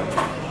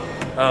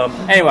know.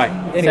 Anyway,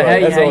 so how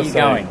are you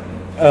going?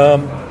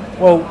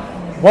 Well,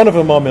 one of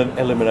them I'm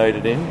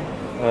eliminated in.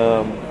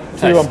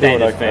 2 I'm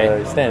doing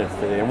okay, standard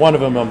fare, and one of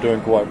them I'm doing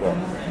quite well.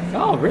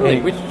 Oh, really?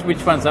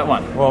 Which one's that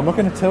one? Well, I'm not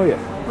going to tell you.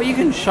 Well, you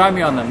can show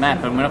me on the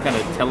map, and we're not going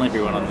to tell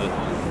everyone on the...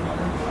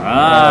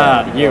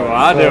 you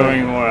are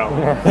doing well.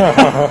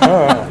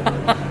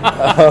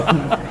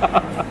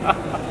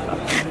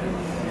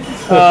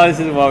 This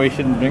is why we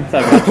shouldn't drink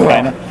so much,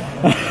 Kano.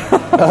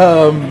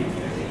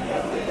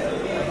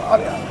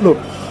 Look,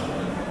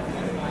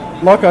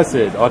 like I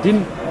said, I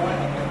didn't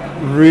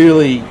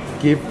really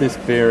give this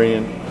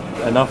variant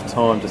enough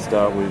time to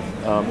start with.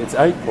 It's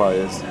 8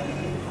 players,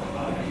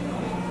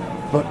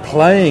 but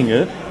playing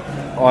it,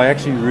 I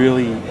actually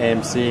really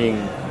am seeing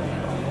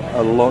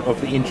a lot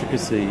of the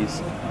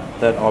intricacies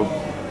that I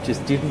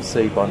just didn't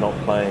see by not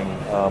playing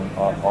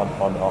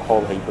on a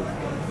whole heap of...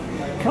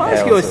 Can I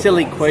ask you a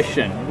silly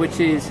question, which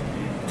is,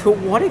 to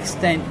what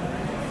extent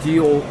do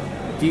you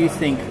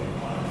think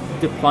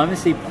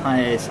diplomacy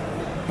players'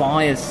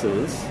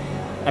 biases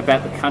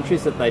about the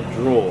countries that they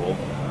draw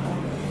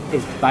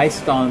is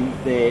based on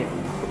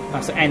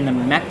and the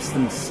maps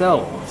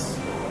themselves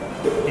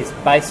is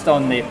based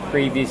on their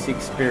previous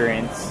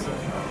experience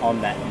on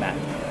that map?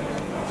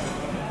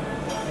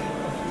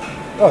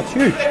 Oh, it's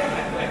huge.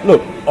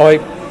 Look, I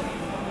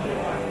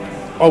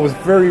was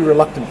very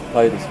reluctant to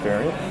play this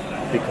variant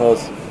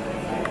because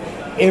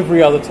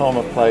every other time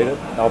I've played it,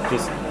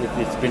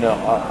 it's been a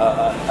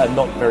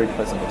not very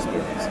pleasant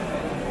experience.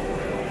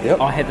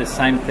 Yep. I had the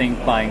same thing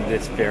playing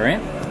this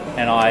variant,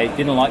 and I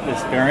didn't like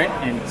this variant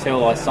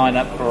until I signed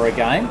up for a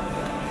game,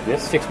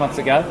 Yes. 6 months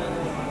ago,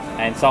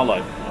 and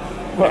soloed.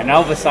 And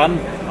all of a sudden,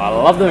 I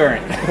love the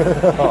variant.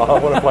 I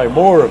want to play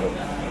more of it.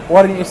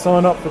 Why didn't you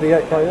sign up for the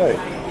 8x8?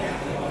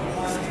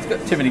 It's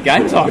got too many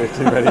games on.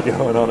 Too many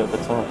going on at the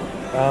time.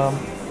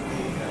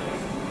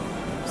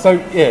 So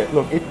yeah,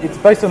 look, it's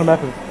based on a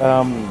map of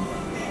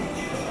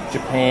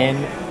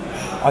Japan.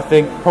 I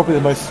think probably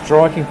the most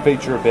striking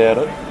feature about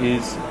it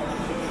is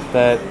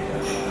that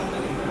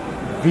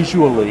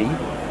visually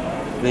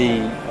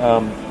the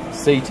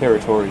sea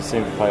territories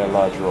seem to play a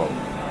large role.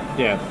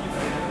 Yeah.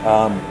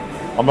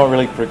 I'm not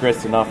really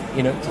progressed enough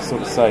in it to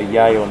sort of say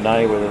yay or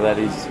nay whether that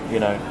is,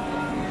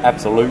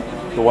 absolute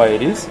the way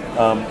it is.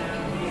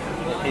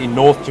 In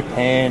North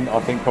Japan, I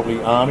think probably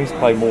armies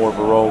play more of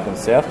a role than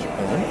South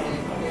Japan,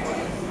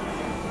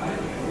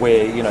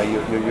 where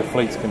your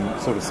fleets can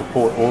sort of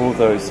support all of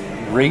those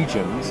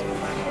regions.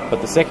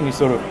 But the second you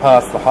sort of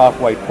pass the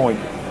halfway point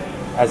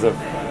as a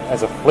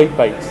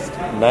fleet-based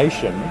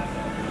nation,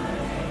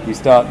 you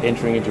start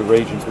entering into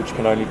regions which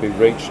can only be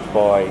reached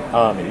by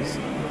armies,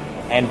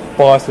 and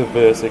vice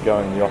versa,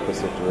 going the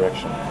opposite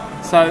direction.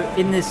 So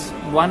in this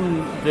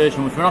one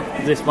version, which we're not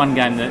this one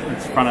game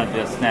that's in front of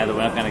us now that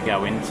we're not going to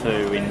go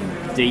into in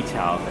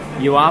detail,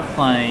 you are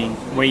playing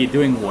where you're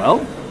doing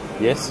well.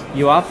 Yes.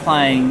 You are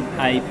playing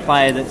a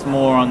player that's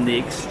more on the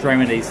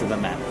extremities of the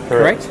map.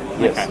 Correct?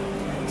 Yes. Okay.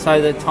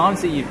 So the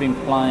times that you've been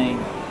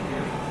playing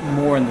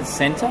more in the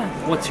centre,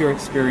 what's your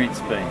experience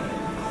been?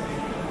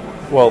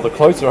 Well, the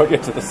closer I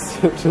get to the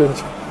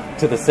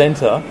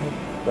centre,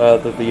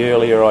 the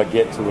earlier I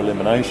get to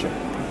elimination.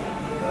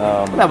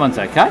 That one's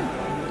okay.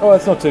 Oh,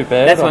 it's not too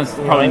bad. That one's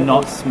probably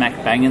not smack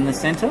bang in the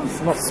centre.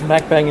 It's not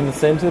smack bang in the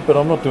centre, but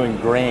I'm not doing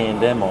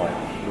grand, am I?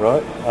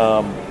 Right?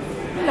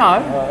 No.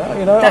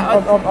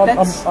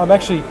 I'm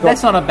actually.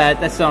 That's not a bad.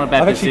 That's not a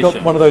bad I've position. actually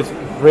got one of those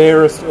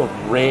rarest of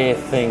rare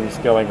things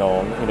going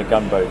on in a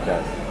gunboat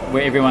game.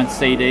 Where everyone's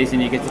CDs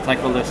and you get to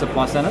take all their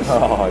supply centres?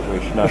 Oh, I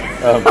wish. No.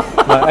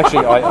 No,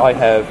 actually, I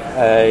have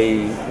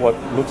what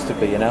looks to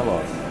be an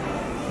ally.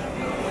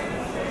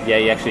 Yeah,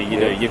 you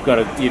do. You've got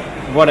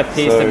what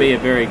appears to be a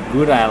very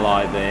good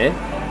ally there.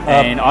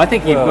 And I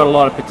think you've got a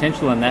lot of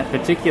potential in that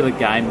particular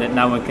game that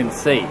no one can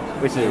see,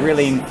 which is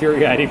really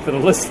infuriating for the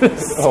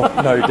listeners. Oh,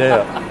 no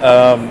doubt.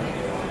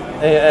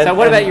 So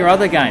what about your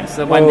other games?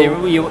 So so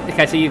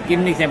you've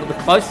given an example.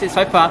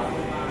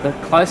 The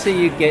closer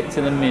you get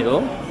to the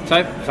middle,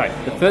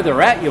 the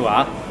further out you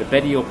are, the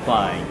better you're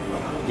playing.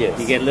 Yes.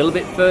 You get a little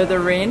bit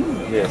further in,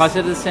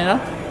 closer to the centre,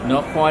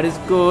 not quite as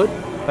good,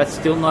 but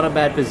still not a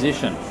bad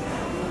position.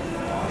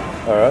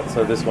 All right,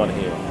 so this one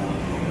here.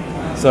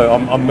 So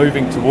I'm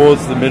moving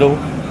towards the middle.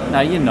 No,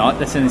 you're not.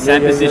 That's in the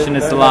same position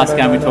as the last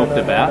game we talked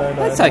about.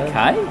 That's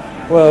okay.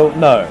 Well,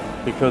 no,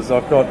 because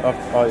I've got...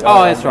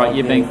 that's right.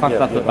 You're being fucked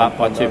up the butt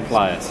by two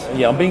players.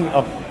 Yeah, I'm being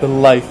up the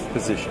Leith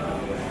position.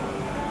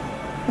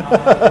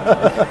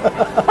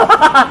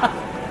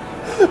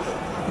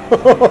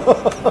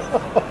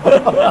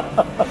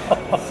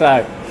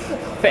 So,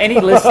 for any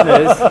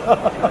listeners,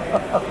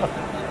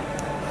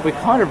 we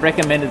kind of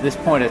recommend at this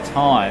point of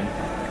time,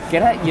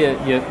 get out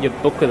your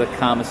book of the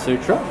Kama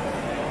Sutra,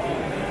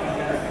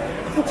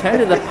 turn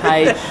to the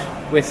page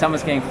where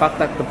someone's getting fucked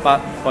up the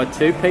butt by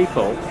two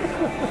people.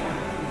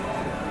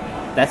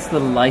 That's the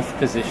Leith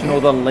position,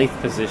 or the Leith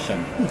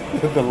position.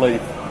 The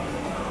Leith,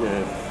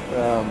 yeah.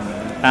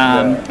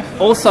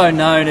 Also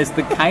known as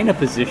the Kana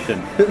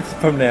position.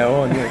 From now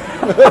on, yeah.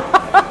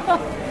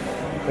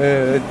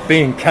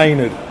 Being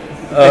caned.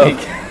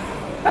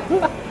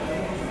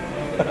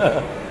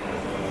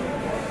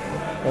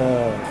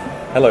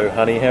 Hello,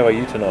 honey. How are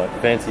you tonight?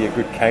 Fancy a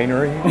good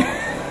canering?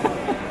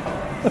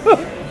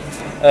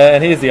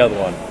 And here's the other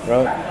one,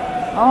 right?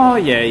 Oh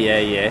yeah.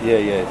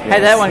 Hey,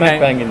 that one smack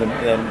bang in the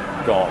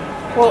gone.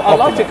 Well, I'd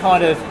like to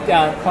kind of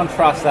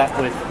contrast that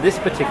with this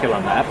particular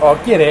map. Oh,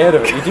 get out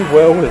of it! You did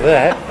well with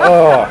that.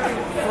 Oh,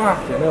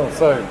 fucking hell!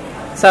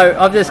 So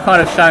I've just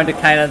kind of shown to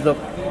Kana, look,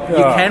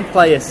 you can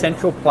play a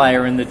central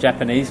player in the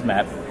Japanese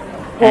map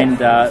and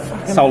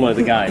solo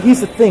the game. Here's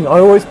the thing: I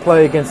always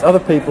play against other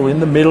people in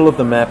the middle of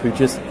the map who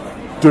just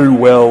do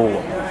well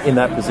in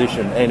that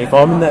position, and if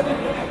I'm in that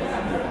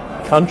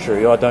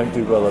country, I don't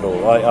do well at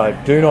all. I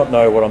do not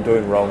know what I'm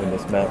doing wrong in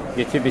this map.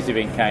 You're too busy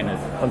being caned.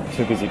 I'm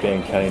too busy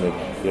being caned,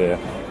 yeah.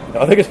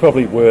 I think it's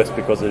probably worse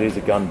because it is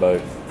a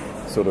gunboat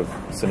sort of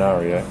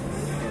scenario.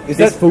 Is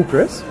that full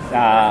press?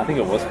 I think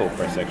it was full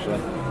press, actually.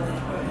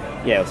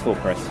 Yeah, it was full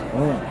press.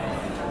 Oh.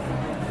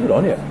 Good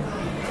on you.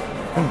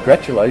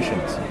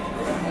 Congratulations.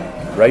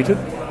 Rated?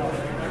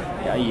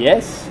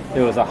 Yes.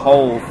 There was a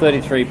whole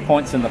 33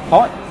 points in the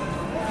pot.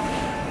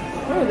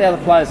 Where were the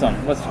other players on?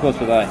 What scores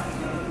were they?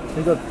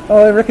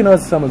 I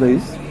recognise some of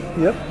these.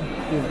 Yep.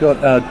 You've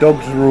got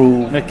Dogs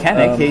Rule...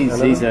 Mechanic,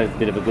 he's a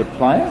bit of a good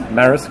player.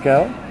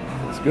 Mariscal,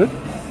 that's good.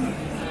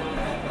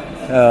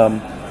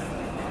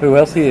 Who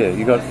else here?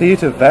 You've got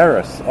Theatre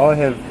Varus. I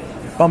have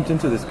bumped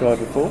into this guy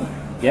before.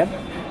 Yep.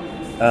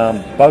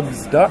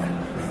 Bugs Duck,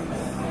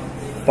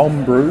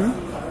 Fombrew,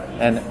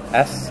 and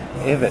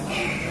Asevich.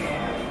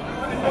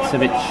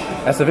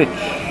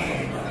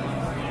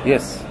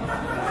 Yes.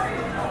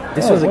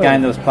 This was a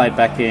game that was played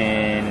back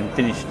in and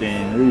finished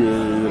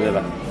in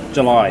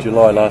July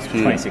last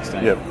year.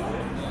 2016. Yep.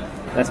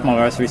 That's my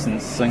most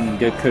recent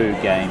Sengoku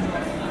game.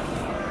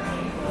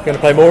 Going to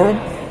play more of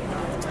them?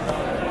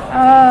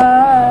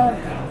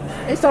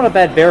 It's not a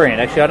bad variant,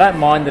 actually. I don't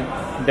mind the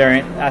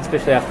variant,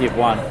 especially after you've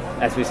won.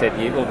 As we said,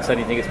 all of a sudden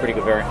you think it's a pretty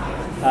good variant.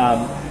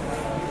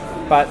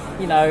 But,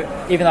 you know,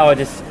 even though I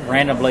just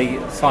randomly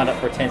signed up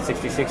for a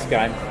 1066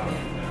 game,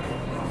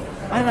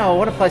 I don't know, I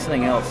want to play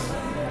something else.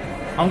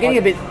 I'm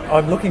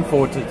looking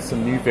forward to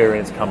some new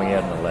variants coming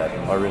out in the lab.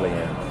 I really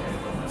am.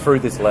 Through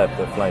this lab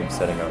that Flame's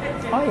setting up.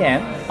 I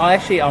am.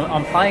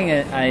 I'm playing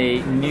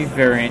a new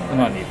variant.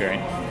 Not a new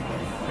variant.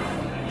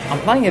 I'm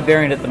playing a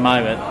variant at the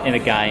moment in a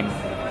game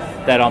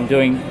that I'm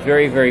doing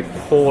very, very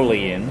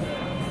poorly in,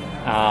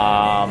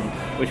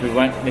 which we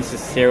won't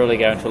necessarily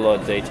go into a lot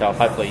of detail.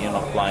 Hopefully you're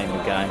not playing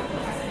the game.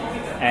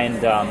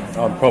 And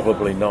I'm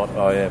probably not.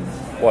 I am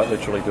quite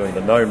literally doing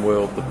the known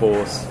world, the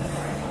boss,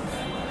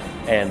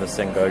 and the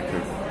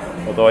Sengoku.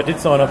 Although I did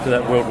sign up to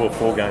that World War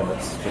IV game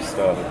that's just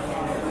started.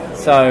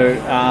 So,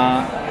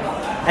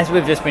 as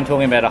we've just been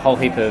talking about a whole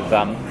heap of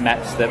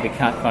maps that we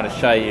can't kind of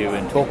show you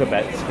and talk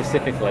about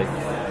specifically,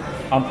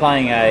 I'm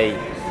playing a...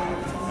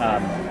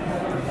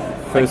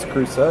 First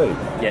Crusade.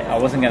 Yeah, I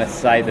wasn't going to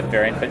say the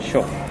variant, but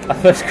sure. A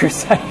First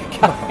Crusade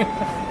game.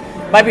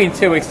 Maybe in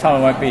 2 weeks' time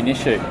it won't be an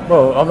issue.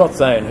 Well, I'm not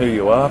saying who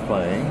you are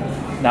playing.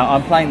 No,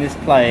 I'm playing this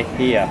player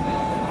here.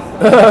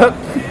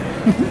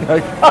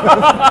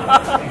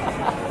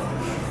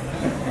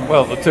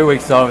 Well, the 2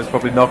 weeks' time is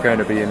probably not going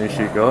to be an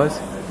issue, guys.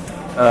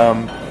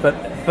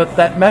 But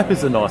that map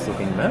is a nice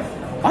looking map.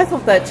 I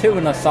thought that too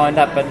when I signed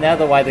up, but now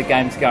the way the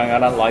game's going, I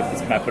don't like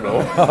this map at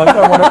all. I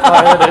don't want to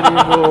play it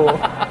anymore.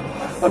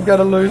 I'm going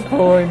to lose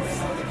points.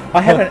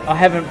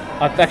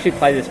 I've actually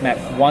played this map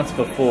once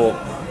before,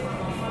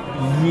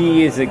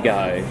 years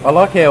ago. I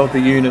like how the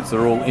units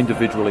are all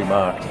individually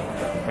marked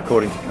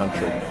according to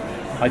country.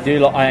 I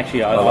do. I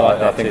like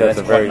that. I think too. that's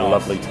a very nice.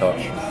 lovely touch.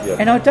 Yep.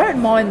 And I don't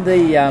mind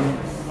the.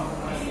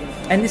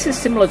 And this is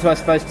similar to, I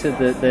suppose, to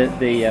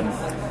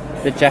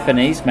the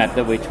Japanese map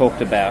that we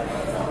talked about.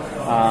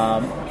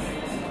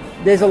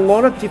 There's a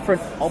lot of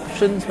different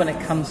options when it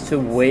comes to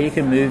where you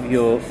can move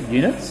your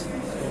units.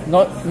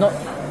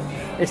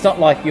 It's not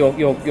like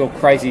your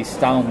crazy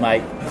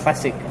stalemate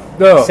classic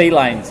Sea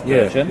Lanes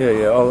version.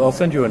 Yeah. I'll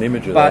send you an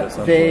image of that.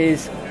 But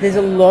there's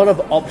a lot of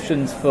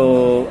options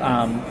for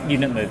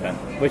unit movement,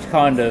 which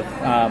kind of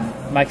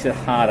makes it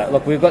harder.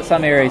 Look, we've got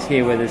some areas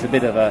here where there's a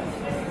bit of a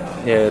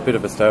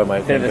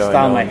stalemate.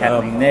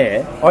 Happening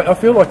there. I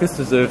feel like this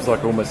deserves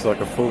almost like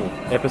a full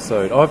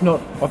episode. I've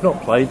not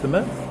played the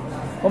map.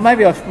 Well,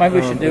 maybe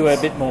we should do a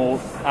bit more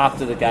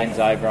after the game's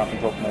over. I can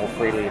talk more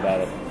freely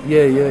about it.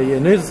 Yeah.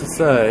 Needless to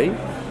say,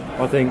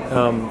 I think,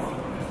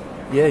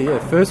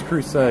 First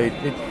Crusade,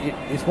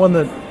 it's one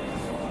that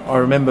I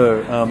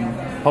remember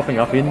popping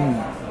up in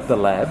the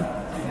lab,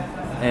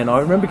 and I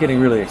remember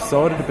getting really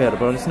excited about it,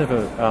 but I just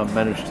never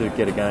managed to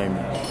get a game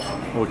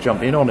or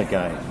jump in on a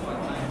game.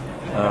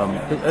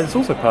 It's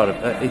also part of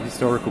a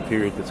historical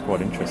period that's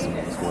quite interesting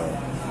as well.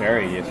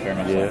 Very much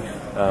so.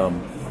 Yeah.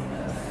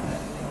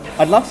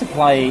 I'd love to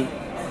play...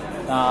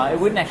 it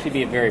wouldn't actually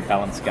be a very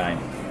balanced game,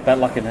 but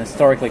like an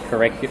historically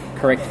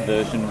correct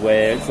version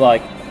where it's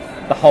like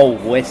the whole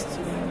West...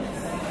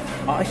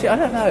 Actually, I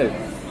don't know.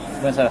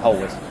 I'm going to say the whole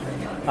West.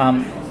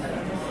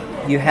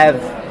 You have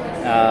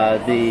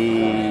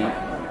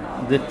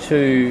the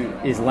two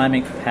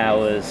Islamic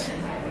powers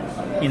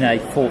in a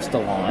forced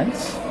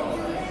alliance,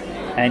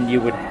 and you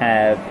would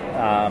have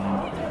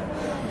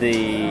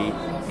the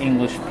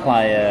English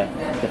player,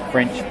 the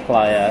French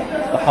player,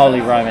 the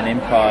Holy Roman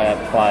Empire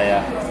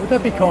player. Would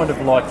that be kind of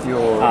like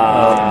your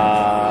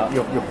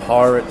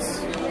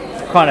pirates,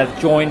 kind of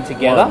joined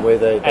together? Where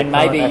they and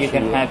maybe you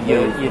can have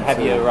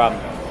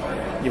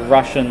your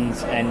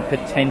Russians and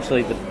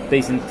potentially the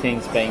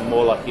Byzantines being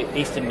more like your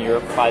Eastern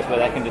Europe place where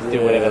they can just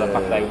do whatever the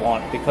fuck they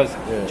want. Because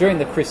during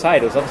the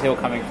Crusade, it was obviously all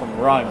coming from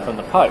Rome, from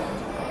the Pope.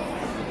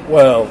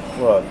 Well,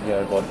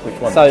 like which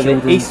one? So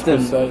Children's the Eastern...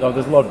 Crusade? Oh,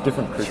 there's a lot of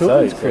different crusades.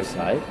 Children's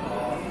Crusade?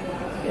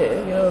 Yeah,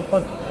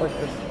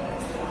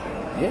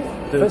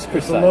 there's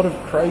a lot of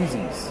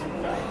crazies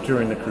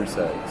during the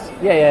Crusades.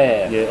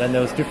 Yeah. Yeah, and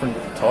there was different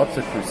types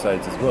of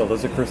crusades as well.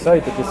 There's a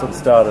crusade that just sort of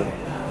started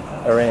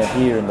around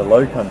here in the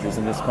Low Countries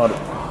and just kind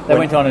of... They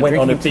went on a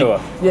drinking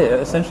tour. Yeah,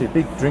 essentially a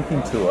big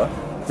drinking tour,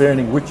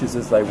 burning witches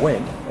as they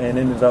went, and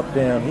ended up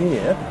down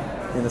here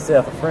in the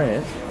south of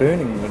France,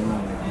 burning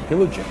and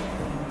pillaging.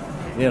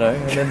 You know,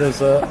 and then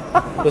there's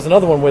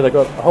another one where they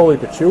got a whole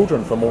heap of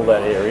children from all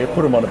that area,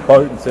 put them on a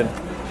boat and said,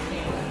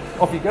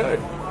 off you go.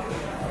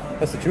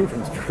 That's the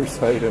Children's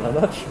Crusade in a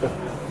nutshell.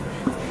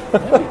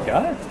 There you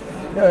go.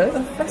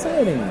 Yeah,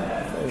 fascinating.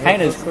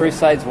 Cana's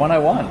Crusades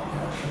 101.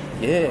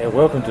 Yeah,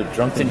 welcome to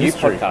Drunken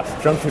History. It's a new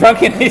podcast.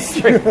 Drunken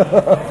History.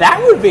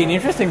 That would be an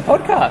interesting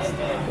podcast.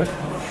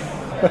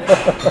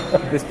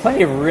 There's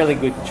plenty of really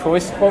good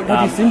choice.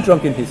 Have you seen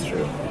Drunken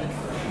History?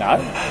 No.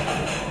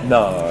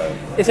 No.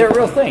 Is it a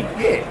real thing?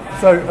 Yeah.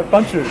 So a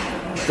bunch of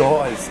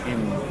guys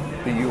in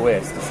the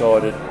US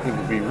decided it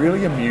would be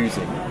really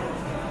amusing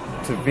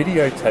to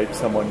videotape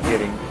someone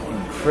getting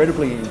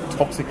incredibly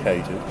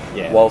intoxicated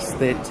whilst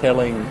they're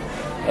telling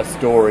a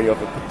story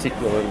of a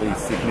particularly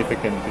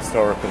significant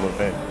historical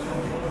event.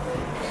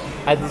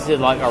 And is it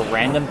like a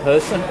random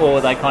person,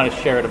 or they kind of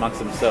share it amongst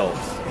themselves?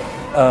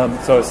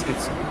 So it's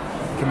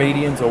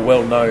comedians or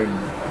well-known,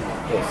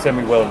 or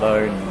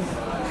semi-well-known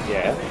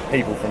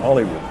people from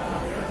Hollywood.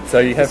 So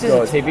you have guys...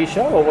 Is this a TV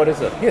show, or what is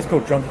it? Yeah, it's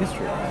called Drunk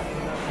History.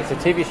 It's a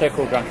TV show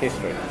called Drunk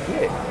History?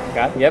 Yeah.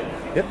 Okay,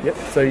 Yep.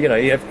 So, you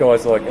have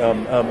guys like,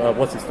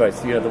 what's his face?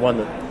 The one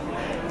that...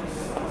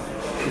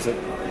 Is it...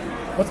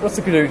 What's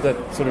the dude that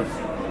sort of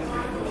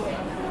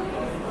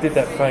did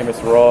that famous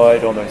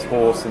ride on his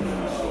horse and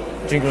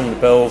jingling the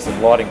bells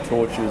and lighting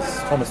torches?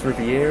 Thomas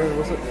Riviera,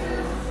 was it?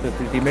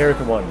 The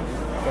American one.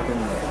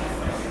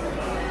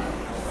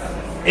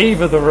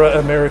 Eve of the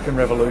American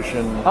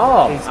Revolution.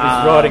 Oh, he's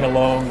riding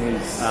along.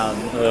 He's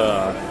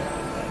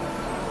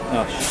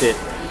shit.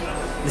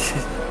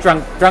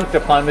 drunk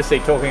diplomacy.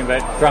 Talking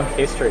about drunk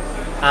history.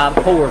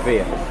 Paul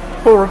Revere.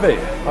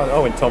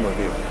 Oh, and Tom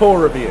Revere. Paul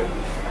Revere.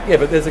 Yeah,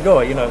 but there's a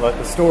guy, like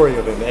the story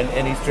of him,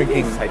 and he's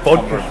drinking vodka.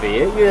 Tom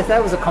Revere. Yeah,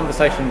 that was a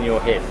conversation in your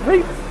head.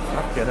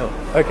 Fucking hell.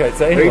 Okay,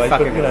 so anyway,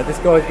 this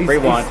guy,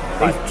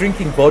 he's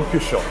drinking vodka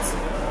shots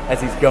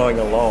as he's going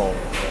along,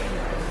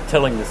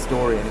 telling the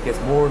story, and it gets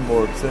more and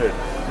more absurd.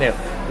 Now,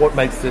 what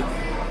makes it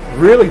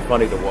really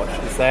funny to watch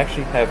is they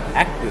actually have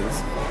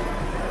actors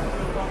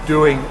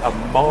doing a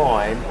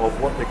mime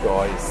of what the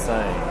guy is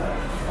saying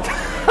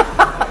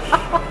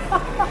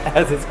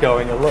as it's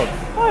going along.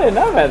 I didn't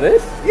know about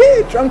this.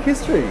 Yeah, Drunk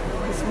History.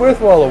 It's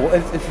worthwhile.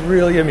 It's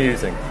really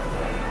amusing.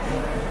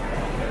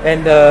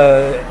 And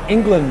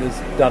England has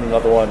done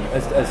another one,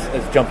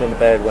 has jumped on the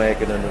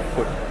bandwagon and have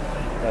put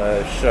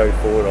a show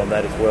forward on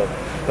that as well.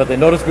 But they're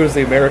not as good as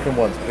the American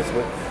ones, because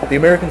the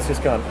Americans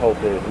just can't hold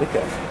their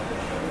liquor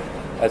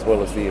as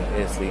well as the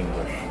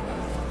English.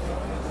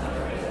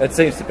 It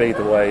seems to be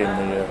the way in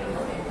the...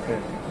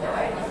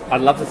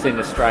 I'd love to see an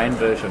Australian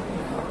version.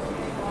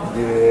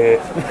 Yeah.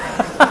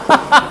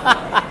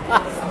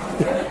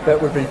 That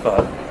would be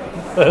fun.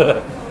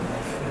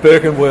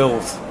 Burke and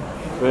Wills.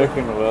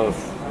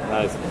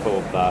 Those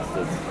poor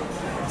bastards.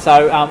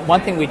 So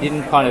one thing we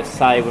didn't kind of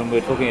say when we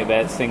were talking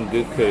about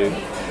Sengoku,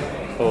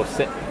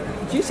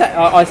 did you say?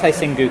 I say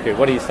Sengoku.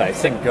 What do you say?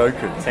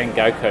 Sengoku.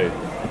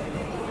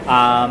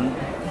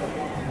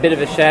 Bit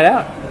of a shout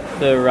out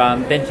for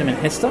Benjamin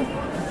Hester.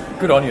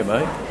 Good on you,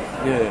 mate.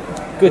 Yeah.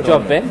 Good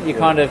job, Ben. You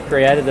kind of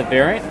created the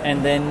variant,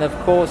 and then of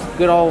course,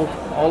 good old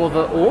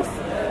Oliver Orth,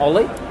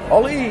 Ollie,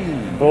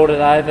 brought it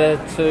over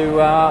to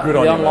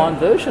the online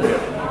version. Yeah.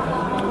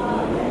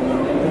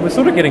 We're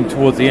sort of getting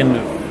towards the end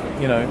of,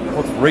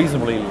 what's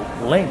reasonably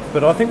length,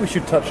 but I think we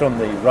should touch on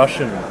the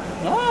Russian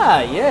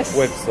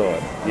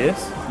website.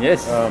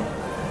 Yes?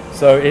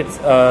 So it's...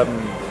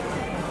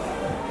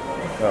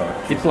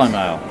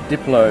 Diplomail.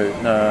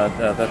 No,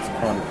 that's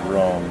kind of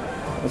wrong.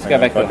 Let's go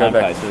back to the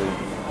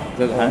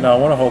homepage. No, I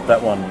want to hold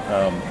that one.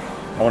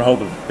 I want to hold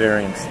the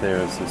variants there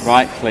as this.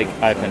 Right-click,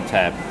 open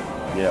tab.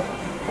 Yeah.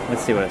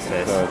 Let's see what it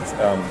says. So it's...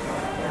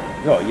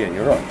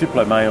 you're right.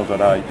 Diplomail.au.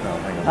 No,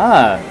 hang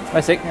on. Wait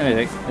a sec.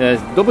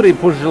 Dobry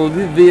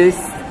pożelwiec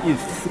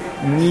jest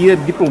nie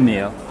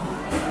diplomail.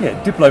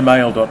 Yeah,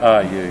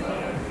 diplomail.ru.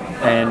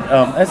 And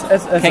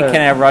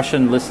can our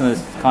Russian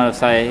listeners kind of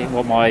say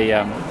what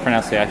my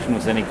pronunciation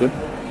was any good?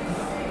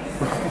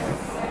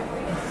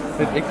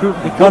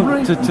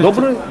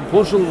 Dobry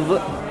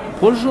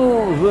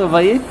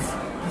pożelwiec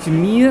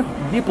nie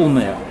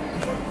diplomail.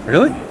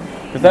 Really?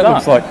 Because that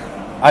looks like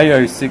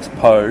AO6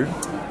 Po,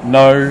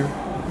 no,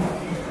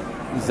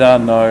 za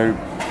no,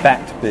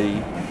 backed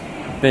B,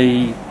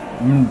 B,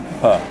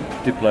 mpa,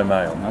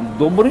 diplomail.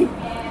 Dobry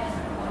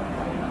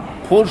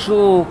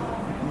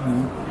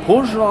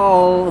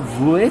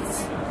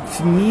pożelwiec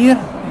nie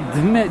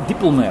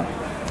diplomail.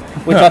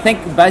 Which I think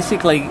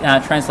basically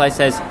translates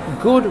as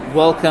good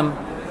welcome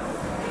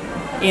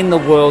in the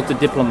world to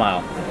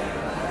Diplomail.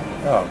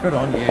 Oh, good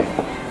on you.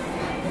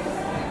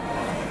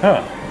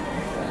 Huh.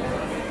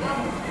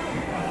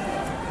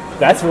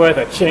 That's worth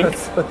a chink.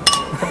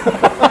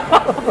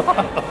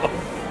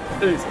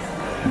 Jesus.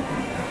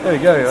 There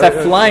you go. So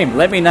Flame,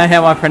 let me know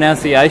how my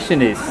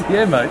pronunciation is.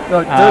 Yeah, mate.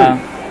 No,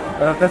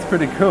 that's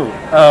pretty cool.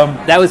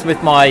 That was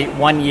with my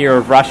 1 year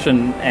of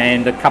Russian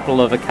and a couple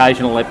of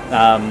occasional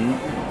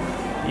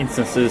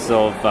instances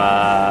of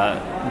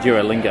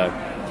Duolingo.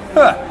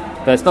 Huh.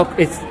 But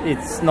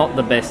it's not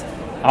the best.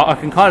 I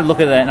can kind of look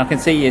at that and I can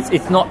see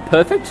it's not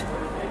perfect,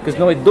 because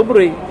no,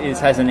 dobry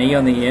has an E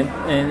on the end,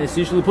 and it's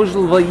usually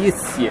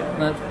pożelwiec.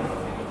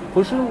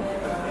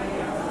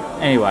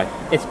 Anyway,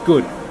 it's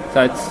good.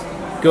 So it's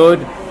good.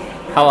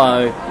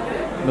 Hello,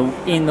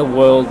 in the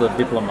world of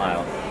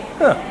Diplomail.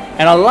 Huh.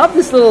 And I love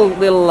this little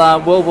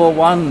World War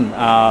One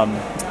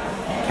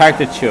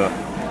caricature.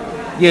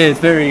 Yeah, it's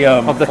very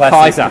of the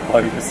Kaiser.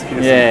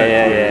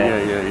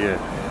 Yeah.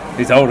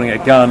 He's holding a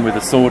gun with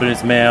a sword in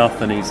his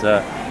mouth, and he's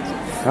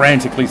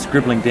frantically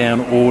scribbling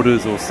down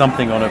orders or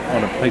something on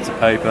a piece of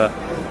paper.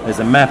 There's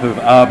a map of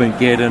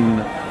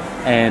Armageddon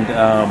and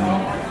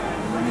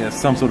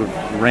some sort of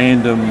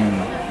random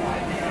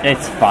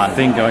It's fun.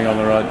 thing going on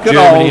the right. Good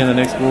Germany old- in the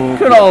next war.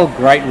 Good old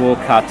Great War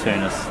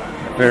cartoonist.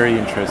 Very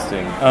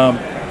interesting.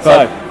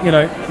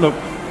 Look,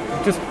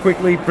 just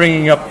quickly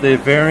bringing up their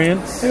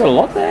variants. There's a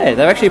lot there.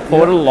 They've actually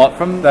ported a lot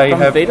from They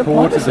have Vita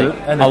ported Point.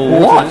 it, and A they've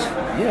ported lot.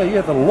 it.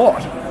 Yeah, the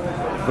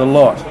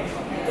lot.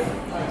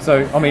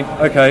 So, I mean,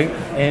 okay,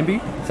 Ambi,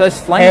 So has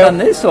Flame How- done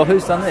this, or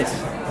who's done this?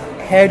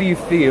 how do you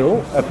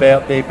feel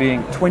about there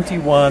being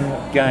 21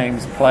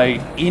 games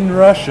played in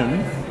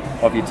Russian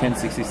of your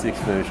 1066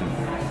 version?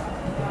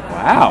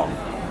 Wow.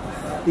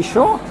 You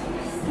sure?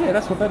 Yeah,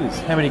 that's what that is.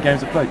 How many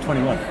games are played?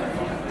 21.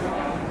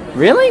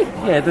 Really?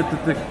 Yeah,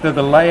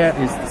 the layout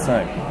is the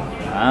same.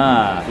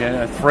 Ah.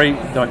 Yeah, 3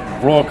 like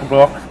block,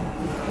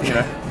 you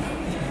know,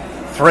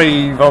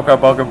 3 Volka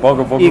Boga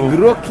Boga Boga.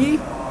 Игроки.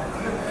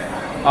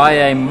 I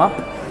am up.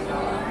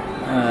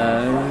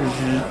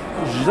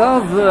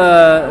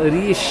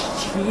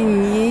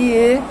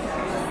 Zavrishchenie.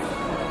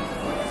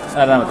 I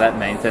don't know what that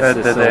means. That's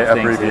just They're sort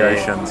of things there.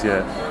 abbreviations,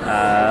 yeah.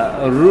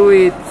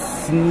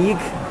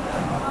 Ruitsnik.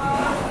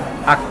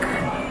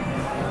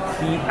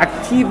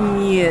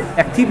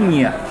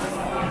 Aktivnie.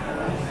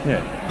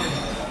 Yeah.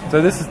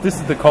 So this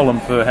is the column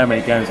for how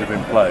many games have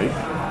been played.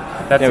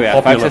 That's There we a are,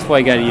 popular, folks. That's why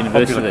you go to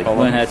university. popular column.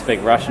 Learn how to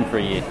speak Russian for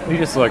a year. You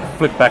just like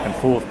flip back and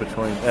forth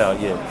between. Oh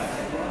yeah.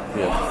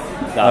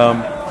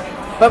 Done.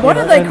 But why you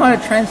know, don't they and- kind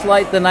of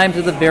translate the names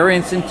of the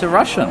variants into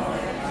Russian?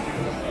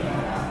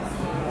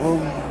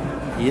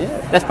 Yeah.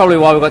 That's probably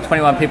why we've got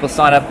 21 people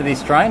signed up for the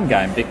Australian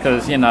game,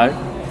 because, they don't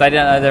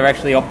know they're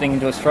actually opting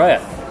into Australia.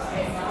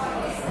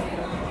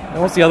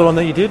 And what's the other one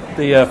that you did?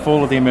 The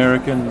fall of the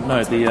American.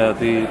 No,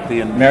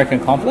 the American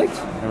conflict?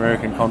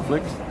 American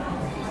conflict.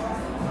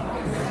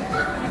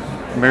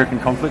 American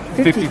conflict.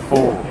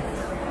 54.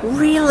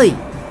 Really?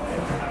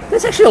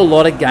 There's actually a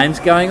lot of games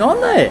going on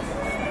there.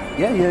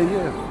 Yeah.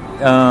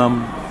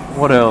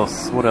 What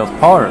else?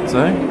 Pirates,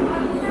 eh?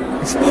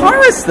 Is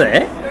Pirates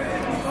there?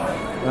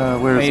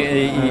 Where is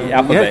it?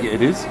 Alphabet. Yeah,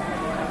 it is.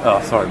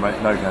 Oh, sorry, mate.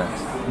 No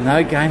games.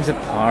 No games of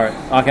Pirate.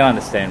 I can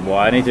understand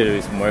why. I need to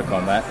do some work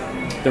on that.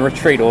 The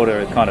retreat order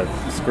is kind of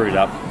screwed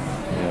up.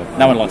 Yeah.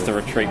 No one likes the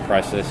retreat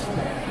process.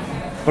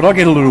 But I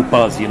get a little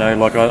buzz,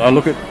 like I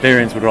look at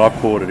variants that I've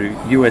ported to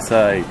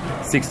USA,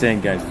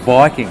 16 games,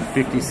 Viking,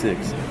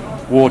 56,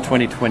 War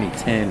 2020,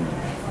 10.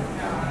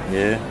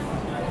 Yeah.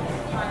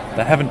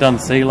 They haven't done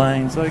Sea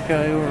Lanes.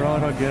 Okay, all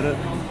right, I get it.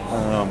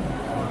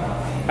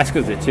 That's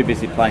because they're too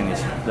busy playing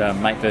this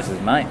mate versus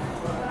mate.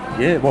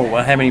 Yeah,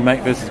 well, how many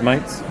mate versus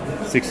mates?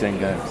 16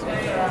 games.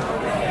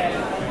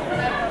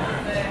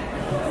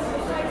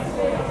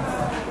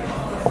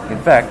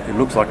 In fact, it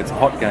looks like it's a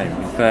hot game.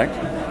 In fact,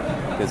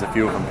 there's a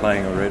few of them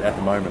playing already at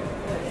the moment.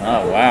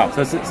 Oh, wow.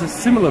 So it's a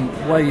similar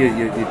way you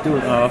do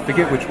it. I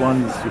forget which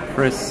ones you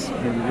press.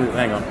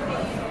 Hang on.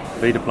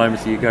 V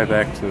diplomacy. You go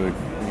back to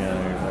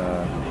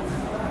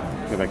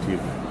go back to your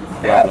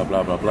blah blah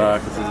blah blah blah,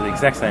 because it's the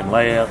exact same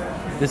layout.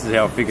 This is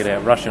how I figured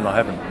out Russian. I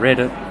haven't read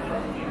it.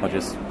 I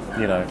just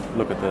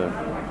look at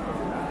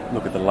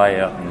the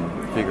layout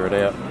and figure it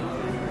out.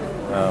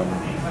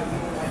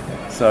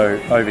 So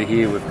over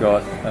here we've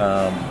got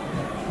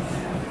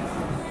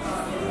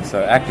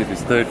so active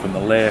is third from the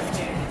left.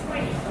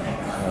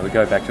 We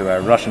go back to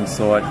our Russian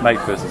side, mate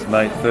versus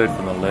mate, third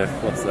from the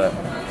left. What's that?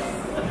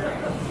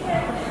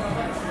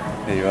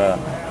 There you are.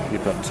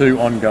 You've got 2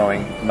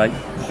 ongoing mate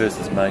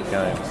versus mate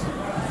games.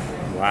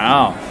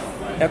 Wow.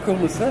 How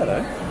cool is that,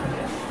 eh?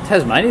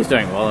 Tasmania's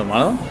doing well in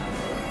one of them.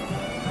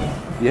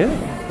 Yeah.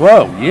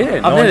 Well,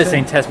 yeah. I've never 19.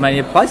 seen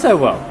Tasmania play so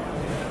well.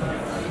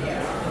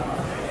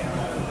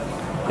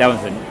 That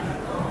one's a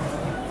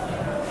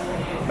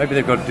Maybe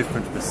they've got a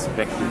different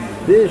perspective.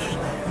 Bish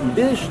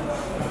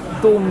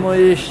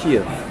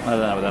Tomoeshir. I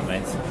don't know what that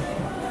means.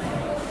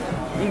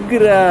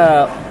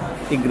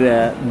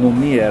 Igra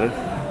Nomir.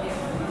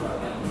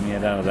 Yeah, I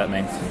don't know what that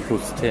means.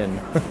 Plus 10.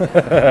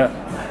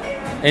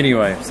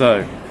 Anyway,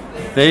 so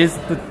there's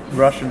the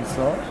Russian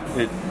side.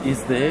 It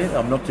is there.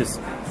 I'm not just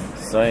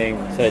saying.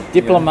 So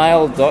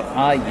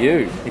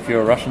diplomail.ru. If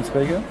you're a Russian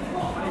speaker,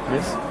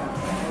 yes.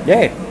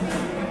 Yeah.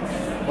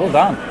 Well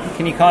done.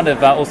 Can you kind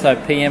of also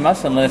PM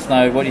us and let us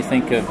know what you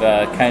think of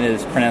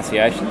Kana's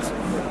pronunciations?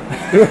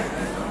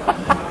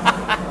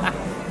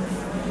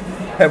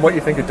 And what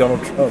you think of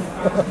Donald Trump?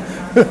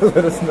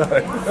 Let us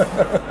know.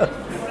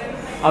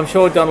 I'm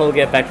sure Donald will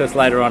get back to us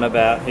later on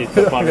about his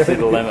diplomacy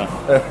dilemma.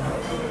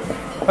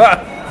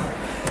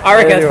 I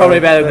reckon that's probably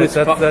about a good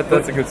spot.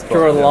 That's a good spot.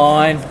 Draw a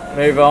line,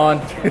 move on.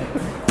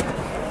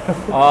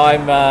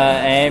 I'm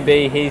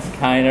Ambi, he's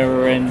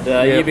Kana, and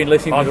you've been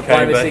listening to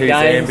Diplomacy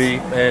Games. Ambi,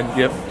 and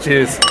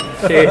cheers.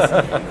 Cheers.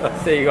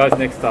 See you guys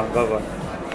next time. Bye bye.